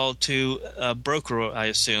phone call to a broker, I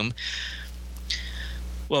assume.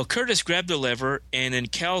 Well, Curtis grabbed the lever, and then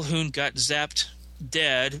Calhoun got zapped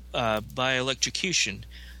dead by electrocution.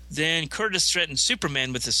 Then Curtis threatened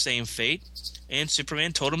Superman with the same fate, and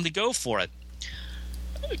Superman told him to go for it.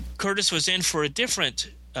 Curtis was in for a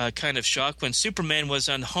different kind of shock when Superman was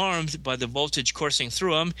unharmed by the voltage coursing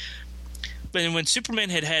through him. But when Superman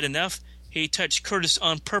had had enough, he touched Curtis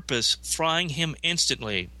on purpose, frying him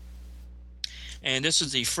instantly. And this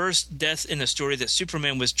was the first death in the story that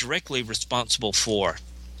Superman was directly responsible for.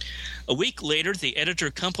 A week later, the editor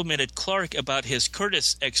complimented Clark about his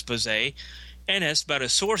Curtis expose and asked about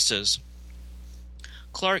his sources.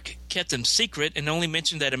 Clark kept them secret and only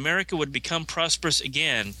mentioned that America would become prosperous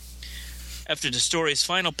again. After the story's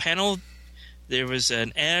final panel, there was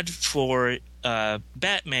an ad for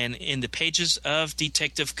Batman in the pages of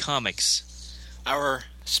Detective Comics. Our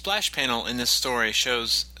splash panel in this story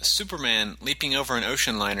shows Superman leaping over an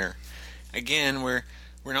ocean liner. Again, we're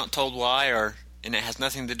not told why, and it has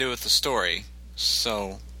nothing to do with the story,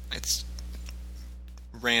 so it's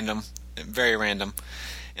random, very random.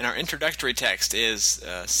 And our introductory text is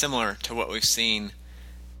similar to what we've seen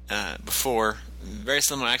before, very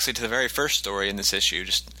similar actually to the very first story in this issue,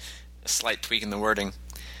 just a slight tweak in the wording.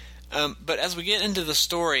 But as we get into the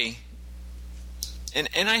story, and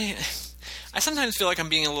I sometimes feel like I'm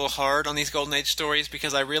being a little hard on these Golden Age stories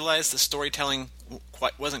because I realize the storytelling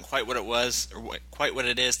wasn't quite what it was, or quite what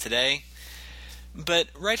it is today. But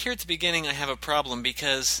right here at the beginning I have a problem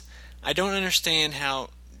because I don't understand how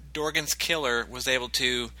Dorgan's killer was able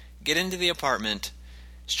to get into the apartment,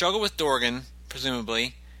 struggle with Dorgan,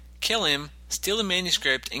 presumably, kill him, steal the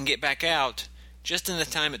manuscript, and get back out just in the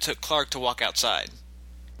time it took Clark to walk outside.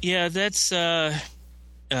 Yeah, that's never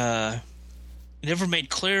made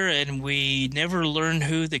clear, and we never learned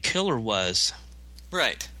who the killer was.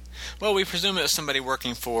 Right. Well, we presume it was somebody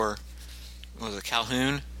working for, what was it,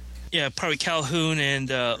 Calhoun? Yeah, probably Calhoun and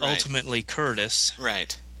Right. ultimately Curtis.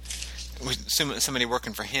 Right. We assume it was somebody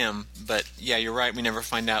working for him, but yeah, you're right, we never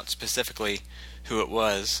find out specifically who it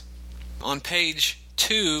was. On page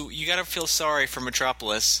 2, you gotta feel sorry for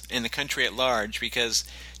Metropolis and the country at large, because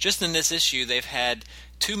just in this issue they've had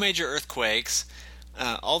 2 major earthquakes,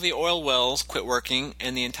 all the oil wells quit working,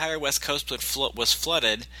 and the entire west coast was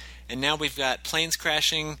flooded, and now we've got planes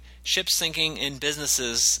crashing, ships sinking, and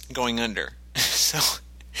businesses going under. So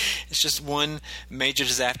it's just one major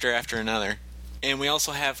disaster after another. And we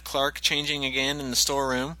also have Clark changing again in the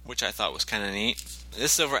storeroom, which I thought was kind of neat.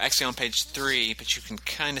 This is over actually on page 3, but you can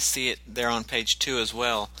kind of see it there on page 2 as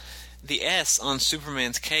well. The S on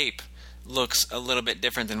Superman's cape looks a little bit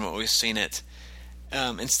different than what we've seen it.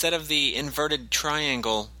 Instead of the inverted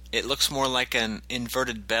triangle, it looks more like an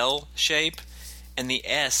inverted bell shape, and the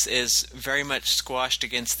S is very much squashed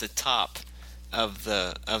against the top of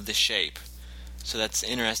the shape. So that's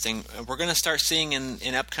interesting. We're going to start seeing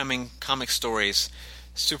in upcoming comic stories,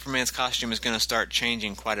 Superman's costume is going to start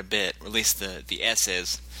changing quite a bit, or at least the S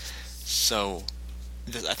is. So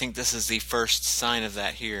I think this is the first sign of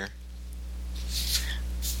that here.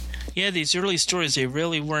 Yeah, these early stories, they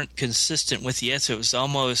really weren't consistent with the S. It was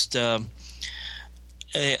almost... you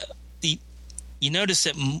notice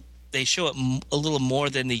that they show it a little more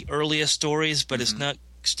than the earliest stories, but it's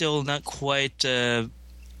still not quite...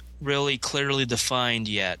 really clearly defined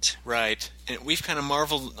yet. Right. And we've kind of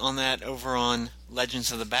marveled on that over on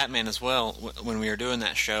Legends of the Batman as well when we were doing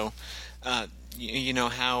that show. You know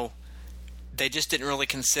how they just didn't really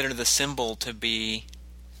consider the symbol to be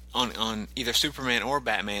on either Superman or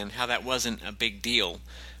Batman, how that wasn't a big deal.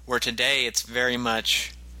 Where today it's very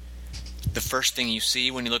much the first thing you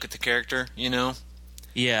see when you look at the character, you know?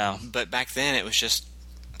 Yeah. But back then it was just,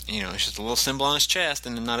 it's just a little symbol on his chest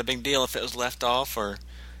and not a big deal if it was left off or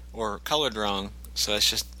colored wrong. So it's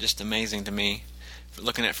just amazing to me,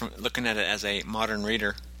 looking at it as a modern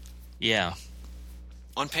reader. Yeah.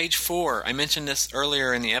 On page 4, I mentioned this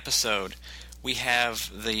earlier in the episode, we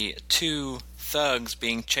have the 2 thugs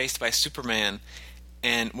being chased by Superman,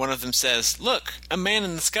 and one of them says, "Look, a man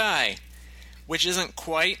in the sky," which isn't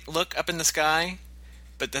quite "look up in the sky,"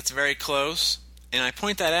 but that's very close. And I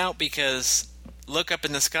point that out because "look up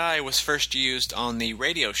in the sky" was first used on the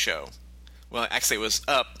radio show. Well, actually it was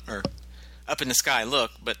up in the sky,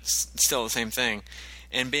 look, but still the same thing.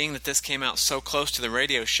 And being that this came out so close to the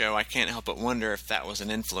radio show, I can't help but wonder if that was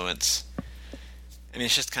an influence. I mean,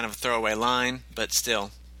 it's just kind of a throwaway line, but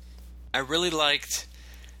still. I really liked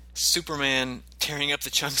Superman tearing up the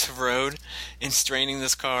chunks of road and straining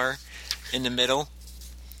this car in the middle.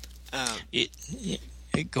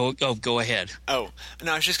 Go ahead. Oh,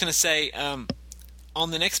 no, I was just going to say,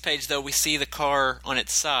 on the next page, though, we see the car on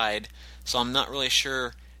its side, so I'm not really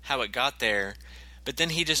sure how it got there. But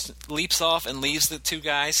then he just leaps off and leaves the two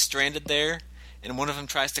guys stranded there, and one of them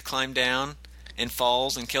tries to climb down and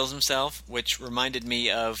falls and kills himself, which reminded me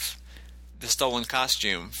of the stolen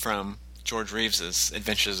costume from George Reeves's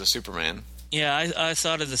Adventures of Superman. Yeah, I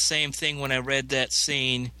thought of the same thing when I read that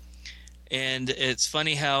scene. And it's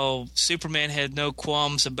funny how Superman had no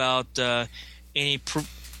qualms about any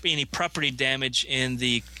property damage in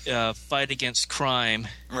the fight against crime.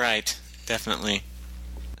 Right, definitely.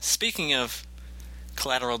 Speaking of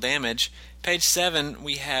collateral damage, page 7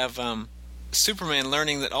 we have Superman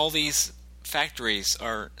learning that all these factories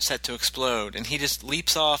are set to explode, and he just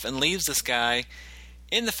leaps off and leaves this guy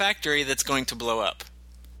in the factory that's going to blow up.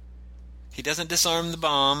 He doesn't disarm the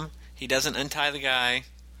bomb, he doesn't untie the guy,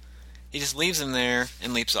 he just leaves him there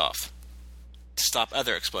and leaps off to stop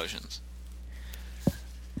other explosions.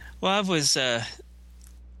 Well, I was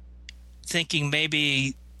thinking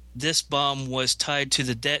maybe this bomb was tied to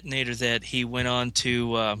the detonator that he went on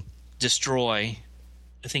to destroy.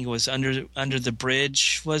 I think it was under the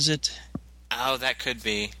bridge, was it? Oh, that could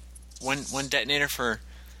be. One detonator for...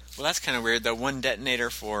 Well, that's kind of weird, though. One detonator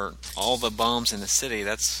for all the bombs in the city.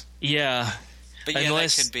 That's... Yeah. But yeah,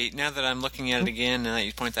 that could be. Now that I'm looking at it again and that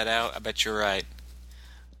you point that out, I bet you're right.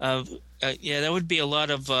 Yeah, that would be a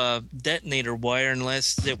lot of detonator wire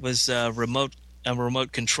unless it was a remote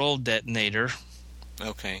control detonator.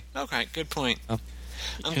 Okay, good point. I'm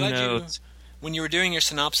Who glad knows? When you were doing your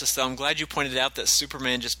synopsis, though, I'm glad you pointed out that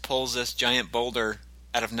Superman just pulls this giant boulder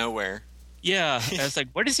out of nowhere. Yeah, I was like,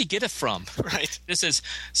 where does he get it from? Right. This is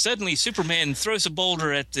suddenly Superman throws a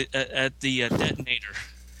boulder at the detonator.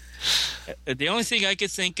 The only thing I could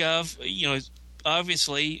think of,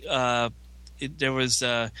 obviously, there was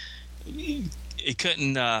he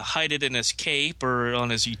couldn't hide it in his cape or on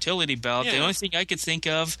his utility belt. Yeah. The only thing I could think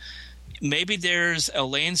of, maybe there's a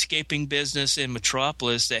landscaping business in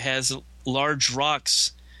Metropolis that has large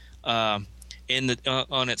rocks on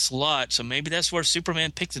its lot, so maybe that's where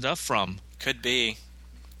Superman picked it up from. Could be,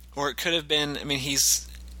 or it could have been. I mean, he's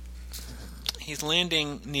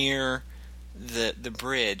landing near the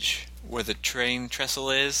bridge where the train trestle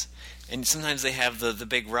is, and sometimes they have the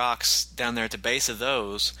big rocks down there at the base of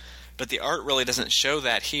those, but the art really doesn't show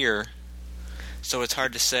that here, so it's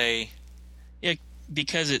hard to say. Yeah,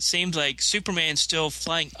 because it seems like Superman's still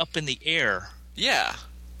flying up in the air. Yeah.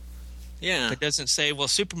 It doesn't say, well,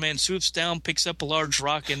 Superman swoops down, picks up a large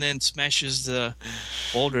rock, and then smashes the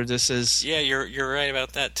boulder. This is... Yeah, you're right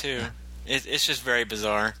about that, too. It's just very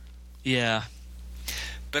bizarre. Yeah.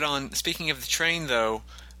 But speaking of the train, though,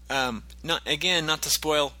 not to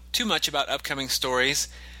spoil too much about upcoming stories,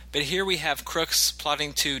 but here we have Crooks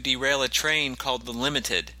plotting to derail a train called the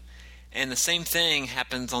Limited, and the same thing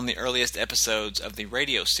happens on the earliest episodes of the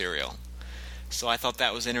radio serial. So I thought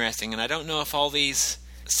that was interesting, and I don't know if all these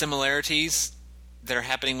similarities that are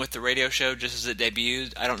happening with the radio show just as it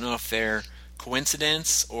debuted, I don't know if they're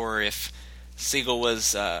coincidence or if Siegel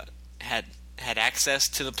was had access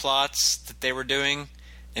to the plots that they were doing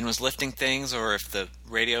and was lifting things, or if the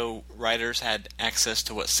radio writers had access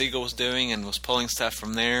to what Siegel was doing and was pulling stuff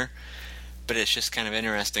from there. But it's just kind of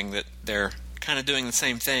interesting that they're kind of doing the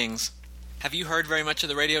same things. Have you heard very much of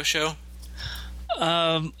the radio show?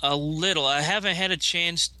 A little. I haven't had a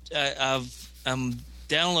chance. I'm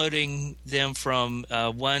downloading them from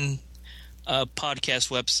one podcast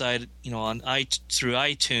website, through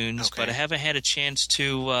iTunes, Okay. but I haven't had a chance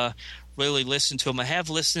to really listen to them. I have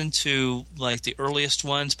listened to like the earliest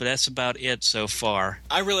ones, but that's about it so far.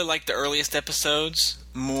 I really like the earliest episodes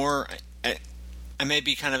more. I may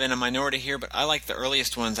be kind of in a minority here, but I like the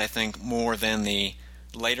earliest ones, I think, more than the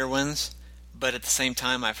later ones. But at the same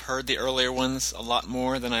time, I've heard the earlier ones a lot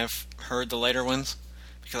more than I've heard the later ones,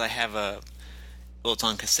 because I have it's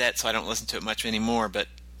on cassette, so I don't listen to it much anymore, but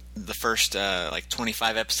the first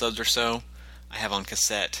 25 episodes or so I have on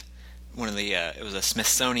cassette. One of the it was a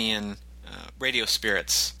Smithsonian Radio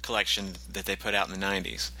Spirits collection that they put out in the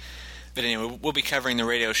 90s. But anyway, we'll be covering the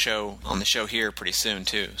radio show on the show here pretty soon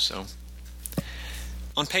too. So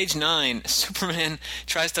on page 9, Superman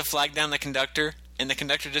tries to flag down the conductor, and the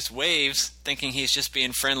conductor just waves, thinking he's just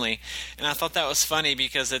being friendly. And I thought that was funny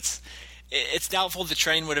because it's doubtful the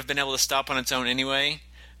train would have been able to stop on its own anyway,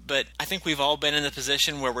 but I think we've all been in the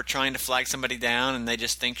position where we're trying to flag somebody down and they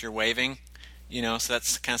just think you're waving, so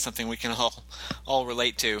that's kind of something we can all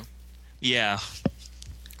relate to. Yeah.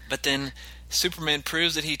 But then Superman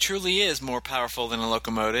proves that he truly is more powerful than a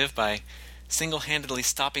locomotive by single-handedly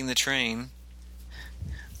stopping the train.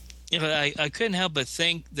 I couldn't help but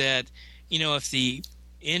think that, if the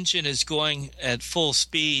engine is going at full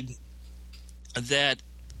speed, that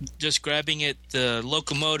just grabbing the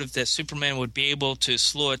locomotive, that Superman would be able to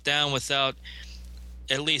slow it down without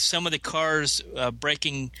at least some of the cars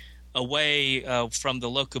breaking away from the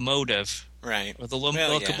locomotive. Right. Or the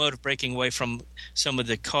locomotive breaking away from some of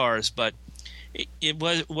the cars. But it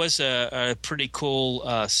was a pretty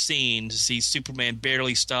cool scene to see Superman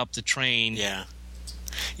barely stop the train. Yeah.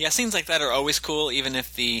 Yeah, scenes like that are always cool, even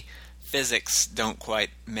if the physics don't quite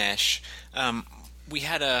mesh. We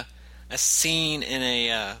had a scene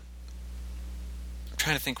in I'm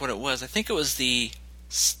trying to think what it was. I think it was the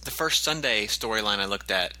first Sunday storyline I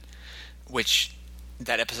looked at, which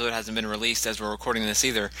that episode hasn't been released as we're recording this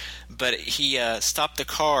either. But he stopped the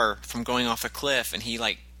car from going off a cliff, and he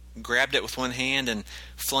grabbed it with one hand and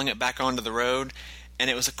flung it back onto the road. And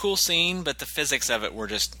it was a cool scene, but the physics of it were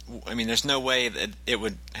just... I mean, there's no way that it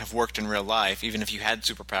would have worked in real life, even if you had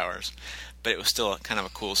superpowers. But it was still kind of a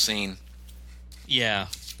cool scene. Yeah.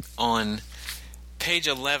 On page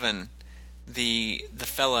 11, the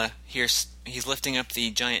fella here, he's lifting up the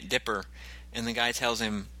giant dipper, and the guy tells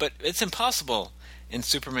him, "But it's impossible." And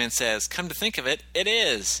Superman says, "Come to think of it, it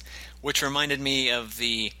is." Which reminded me of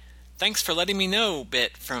the "thanks for letting me know"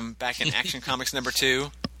 bit from back in Action Comics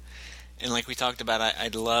 #2. And like we talked about, I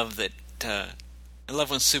love that. I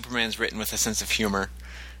love when Superman's written with a sense of humor.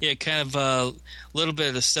 Yeah, kind of a little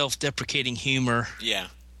bit of self-deprecating humor. Yeah,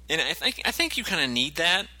 and I think you kind of need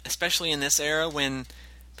that, especially in this era when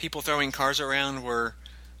people throwing cars around were.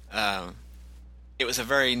 It was a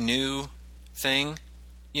very new thing,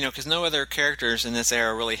 because no other characters in this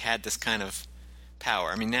era really had this kind of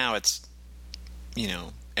power. I mean, now it's,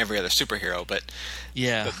 every other superhero, but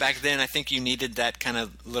back then I think you needed that kind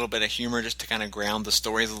of little bit of humor just to kind of ground the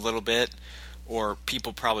stories a little bit, or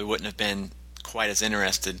people probably wouldn't have been quite as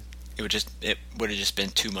interested. It would have just been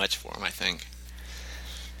too much for them, I think.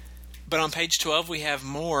 But on page 12 we have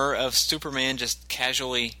more of Superman just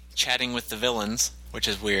casually chatting with the villains, which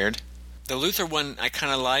is weird. The Luthor one I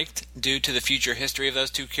kind of liked due to the future history of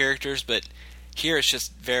those two characters, but here it's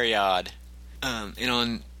just very odd.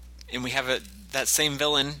 And we have that same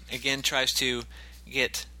villain again tries to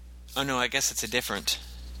get... Oh no, I guess it's a different...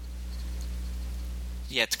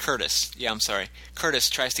 Yeah, it's Curtis. Yeah, I'm sorry. Curtis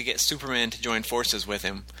tries to get Superman to join forces with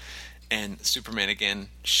him, and Superman again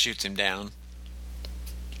shoots him down.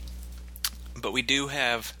 But we do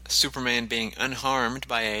have Superman being unharmed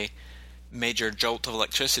by a major jolt of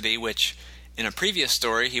electricity, which in a previous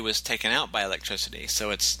story he was taken out by electricity.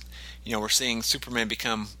 So it's, we're seeing Superman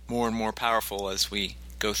become more and more powerful as we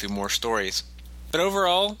go through more stories. But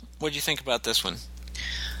overall, what did you think about this one?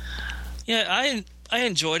 Yeah, I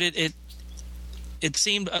enjoyed it. It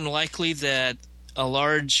seemed unlikely that a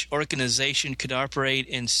large organization could operate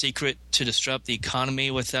in secret to disrupt the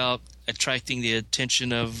economy without attracting the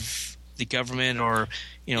attention of the government or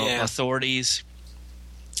authorities.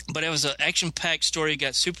 But it was an action-packed story. You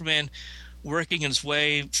got Superman working his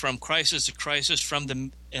way from crisis to crisis,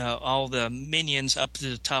 from all the minions up to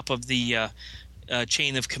the top of the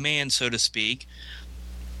chain of command, so to speak.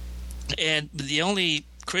 And the only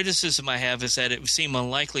criticism I have is that it would seem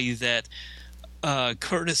unlikely that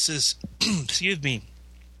Curtis's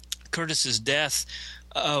death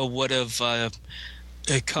would have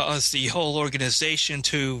caused the whole organization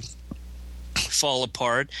to fall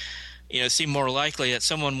apart. It seemed more likely that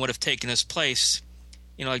someone would have taken his place.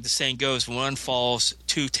 Like the saying goes, when one falls,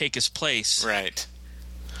 two take his place. Right.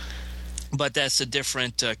 But that's a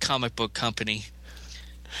different comic book company.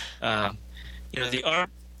 The art,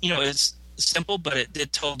 it's simple, but it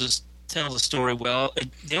did tell the story well.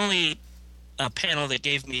 The only panel that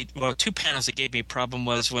gave me, two panels that gave me a problem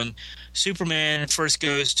was when Superman first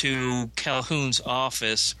goes to Calhoun's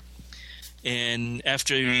office, and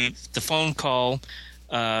after the phone call,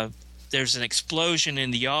 there's an explosion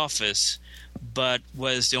in the office. But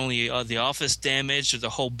was the office damaged or the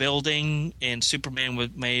whole building, and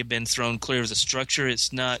Superman may have been thrown clear of the structure?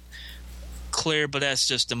 It's not clear, but that's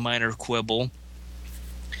just a minor quibble.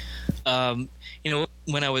 When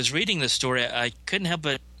I was reading the story, I couldn't help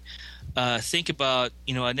but think about,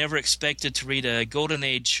 I never expected to read a Golden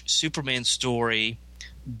Age Superman story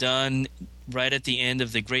done right at the end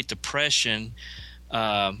of the Great Depression,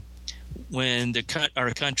 when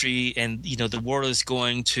our country and the world is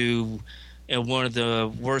going to one of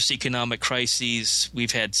the worst economic crises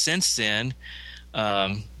we've had since then.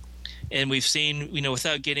 And we've seen,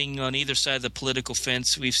 without getting on either side of the political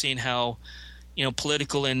fence, we've seen how,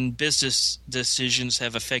 political and business decisions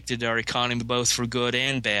have affected our economy both for good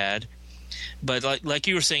and bad. But like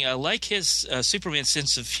you were saying, I like his Superman's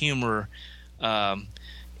sense of humor.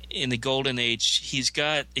 in the Golden Age,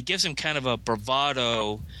 it gives him kind of a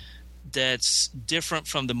bravado that's different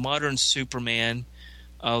from the modern Superman,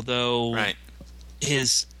 although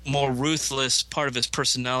his more ruthless part of his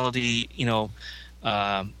personality,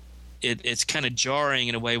 it's kind of jarring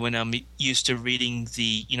in a way when I'm used to reading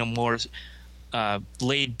the, more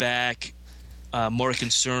laid back, more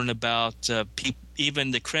concerned about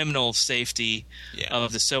even the criminal safety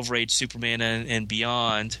of the Silver Age Superman and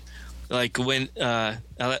beyond. Like when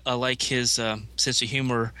I like his sense of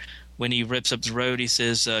humor when he rips up the road. He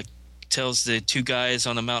says, tells the two guys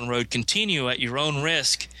on the mountain road, "Continue at your own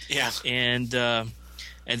risk." Yeah, and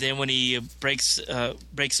then when he breaks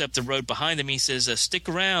up the road behind him, he says, "Stick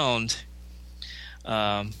around."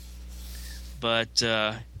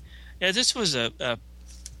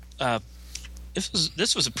 This was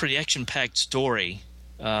this was a pretty action-packed story.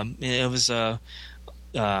 It was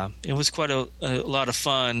quite a lot of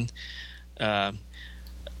fun. I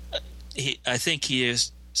think a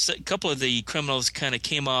couple of the criminals kind of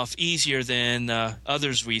came off easier than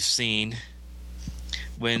others we've seen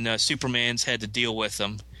when Superman's had to deal with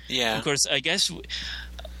them. Yeah. Of course, I guess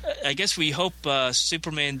we hope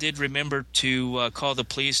Superman did remember to call the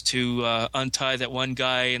police to untie that one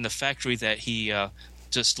guy in the factory that he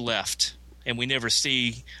just left, and we never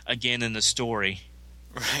see again in the story.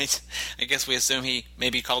 Right. I guess we assume he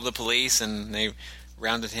maybe called the police and they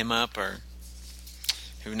rounded him up, or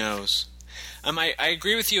who knows. I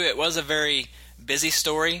agree with you. It was a very busy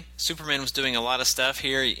story. Superman was doing a lot of stuff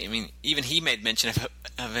here. I mean, even he made mention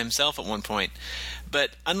of himself at one point.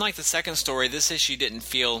 But unlike the second story, this issue didn't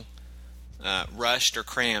feel rushed or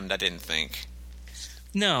crammed, I didn't think.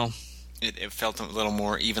 No. It felt a little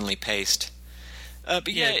more evenly paced.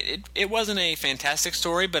 It wasn't a fantastic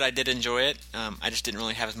story, but I did enjoy it. I just didn't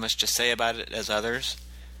really have as much to say about it as others.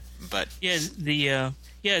 But I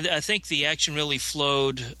think the action really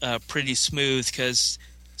flowed pretty smooth because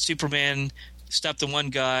Superman stopped the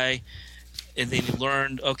one guy, and then he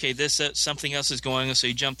learned, okay, this something else is going on, so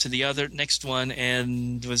he jumped to the next one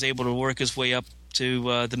and was able to work his way up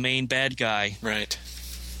to the main bad guy. Right.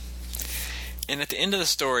 And at the end of the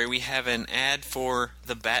story, we have an ad for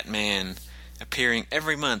the Batman appearing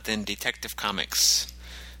every month in Detective Comics.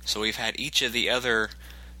 So we've had each of the other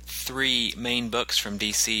 3 main books from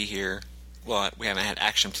DC here. Well, we haven't had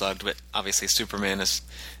Action plugged, but obviously Superman is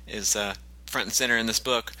front and center in this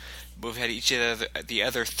book. But we've had each of the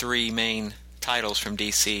other 3 main titles from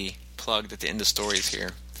DC plugged at the end of stories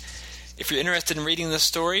here. If you're interested in reading this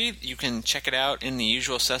story, you can check it out in the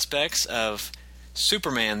usual suspects of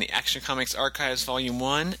Superman, the Action Comics Archives Volume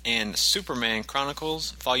 1, and Superman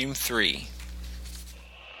Chronicles Volume 3.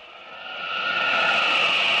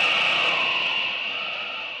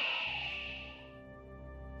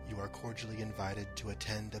 You are cordially invited to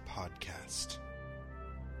attend a podcast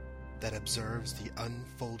that observes the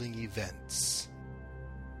unfolding events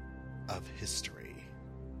of history.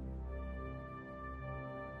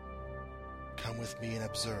 Come with me and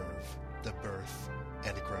observe the birth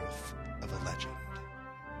and growth of a legend.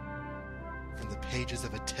 From the pages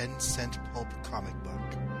of a 10-cent pulp comic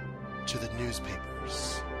book to the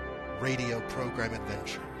newspapers, radio program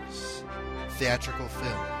adventures, theatrical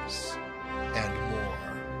films, and more.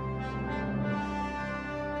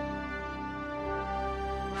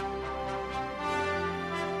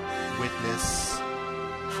 Witness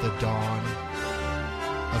the dawn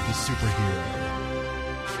of the superhero.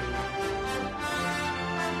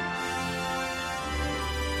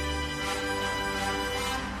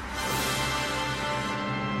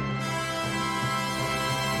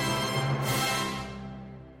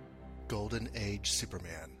 Golden Age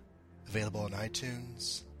Superman. Available on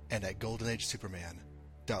iTunes and at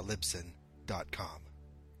goldenagesuperman.libsyn.com.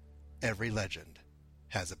 Every legend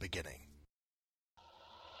has a beginning.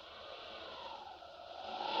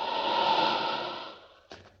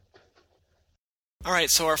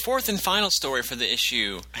 Alright, so our 4th and final story for the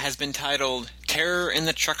issue has been titled Terror in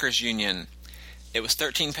the Truckers Union. It was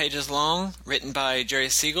 13 pages long, written by Jerry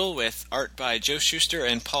Siegel with art by Joe Shuster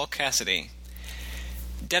and Paul Cassidy.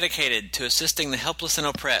 Dedicated to assisting the helpless and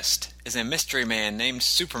oppressed is a mystery man named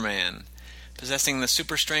Superman. Possessing the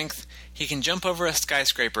super strength, he can jump over a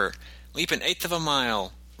skyscraper, leap an eighth of a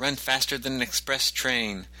mile, run faster than an express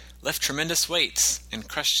train, lift tremendous weights, and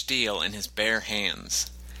crush steel in his bare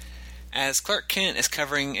hands. As Clark Kent is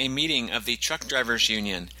covering a meeting of the Truck Drivers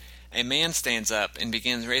Union, a man stands up and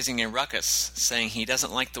begins raising a ruckus, saying he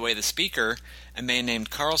doesn't like the way the speaker, a man named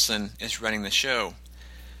Carlson, is running the show.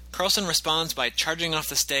 Carlson responds by charging off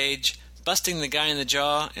the stage, busting the guy in the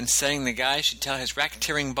jaw, and saying the guy should tell his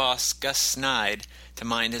racketeering boss, Gus Snide, to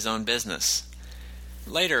mind his own business.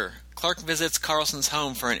 Later, Clark visits Carlson's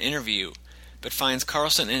home for an interview, but finds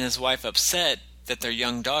Carlson and his wife upset that their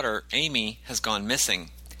young daughter, Amy, has gone missing.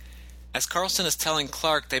 As Carlson is telling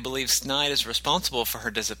Clark they believe Snide is responsible for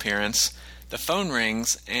her disappearance, the phone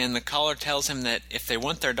rings and the caller tells him that if they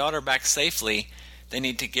want their daughter back safely, they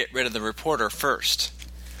need to get rid of the reporter first.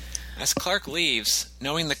 As Clark leaves,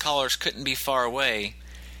 knowing the callers couldn't be far away,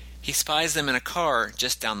 he spies them in a car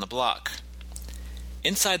just down the block.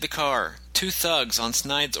 Inside the car, two thugs on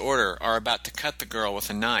Snide's order are about to cut the girl with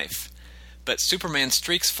a knife, but Superman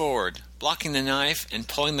streaks forward, blocking the knife and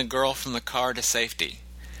pulling the girl from the car to safety.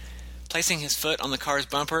 Placing his foot on the car's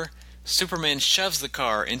bumper, Superman shoves the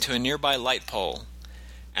car into a nearby light pole.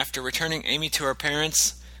 After returning Amy to her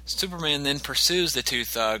parents, Superman then pursues the two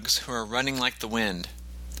thugs who are running like the wind.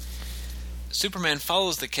 Superman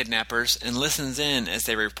follows the kidnappers and listens in as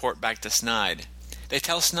they report back to Snide. They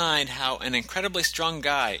tell Snide how an incredibly strong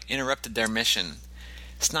guy interrupted their mission.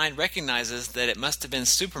 Snide recognizes that it must have been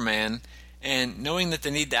Superman, and knowing that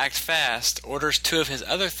they need to act fast, orders two of his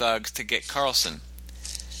other thugs to get Carlson.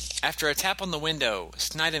 After a tap on the window,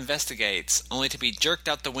 Snide investigates, only to be jerked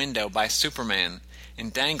out the window by Superman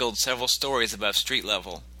and dangled several stories above street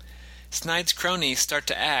level. Snide's cronies start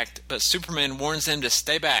to act, but Superman warns them to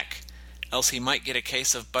stay back, else he might get a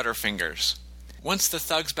case of butterfingers. Once the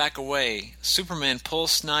thugs back away, Superman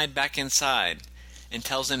pulls Snide back inside and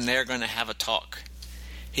tells him they're going to have a talk.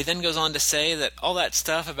 He then goes on to say that all that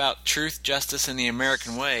stuff about truth, justice, and the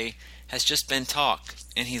American way has just been talk,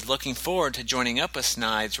 and he's looking forward to joining up with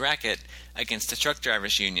Snide's racket against the truck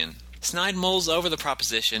drivers' union. Snide mulls over the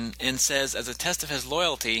proposition and says as a test of his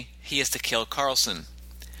loyalty, he is to kill Carlson.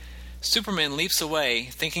 Superman leaps away,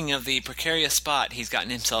 thinking of the precarious spot he's gotten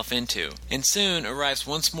himself into, and soon arrives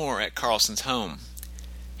once more at Carlson's home.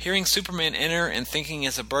 Hearing Superman enter and thinking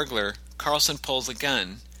as a burglar, Carlson pulls a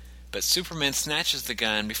gun, but Superman snatches the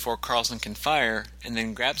gun before Carlson can fire, and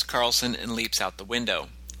then grabs Carlson and leaps out the window.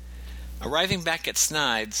 Arriving back at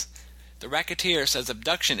Snide's, the racketeer says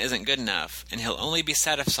abduction isn't good enough, and he'll only be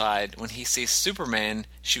satisfied when he sees Superman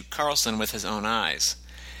shoot Carlson with his own eyes,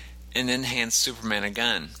 and then hands Superman a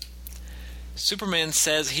gun. Superman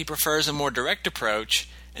says he prefers a more direct approach,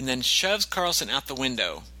 and then shoves Carlson out the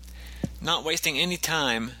window. Not wasting any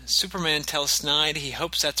time, Superman tells Snide he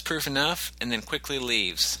hopes that's proof enough, and then quickly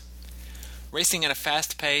leaves. Racing at a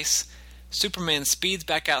fast pace, Superman speeds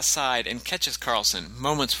back outside and catches Carlson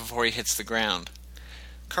moments before he hits the ground.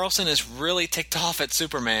 Carlson is really ticked off at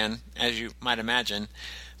Superman, as you might imagine,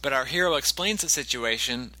 but our hero explains the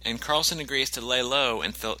situation, and Carlson agrees to lay low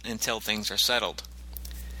until things are settled.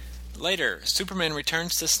 Later, Superman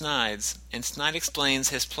returns to Snide's, and Snide explains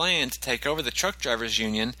his plan to take over the truck drivers'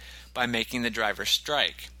 union by making the drivers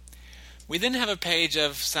strike. We then have a page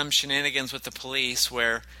of some shenanigans with the police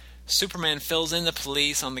where Superman fills in the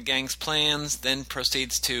police on the gang's plans, then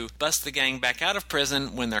proceeds to bust the gang back out of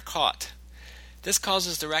prison when they're caught. This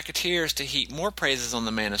causes the racketeers to heap more praises on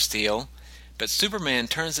the Man of Steel, but Superman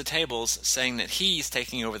turns the tables, saying that he's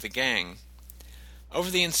taking over the gang. Over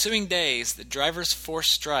the ensuing days, the drivers'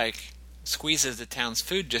 forced strike squeezes the town's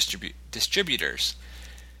food distributors.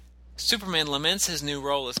 Superman laments his new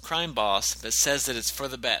role as crime boss, but says that it's for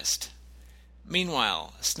the best.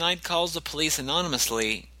 Meanwhile, Snide calls the police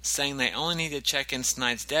anonymously, saying they only need to check in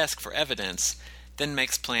Snide's desk for evidence, then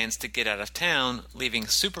makes plans to get out of town, leaving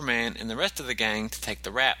Superman and the rest of the gang to take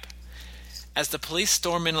the rap. As the police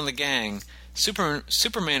storm in on the gang,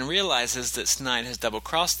 Superman realizes that Snide has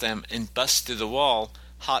double-crossed them and busts through the wall,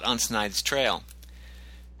 hot on Snide's trail.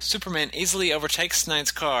 Superman easily overtakes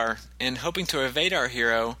Snide's car, and hoping to evade our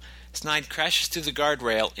hero, Snide crashes through the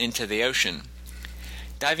guardrail into the ocean.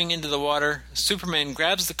 Diving into the water, Superman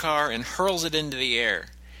grabs the car and hurls it into the air.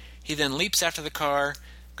 He then leaps after the car,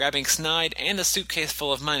 grabbing Snide and a suitcase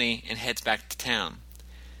full of money, and heads back to town.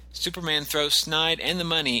 Superman throws Snide and the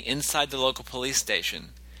money inside the local police station.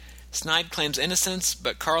 Snide claims innocence,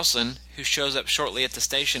 but Carlson, who shows up shortly at the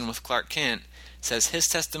station with Clark Kent, says his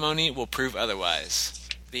testimony will prove otherwise.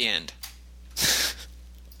 The end.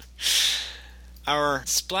 Our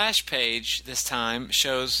splash page this time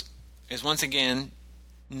is once again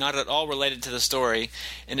not at all related to the story,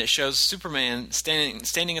 and it shows Superman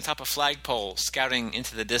standing atop a flagpole, scouting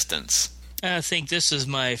into the distance. I think this is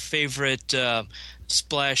my favorite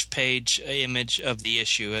splash page image of the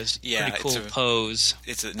issue. It's a pretty cool pose.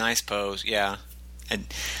 It's a nice pose, yeah. And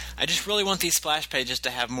I just really want these splash pages to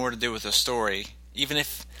have more to do with the story. Even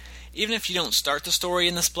if you don't start the story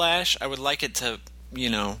in the splash, I would like it to,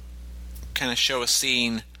 kind of show a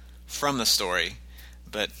scene from the story.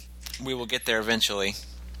 But we will get there eventually.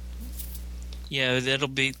 Yeah, that'll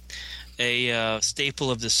be a staple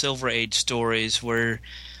of the Silver Age stories where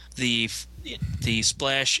the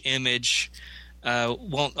splash image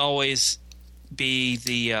won't always be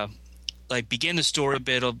the begin the story,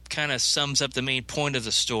 but it'll kind of sums up the main point of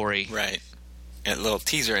the story. Right. A little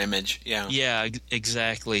teaser image, yeah. Yeah,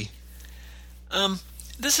 exactly.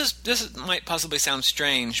 This might possibly sound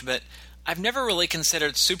strange, but I've never really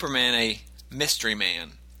considered Superman a mystery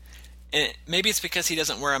man. And maybe it's because he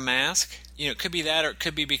doesn't wear a mask. It could be that, or it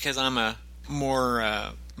could be because I'm a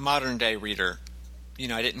more modern day reader.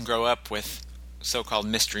 I didn't grow up with so-called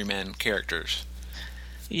mystery men characters.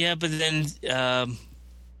 Yeah, but then I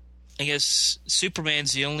guess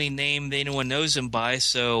Superman's the only name anyone knows him by,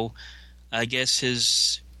 so I guess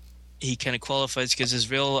he kind of qualifies because his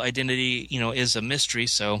real identity, is a mystery.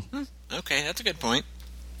 So okay, that's a good point.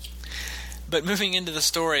 But moving into the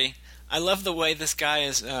story, I love the way this guy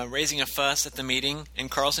is raising a fuss at the meeting, and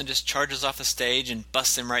Carlson just charges off the stage and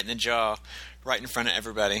busts him right in the jaw, right in front of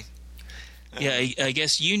everybody. Yeah, I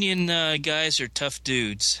guess union guys are tough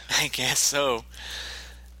dudes. I guess so.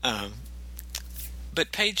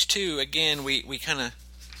 But page 2, again, we kind of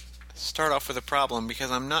start off with a problem,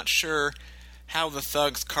 because I'm not sure how the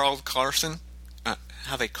thugs called Carlson.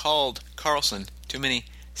 Too many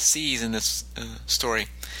C's in this story.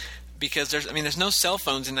 Because there's no cell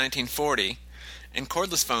phones in 1940, and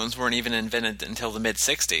cordless phones weren't even invented until the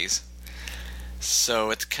mid-60s. So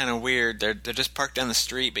it's kind of weird. They're just parked down the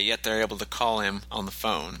street, but yet they're able to call him on the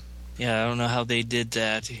phone. Yeah, I don't know how they did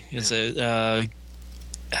that.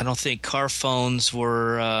 I don't think car phones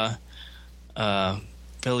were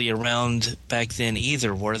really around back then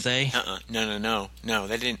either, were they? No.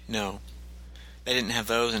 They didn't. No, they didn't have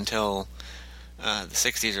those until the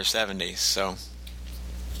 60s or 70s. So,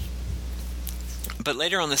 but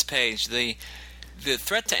later on this page, the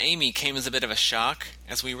threat to Amy came as a bit of a shock,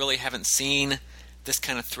 as we really haven't seen this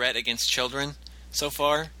kind of threat against children so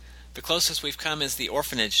far. The closest we've come is the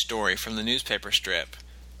orphanage story from the newspaper strip,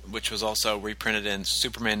 which was also reprinted in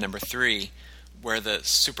Superman number 3, where the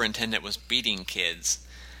superintendent was beating kids.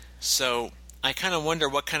 So I kind of wonder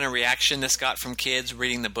what kind of reaction this got from kids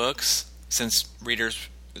reading the books, since readers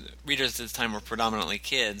at the time were predominantly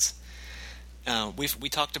kids. We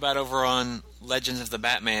talked about over on Legends of the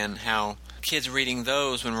Batman how kids reading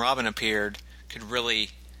those when Robin appeared could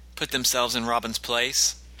really put themselves in Robin's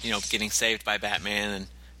place, getting saved by Batman and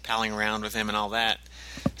palling around with him and all that.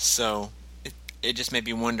 So it just made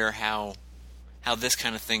me wonder how this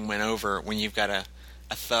kind of thing went over when you've got a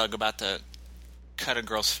thug about to cut a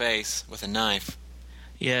girl's face with a knife.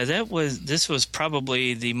 Yeah, this was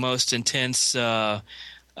probably the most intense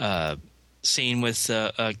scene with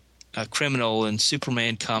a criminal in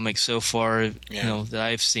Superman comics so far, that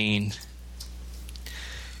I've seen.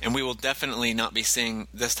 And we will definitely not be seeing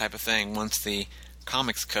this type of thing once the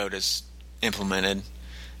comics code is implemented.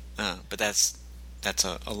 But that's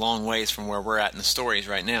a long ways from where we're at in the stories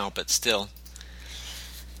right now, but still.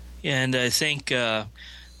 And I think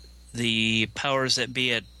the powers that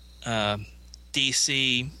be at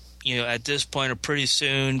DC, at this point are pretty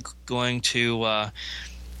soon going to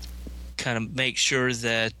kind of make sure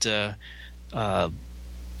that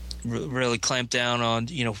really clamp down on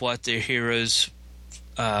what their heroes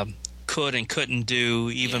could and couldn't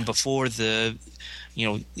do even before the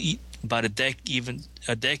about a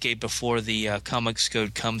decade before the comics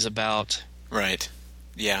code comes about. Right.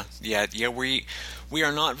 Yeah. We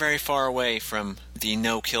are not very far away from the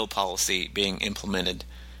no-kill policy being implemented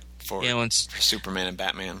for Superman and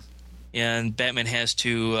Batman. Yeah, and Batman has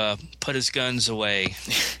to put his guns away.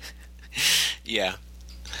 Yeah.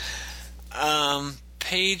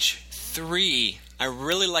 Page 3. I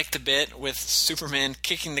really liked the bit with Superman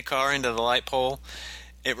kicking the car into the light pole.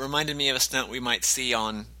 It reminded me of a stunt we might see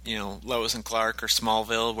on, Lois and Clark or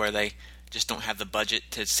Smallville, where they just don't have the budget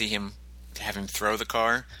to have him throw the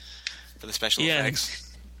car for the special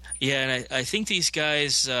effects. Yeah, and I think these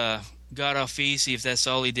guys got off easy if that's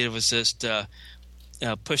all he did was just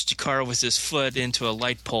push the car with his foot into a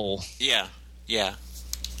light pole. Yeah.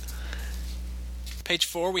 Page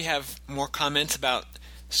 4, we have more comments about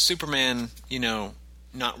Superman,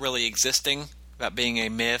 not really existing, about being a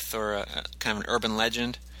myth or a kind of an urban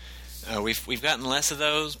legend. We've gotten less of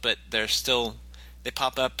those, but they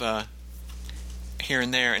pop up here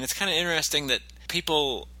and there, and it's kind of interesting that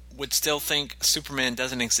people would still think Superman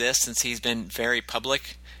doesn't exist since he's been very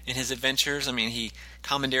public in his adventures. I mean, he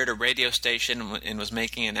commandeered a radio station and was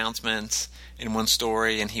making announcements in one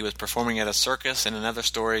story, and he was performing at a circus in another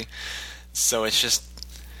story. So it's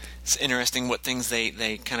interesting what things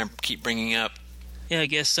they kind of keep bringing up. Yeah, I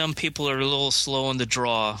guess some people are a little slow on the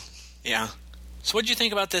draw. Yeah. So what did you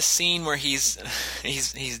think about this scene where he's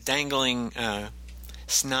dangling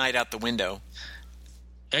Snide out the window?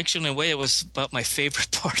 actually, in a way, it was about my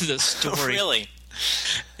favorite part of the story. Really?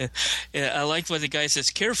 Yeah, I liked what the guy says,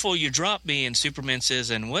 "Careful, you drop me," and Superman says,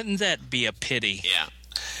 "And wouldn't that be a pity?" Yeah.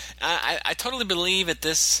 I totally believe at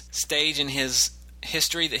this stage in his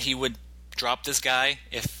history that he would drop this guy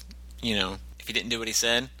if he didn't do what he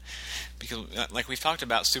said. Because, like we've talked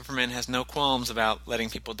about, Superman has no qualms about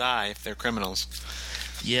letting people die if they're criminals.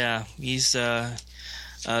 Yeah, he's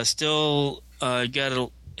still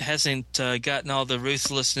hasn't gotten all the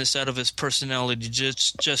ruthlessness out of his personality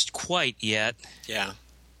just quite yet. Yeah.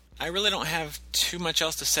 I really don't have too much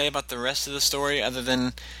else to say about the rest of the story other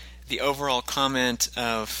than the overall comment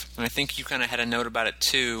of, and I think you kind of had a note about it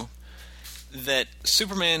too, that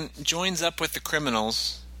Superman joins up with the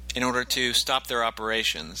criminals in order to stop their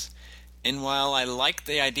operations. And while I like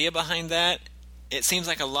the idea behind that, it seems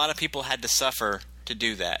like a lot of people had to suffer to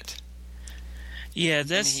do that. Yeah,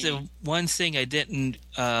 that's the one thing I didn't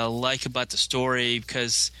like about the story,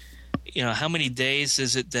 because how many days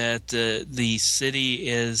is it that the city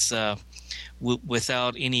is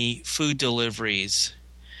without any food deliveries?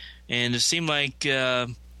 And it seemed like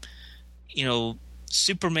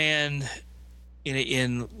Superman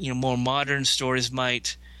in more modern stories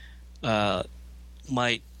might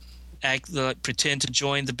pretend to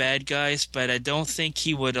join the bad guys, but I don't think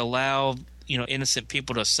he would allow innocent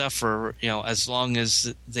people to suffer as long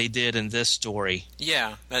as they did in this story.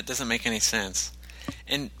 Yeah, that doesn't make any sense.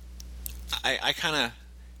 And I kind of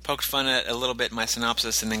poked fun at it a little bit in my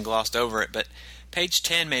synopsis and then glossed over it, but page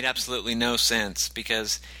 10 made absolutely no sense,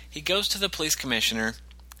 because he goes to the police commissioner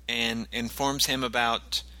and informs him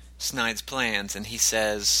about Snide's plans, and he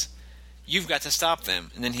says, "You've got to stop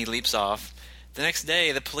them," and then he leaps off. The next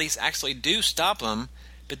day, the police actually do stop him,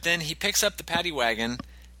 but then he picks up the paddy wagon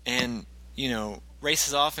and,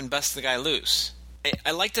 races off and busts the guy loose.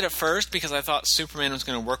 I liked it at first because I thought Superman was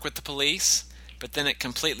going to work with the police, but then it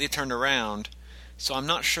completely turned around, so I'm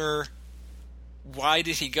not sure why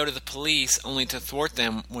did he go to the police only to thwart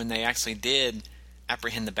them when they actually did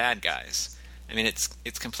apprehend the bad guys. I mean,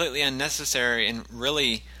 it's completely unnecessary and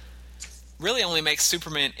really only makes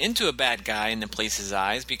Superman into a bad guy in the police's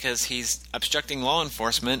eyes, because he's obstructing law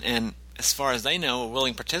enforcement and, as far as they know, a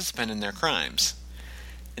willing participant in their crimes.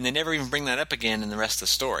 And they never even bring that up again in the rest of the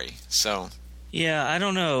story. So, yeah, I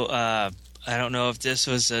don't know. I don't know if this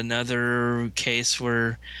was another case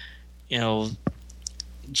where,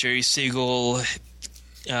 Jerry Siegel,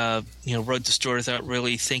 wrote the story without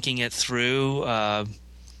really thinking it through.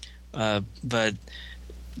 But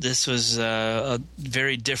this was a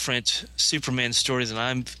very different Superman story than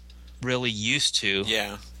I'm really used to.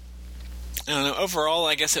 Yeah. I don't know. Overall,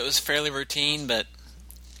 I guess it was fairly routine, but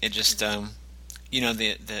it just, the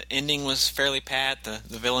ending was fairly pat.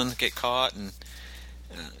 The villains get caught, and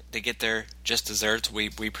they get their just desserts, we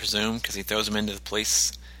presume, because he throws them into the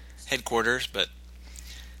police headquarters. But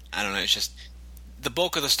I don't know. It's just the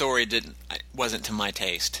bulk of the story wasn't to my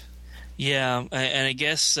taste. Yeah, and I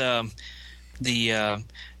guess the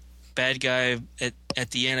bad guy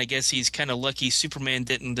at the end, I guess he's kind of lucky Superman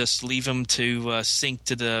didn't just leave him to sink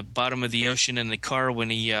to the bottom of the ocean in the car when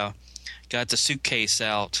he got the suitcase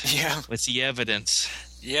out. Yeah. With the evidence.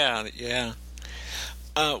 Yeah.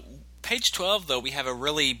 Page 12, though, we have a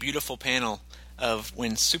really beautiful panel of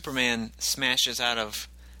when Superman smashes out of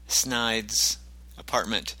Snide's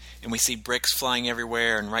apartment, and we see bricks flying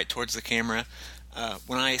everywhere and right towards the camera.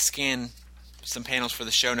 When I scan some panels for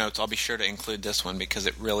the show notes, I'll be sure to include this one, because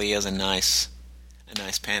it really is a nice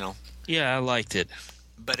panel. Yeah, I liked it.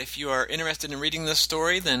 But if you are interested in reading this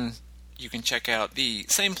story, then you can check out the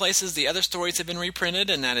same places the other stories have been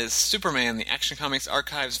reprinted, and that is Superman, the Action Comics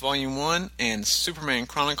Archives Volume 1 and Superman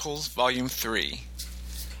Chronicles Volume 3.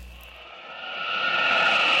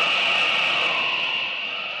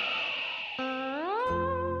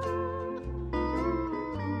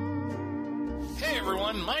 Hey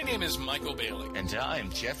everyone, my name is Michael Bailey. And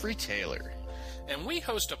I'm Jeffrey Taylor. And we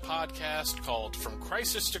host a podcast called From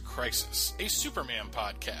Crisis to Crisis, a Superman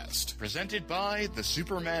podcast. Presented by the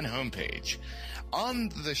Superman homepage. On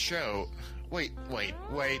the show... Wait.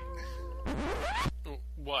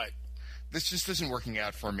 What? This just isn't working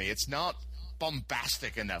out for me. It's not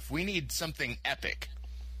bombastic enough. We need something epic.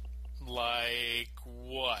 Like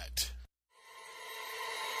what?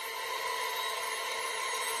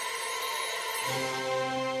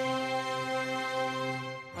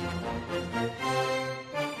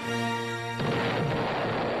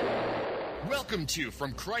 Welcome to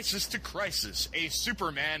From Crisis to Crisis, a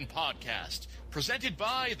Superman podcast, presented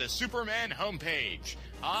by the Superman homepage.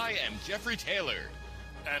 I am Jeffrey Taylor.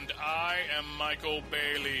 And I am Michael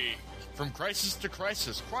Bailey. From Crisis to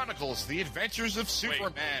Crisis chronicles the adventures of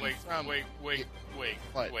Superman. Wait.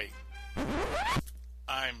 What?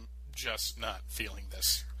 I'm just not feeling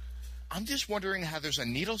this. I'm just wondering how there's a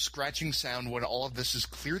needle scratching sound when all of this is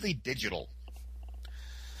clearly digital.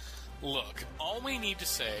 Look, all we need to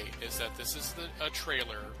say is that this is a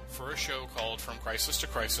trailer for a show called From Crisis to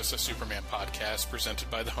Crisis, a Superman podcast presented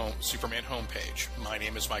by the Superman homepage. My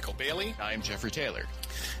name is Michael Bailey. I'm Jeffrey Taylor.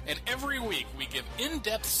 And every week we give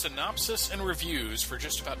in-depth synopsis and reviews for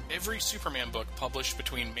just about every Superman book published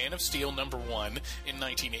between Man of Steel #1 in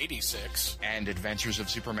 1986 and Adventures of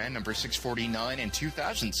Superman number 649 in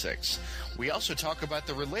 2006. We also talk about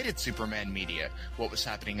the related Superman media, what was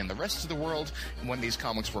happening in the rest of the world when these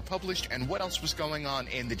comics were published, and what else was going on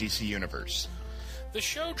in the DC Universe. The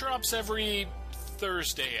show drops every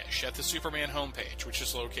Thursday-ish at the Superman homepage, which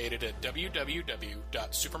is located at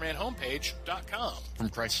www.supermanhomepage.com. From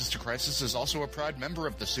Crisis to Crisis is also a proud member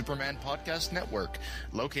of the Superman Podcast Network,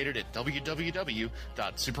 located at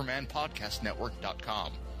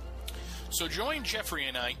www.supermanpodcastnetwork.com. So join Jeffrey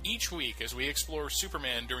and I each week as we explore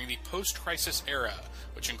Superman during the post-crisis era,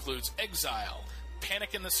 which includes Exile,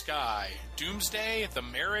 Panic in the Sky, Doomsday, The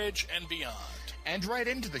Marriage, and beyond. And write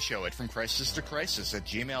into the show at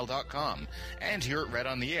FromCrisisToCrisis@gmail.com and hear it read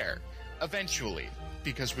on the air. Eventually,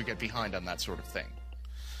 because we get behind on that sort of thing.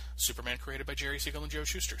 Superman created by Jerry Siegel and Joe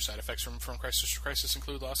Shuster. Side effects from Crisis to Crisis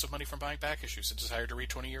include loss of money from buying back issues, a desire to read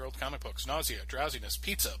 20-year-old comic books, nausea, drowsiness,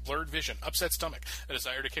 pizza, blurred vision, upset stomach, a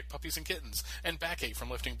desire to kick puppies and kittens, and backache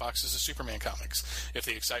from lifting boxes of Superman comics. If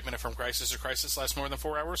the excitement of From Crisis to Crisis lasts more than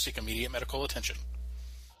 4 hours, seek immediate medical attention.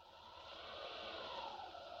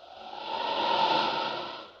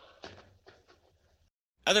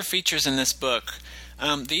 Other features in this book.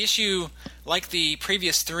 The issue, like the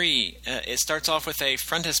previous 3, it starts off with a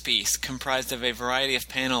frontispiece comprised of a variety of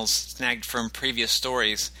panels snagged from previous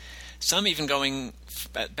stories, some even going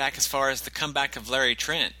back as far as the comeback of Larry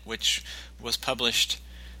Trent, which was published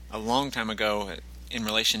a long time ago in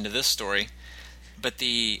relation to this story. But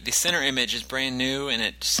the center image is brand new, and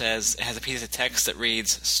it has a piece of text that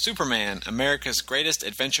reads, "Superman, America's greatest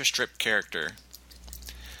adventure strip character."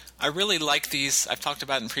 I really like these. I've talked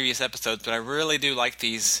about in previous episodes, but I really do like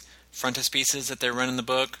these frontispieces that they run in the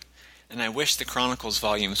book, and I wish the Chronicles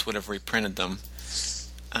volumes would have reprinted them.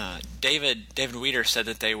 David Weeder said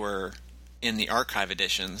that they were in the archive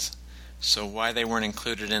editions, so why they weren't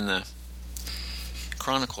included in the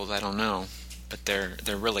Chronicles, I don't know. But they're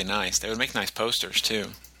really nice. They would make nice posters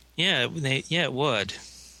too. Yeah, it would.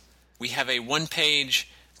 We have a one-page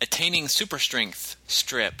Attaining Super Strength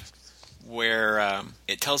strip, where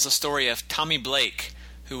it tells the story of Tommy Blake,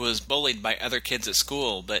 who was bullied by other kids at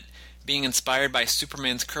school, but being inspired by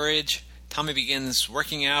Superman's courage, Tommy begins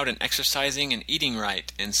working out and exercising and eating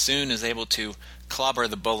right, and soon is able to clobber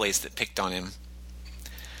the bullies that picked on him.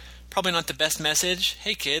 Probably not the best message.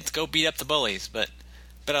 Hey kids, go beat up the bullies, but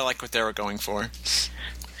I like what they were going for.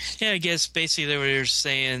 Yeah, I guess basically they were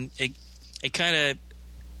saying it kind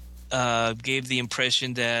of gave the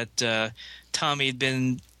impression that Tommy had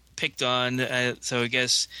been picked on, so I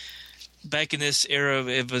guess back in this era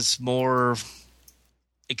it was more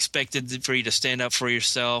expected for you to stand up for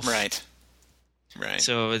yourself. Right.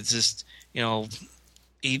 So it's just,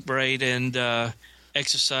 eat right and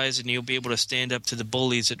exercise, and you'll be able to stand up to the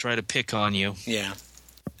bullies that try to pick on you. Yeah.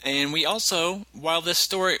 And we also, while the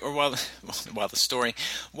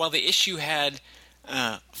issue had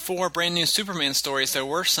 4 brand new Superman stories, there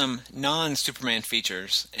were some non-Superman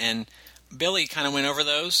features, and Billy kind of went over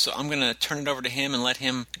those, so I'm going to turn it over to him and let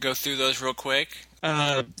him go through those real quick.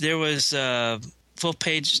 There was full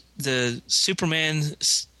page. There was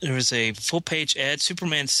a full page ad,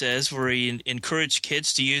 Superman Says, where he encouraged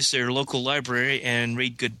kids to use their local library and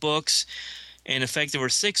read good books. And in fact, there were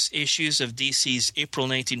 6 issues of DC's April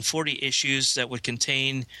 1940 issues that would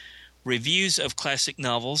contain reviews of classic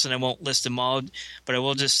novels, and I won't list them all, but I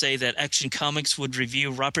will just say that Action Comics would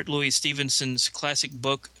review Robert Louis Stevenson's classic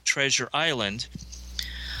book Treasure Island.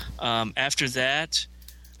 After that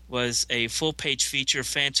was a full-page feature,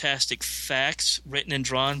 Fantastic Facts, written and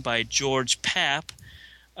drawn by George Papp,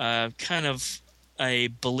 kind of a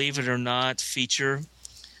Believe It or Not feature.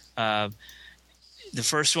 The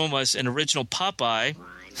first one was an original Popeye,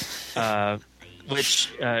 which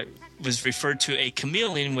was referred to a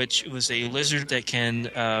chameleon, which was a lizard that can,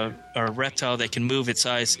 or a reptile that can move its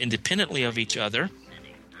eyes independently of each other.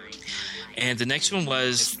 And the next one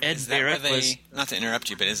was Ed Barrett. Not to interrupt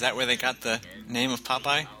you, but is that where they got the name of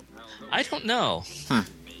Popeye? I don't know.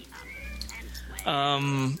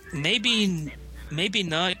 Maybe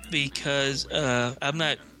not, because I'm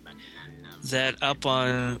not that up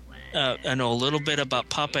on I know a little bit about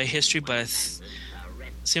Popeye history, but I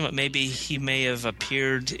seem like maybe he may have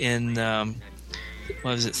appeared in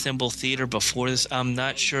what was it, Thimble Theater before this. I'm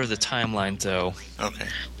not sure of the timeline though. Okay.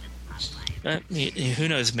 Who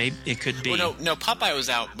knows? Maybe it could be. Well, no, Popeye was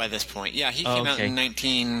out by this point. Yeah, he came out in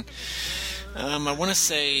 19. I want to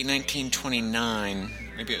say 1929.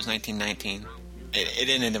 Maybe it was 1919. It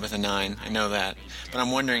ended with a 9. I know that, but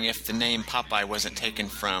I'm wondering if the name Popeye wasn't taken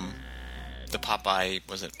from the Popeye.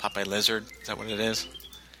 Was it Popeye Lizard? Is that what it is?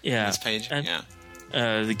 Yeah. On this page. Yeah.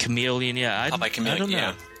 The chameleon. Yeah. Popeye Chameleon. I don't know.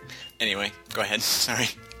 Yeah. Anyway, go ahead. Sorry.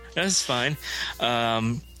 That's fine.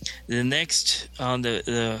 The next on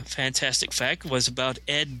the fantastic fact was about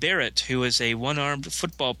Ed Barrett, who was a one-armed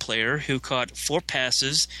football player who caught 4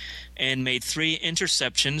 passes and made 3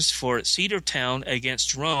 interceptions for Cedartown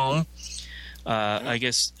against Rome. I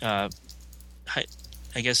guess they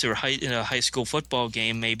were in a high school football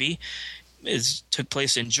game, maybe. It took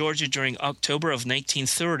place in Georgia during October of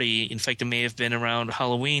 1930. In fact, it may have been around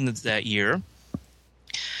Halloween that year.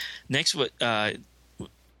 Next,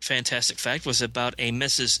 fantastic fact was about a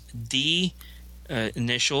Mrs. D,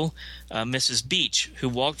 initial, Mrs. Beach, who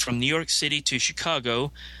walked from New York City to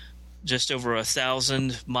Chicago just over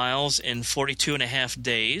 1,000 miles in 42 and a half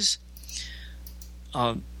days.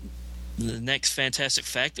 The next fantastic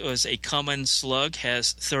fact was a common slug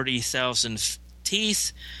has 30,000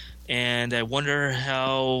 teeth, and I wonder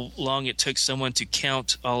how long it took someone to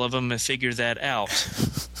count all of them and figure that out.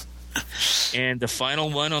 And the final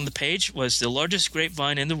one on the page was the largest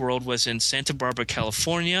grapevine in the world was in Santa Barbara,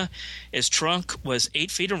 California. Its trunk was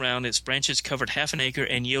 8 feet around. Its branches covered half an acre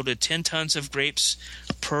and yielded 10 tons of grapes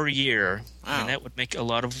per year. Wow. And that would make a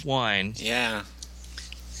lot of wine. Yeah.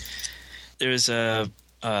 There's a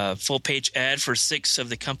full-page ad for 6 of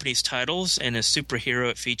the company's titles, and a superhero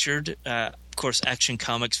it featured. Of course, Action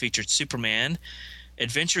Comics featured Superman.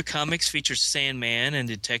 Adventure Comics featured Sandman and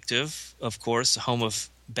Detective, of course, the home of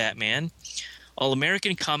Batman.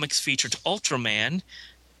 All-American Comics featured Ultraman.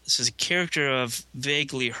 This is a character I've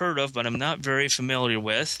vaguely heard of, but I'm not very familiar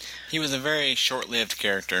with. He was a very short-lived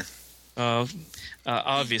character.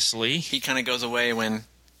 Obviously. He kind of goes away when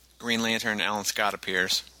Green Lantern Alan Scott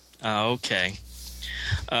appears. Okay.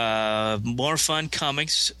 More Fun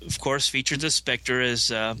Comics, of course, featured the Spectre as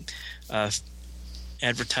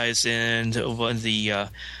advertised in one of the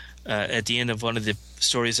at the end of one of the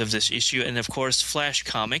stories of this issue, and of course Flash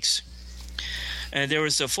Comics. And there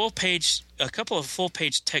was a couple of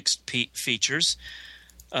full-page text features.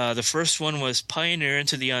 The first one was Pioneer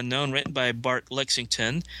into the Unknown, written by Bart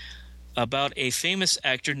Lexington, about a famous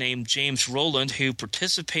actor named James Rowland who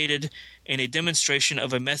participated in a demonstration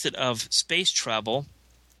of a method of space travel.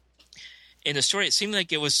 In the story, it seemed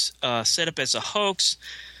like it was set up as a hoax,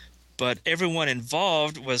 but everyone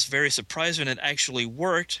involved was very surprised when it actually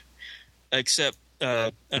worked, except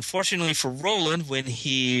unfortunately for Rowland, when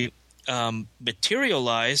he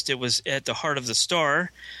materialized, it was at the heart of the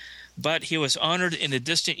star, but he was honored in the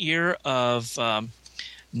distant year of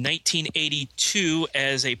 1982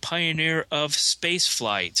 as a pioneer of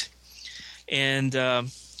spaceflight. And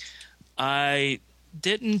I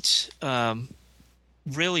didn't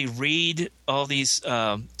really read all these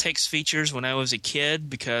text features when I was a kid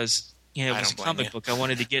because it was a comic book. I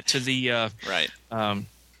wanted to get to the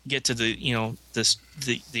get to the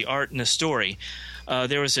the art and the story.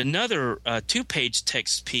 There was another 2-page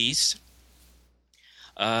text piece,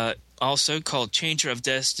 also called "Changer of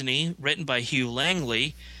Destiny," written by Hugh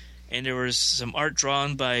Langley, and there was some art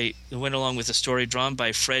went along with the story, drawn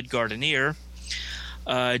by Fred Gardenier.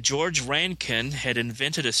 George Rankin had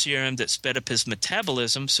invented a serum that sped up his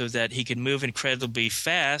metabolism so that he could move incredibly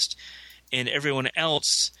fast, and everyone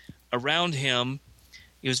else around him,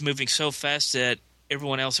 he was moving so fast that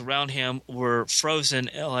everyone else around him were frozen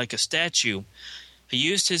like a statue. He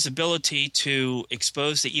used his ability to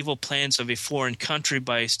expose the evil plans of a foreign country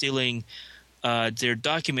by stealing their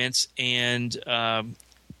documents and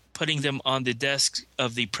putting them on the desk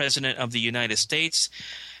of the President of the United States.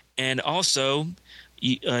 And also,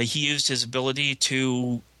 he used his ability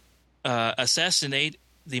to assassinate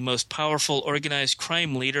the most powerful organized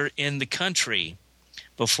crime leader in the country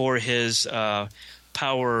before his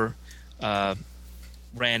power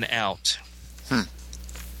ran out.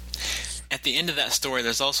 At the end of that story,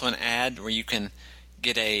 there's also an ad where you can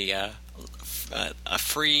get a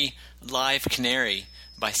free live canary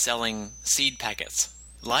by selling seed packets.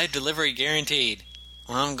 Live delivery guaranteed.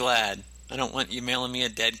 Well, I'm glad. I don't want you mailing me a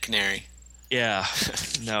dead canary. Yeah,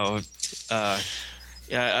 no.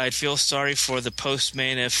 I'd feel sorry for the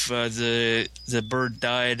postman if the bird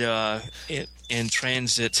died in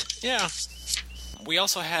transit. Yeah. We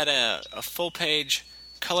also had a full-page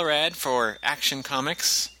color ad for Action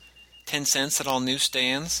Comics, 10 cents at all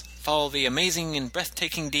newsstands. Follow the amazing and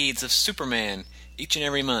breathtaking deeds of Superman each and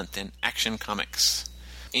every month in Action Comics.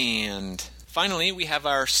 And finally, we have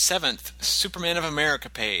our 7th Superman of America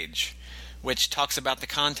page, which talks about the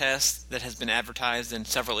contest that has been advertised in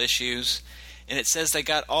several issues. And it says they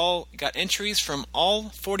got entries from all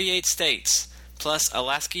 48 states, plus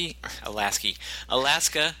Alaska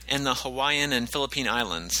and the Hawaiian and Philippine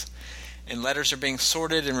Islands. And letters are being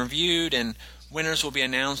sorted and reviewed, and winners will be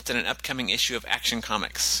announced in an upcoming issue of Action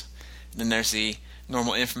Comics. Then there's the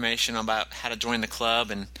normal information about how to join the club,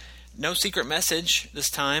 and no secret message this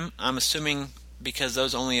time, I'm assuming, because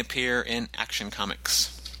those only appear in Action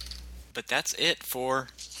Comics. But that's it for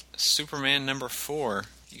Superman number 4.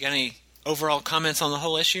 You got any overall comments on the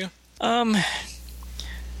whole issue? Yeah,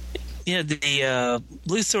 the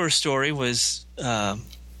Luthor story was the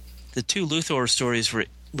 2 Luthor stories were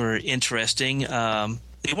interesting.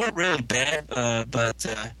 They weren't really bad, but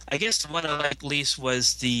I guess the one I liked least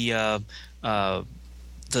was the last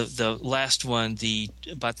one,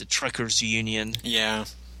 about the truckers union. Yeah,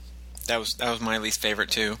 that was my least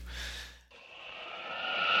favorite too.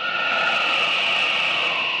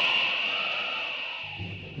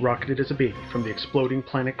 Rocketed as a baby from the exploding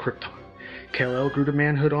planet Krypton, Kal-El grew to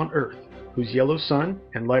manhood on Earth, whose yellow sun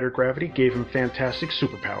and lighter gravity gave him fantastic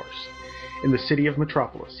superpowers. In the city of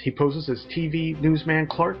Metropolis, he poses as TV newsman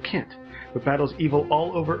Clark Kent, but battles evil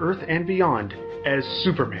all over Earth and beyond as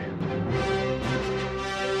Superman.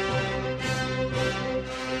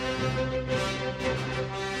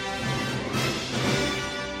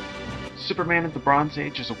 Superman of the Bronze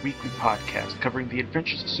Age is a weekly podcast covering the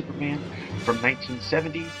adventures of Superman from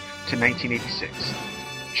 1970 to 1986.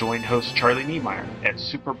 Join host Charlie Niemeyer at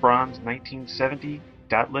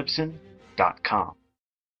superbronze1970.libsyn.com.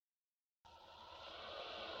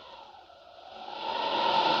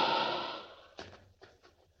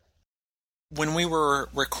 When we were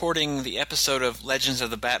recording the episode of Legends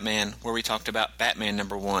of the Batman, where we talked about Batman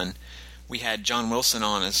number 1, we had John Wilson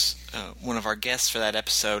on as one of our guests for that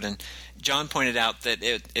episode, and John pointed out that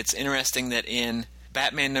it's interesting that in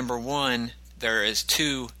Batman number 1 there is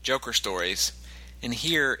 2 Joker stories, and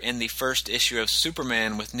here in the first issue of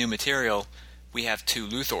Superman with new material we have 2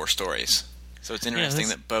 Luthor stories. So it's interesting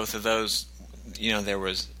that both of those, there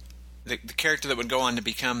was the character that would go on to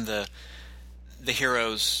become the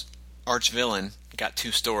hero's arch-villain got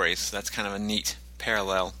 2 stories. That's kind of a neat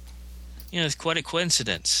parallel. It's quite a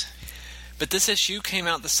coincidence. But this issue came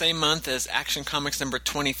out the same month as Action Comics number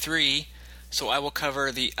 23, so I will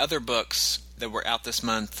cover the other books that were out this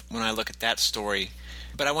month when I look at that story.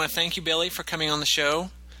 But I want to thank you, Billy, for coming on the show.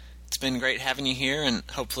 It's been great having you here, and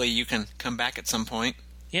hopefully you can come back at some point.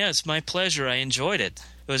 Yeah, it's my pleasure. I enjoyed it.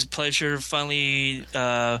 It was a pleasure finally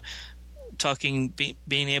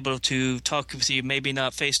being able to talk with you, maybe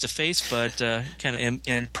not face-to-face, but kind of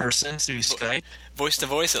in person through Skype.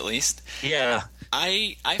 Voice-to-voice, at least. Yeah.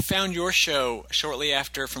 I found your show shortly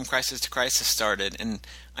after From Crisis to Crisis started, and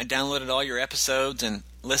I downloaded all your episodes and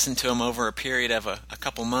listened to them over a period of a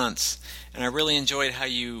couple months. And I really enjoyed how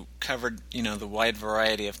you covered, the wide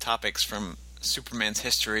variety of topics from Superman's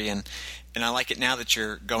history, and I like it now that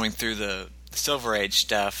you're going through the Silver Age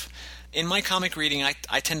stuff. In my comic reading,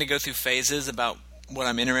 I tend to go through phases about what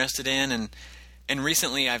I'm interested in, and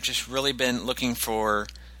recently I've just really been looking for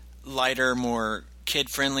lighter, more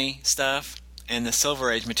kid-friendly stuff, and the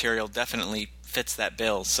Silver Age material definitely fits that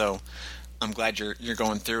bill, so I'm glad you're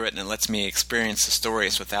going through it, and it lets me experience the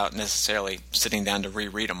stories without necessarily sitting down to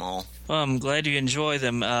reread them all. Well, I'm glad you enjoy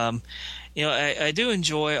them. I do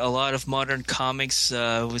enjoy a lot of modern comics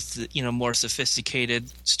with more sophisticated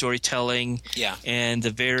storytelling, and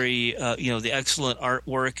the very the excellent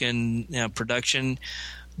artwork and production.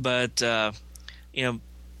 But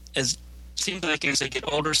as seems like as I get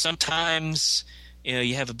older, sometimes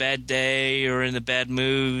you have a bad day or in a bad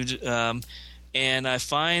mood, and I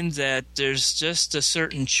find that there's just a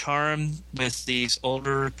certain charm with these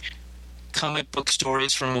older comic book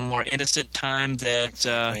stories from a more innocent time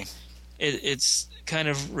that. It's kind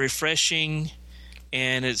of refreshing,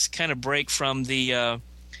 and it's kind of break from the,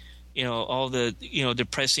 all the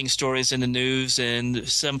depressing stories in the news, and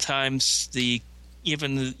sometimes the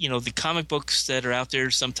comic books that are out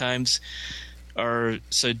there sometimes are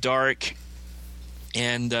so dark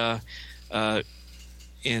and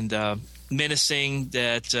menacing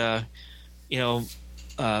that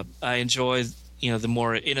I enjoy. The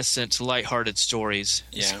more innocent, lighthearted stories.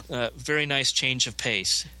 Yeah. It's very nice change of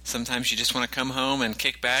pace. Sometimes you just want to come home and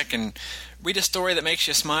kick back and read a story that makes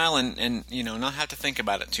you smile and not have to think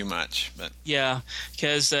about it too much. But yeah,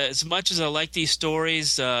 because as much as I like these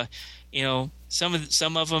stories,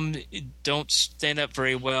 some of them don't stand up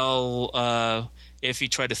very well if you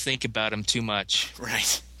try to think about them too much.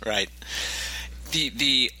 Right.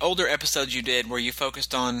 The older episodes you did where you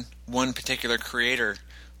focused on one particular creator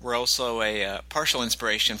were also a partial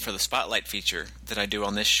inspiration for the Spotlight feature that I do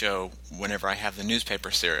on this show whenever I have the newspaper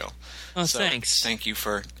serial. Oh, so thanks. Thank you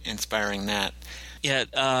for inspiring that. Yeah,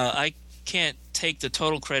 I can't take the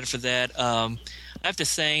total credit for that. I have to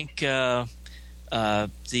thank the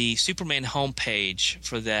Superman homepage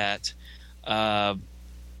for that.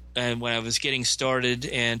 And when I was getting started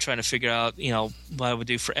and trying to figure out, what I would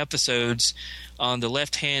do for episodes, on the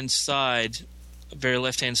left-hand side, very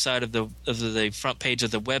left-hand side of the front page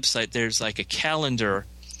of the website, there's like a calendar,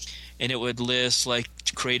 and it would list like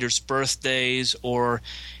creators' birthdays, or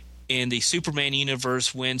in the Superman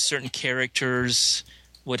universe when certain characters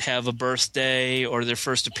would have a birthday or their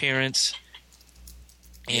first appearance.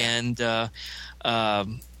 And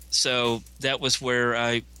so that was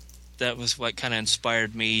where that was what kind of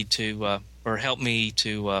inspired me to, or helped me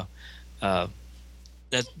to,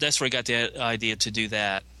 that's where I got the idea to do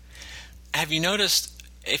that. Have you noticed,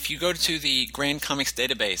 if you go to the Grand Comics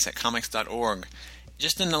database at comics.org,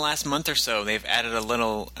 just in the last month or so, they've added a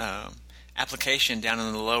little application down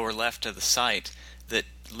in the lower left of the site that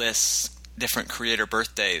lists different creator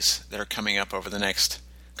birthdays that are coming up over the next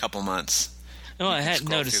couple months. Oh, I hadn't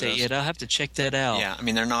noticed that yet. I'll have to check that out. Yeah, I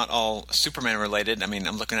mean, they're not all Superman related. I mean,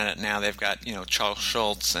 I'm looking at it now. They've got, Charles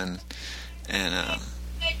Schultz and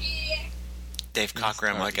Dave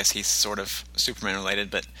Cockrum. Well, I guess he's sort of Superman related,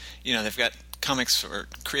 but they've got comics or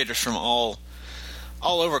creators from all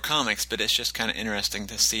over comics. But it's just kind of interesting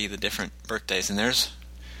to see the different birthdays, and there's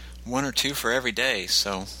one or two for every day.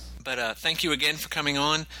 So, but thank you again for coming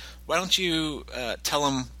on. Why don't you tell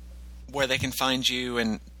them where they can find you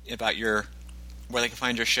and about where they can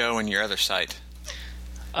find your show and your other site?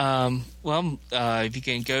 If you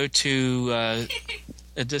can go to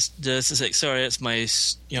sorry, that's my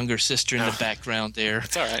younger sister in the background there.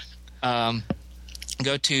 It's all right.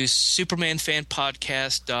 Go to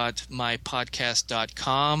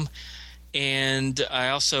supermanfanpodcast.mypodcast.com, and I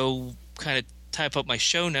also kind of type up my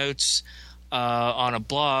show notes on a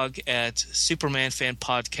blog at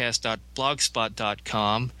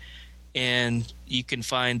supermanfanpodcast.blogspot.com, and you can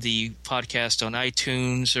find the podcast on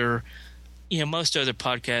iTunes or most other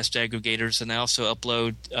podcast aggregators, and I also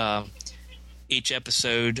upload each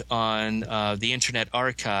episode on the Internet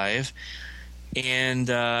Archive. And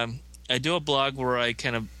I do a blog where I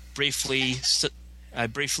kind of briefly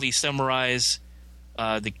summarize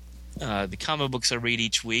the comic books I read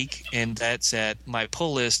each week, and that's at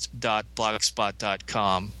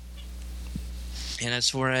mypullist.blogspot.com. And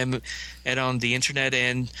that's where I'm at on the Internet.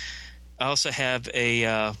 And I also have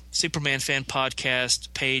a Superman Fan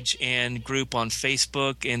Podcast page and group on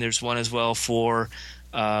Facebook, and there's one as well for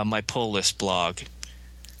my Pull List blog.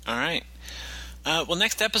 All right. Well,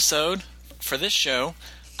 next episode for this show,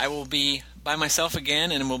 I will be by myself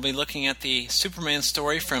again, and we'll be looking at the Superman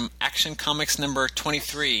story from Action Comics number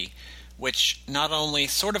 23, which not only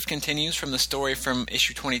sort of continues from the story from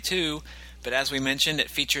issue 22, but as we mentioned, it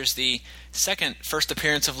features the first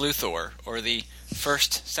appearance of Luthor, or the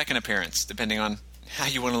second appearance, depending on how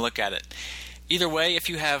you want to look at it. Either way, if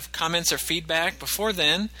you have comments or feedback before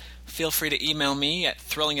then, feel free to email me at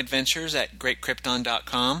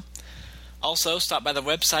thrillingadventures@greatkrypton.com. Also, stop by the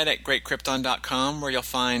website at greatkrypton.com, where you'll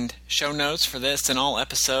find show notes for this and all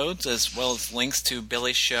episodes, as well as links to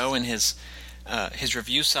Billy's show and his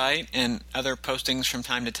review site and other postings from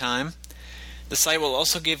time to time. The site will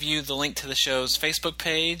also give you the link to the show's Facebook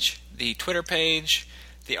page, the Twitter page,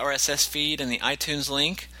 the RSS feed, and the iTunes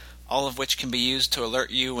link, all of which can be used to alert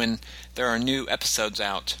you when there are new episodes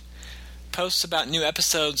out. Posts about new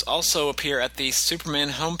episodes also appear at the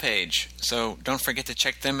Superman homepage, so don't forget to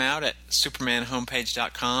check them out at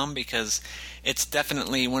supermanhomepage.com, because it's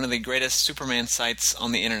definitely one of the greatest Superman sites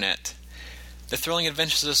on the internet. The Thrilling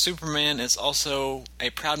Adventures of Superman is also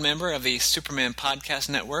a proud member of the Superman Podcast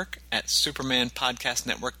Network at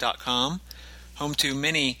supermanpodcastnetwork.com, home to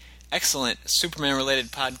many excellent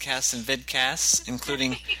Superman-related podcasts and vidcasts,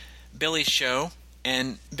 including Billy's show.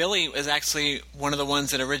 And Billy was actually one of the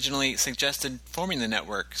ones that originally suggested forming the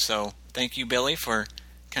network. So thank you, Billy, for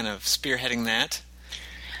kind of spearheading that.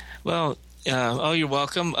 Well, you're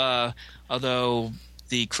welcome. Although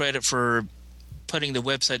the credit for putting the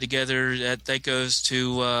website together, that goes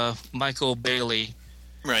to Michael Bailey.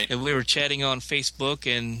 Right. And we were chatting on Facebook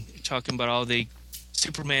and talking about all the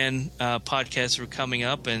Superman podcasts that were coming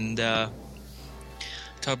up, and talk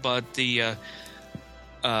about the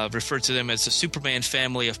refer to them as the Superman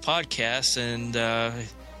family of podcasts, and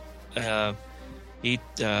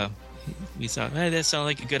we thought, hey, that sounds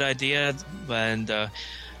like a good idea. And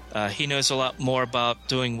he knows a lot more about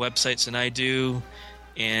doing websites than I do.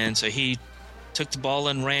 And so he took the ball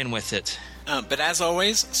and ran with it. But as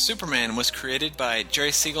always, Superman was created by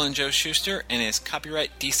Jerry Siegel and Joe Shuster and is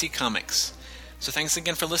copyright DC Comics. So thanks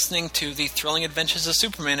again for listening to The Thrilling Adventures of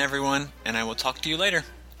Superman, everyone, and I will talk to you later.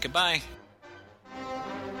 Goodbye.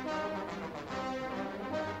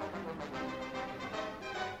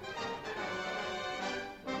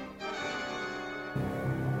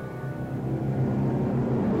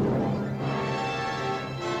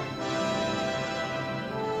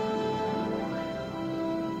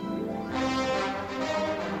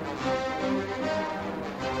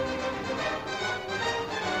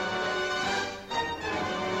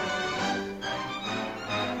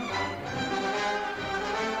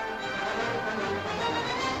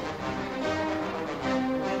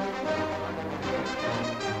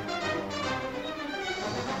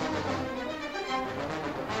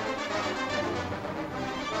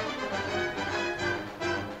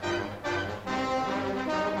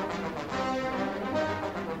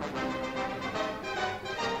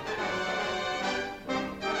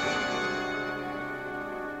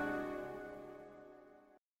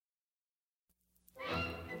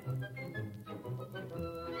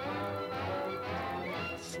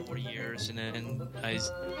 And then I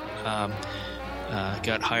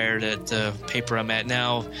got hired at the paper I'm at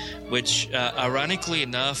now, which, ironically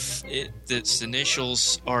enough, its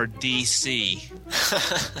initials are DC.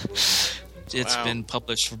 It's been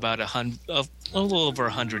published for about a little over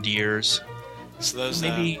 100 years. So those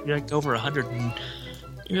maybe like over 100,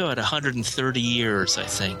 about 130 years, I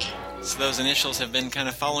think. So those initials have been kind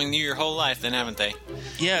of following you your whole life, then, haven't they?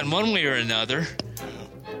 Yeah, in one way or another.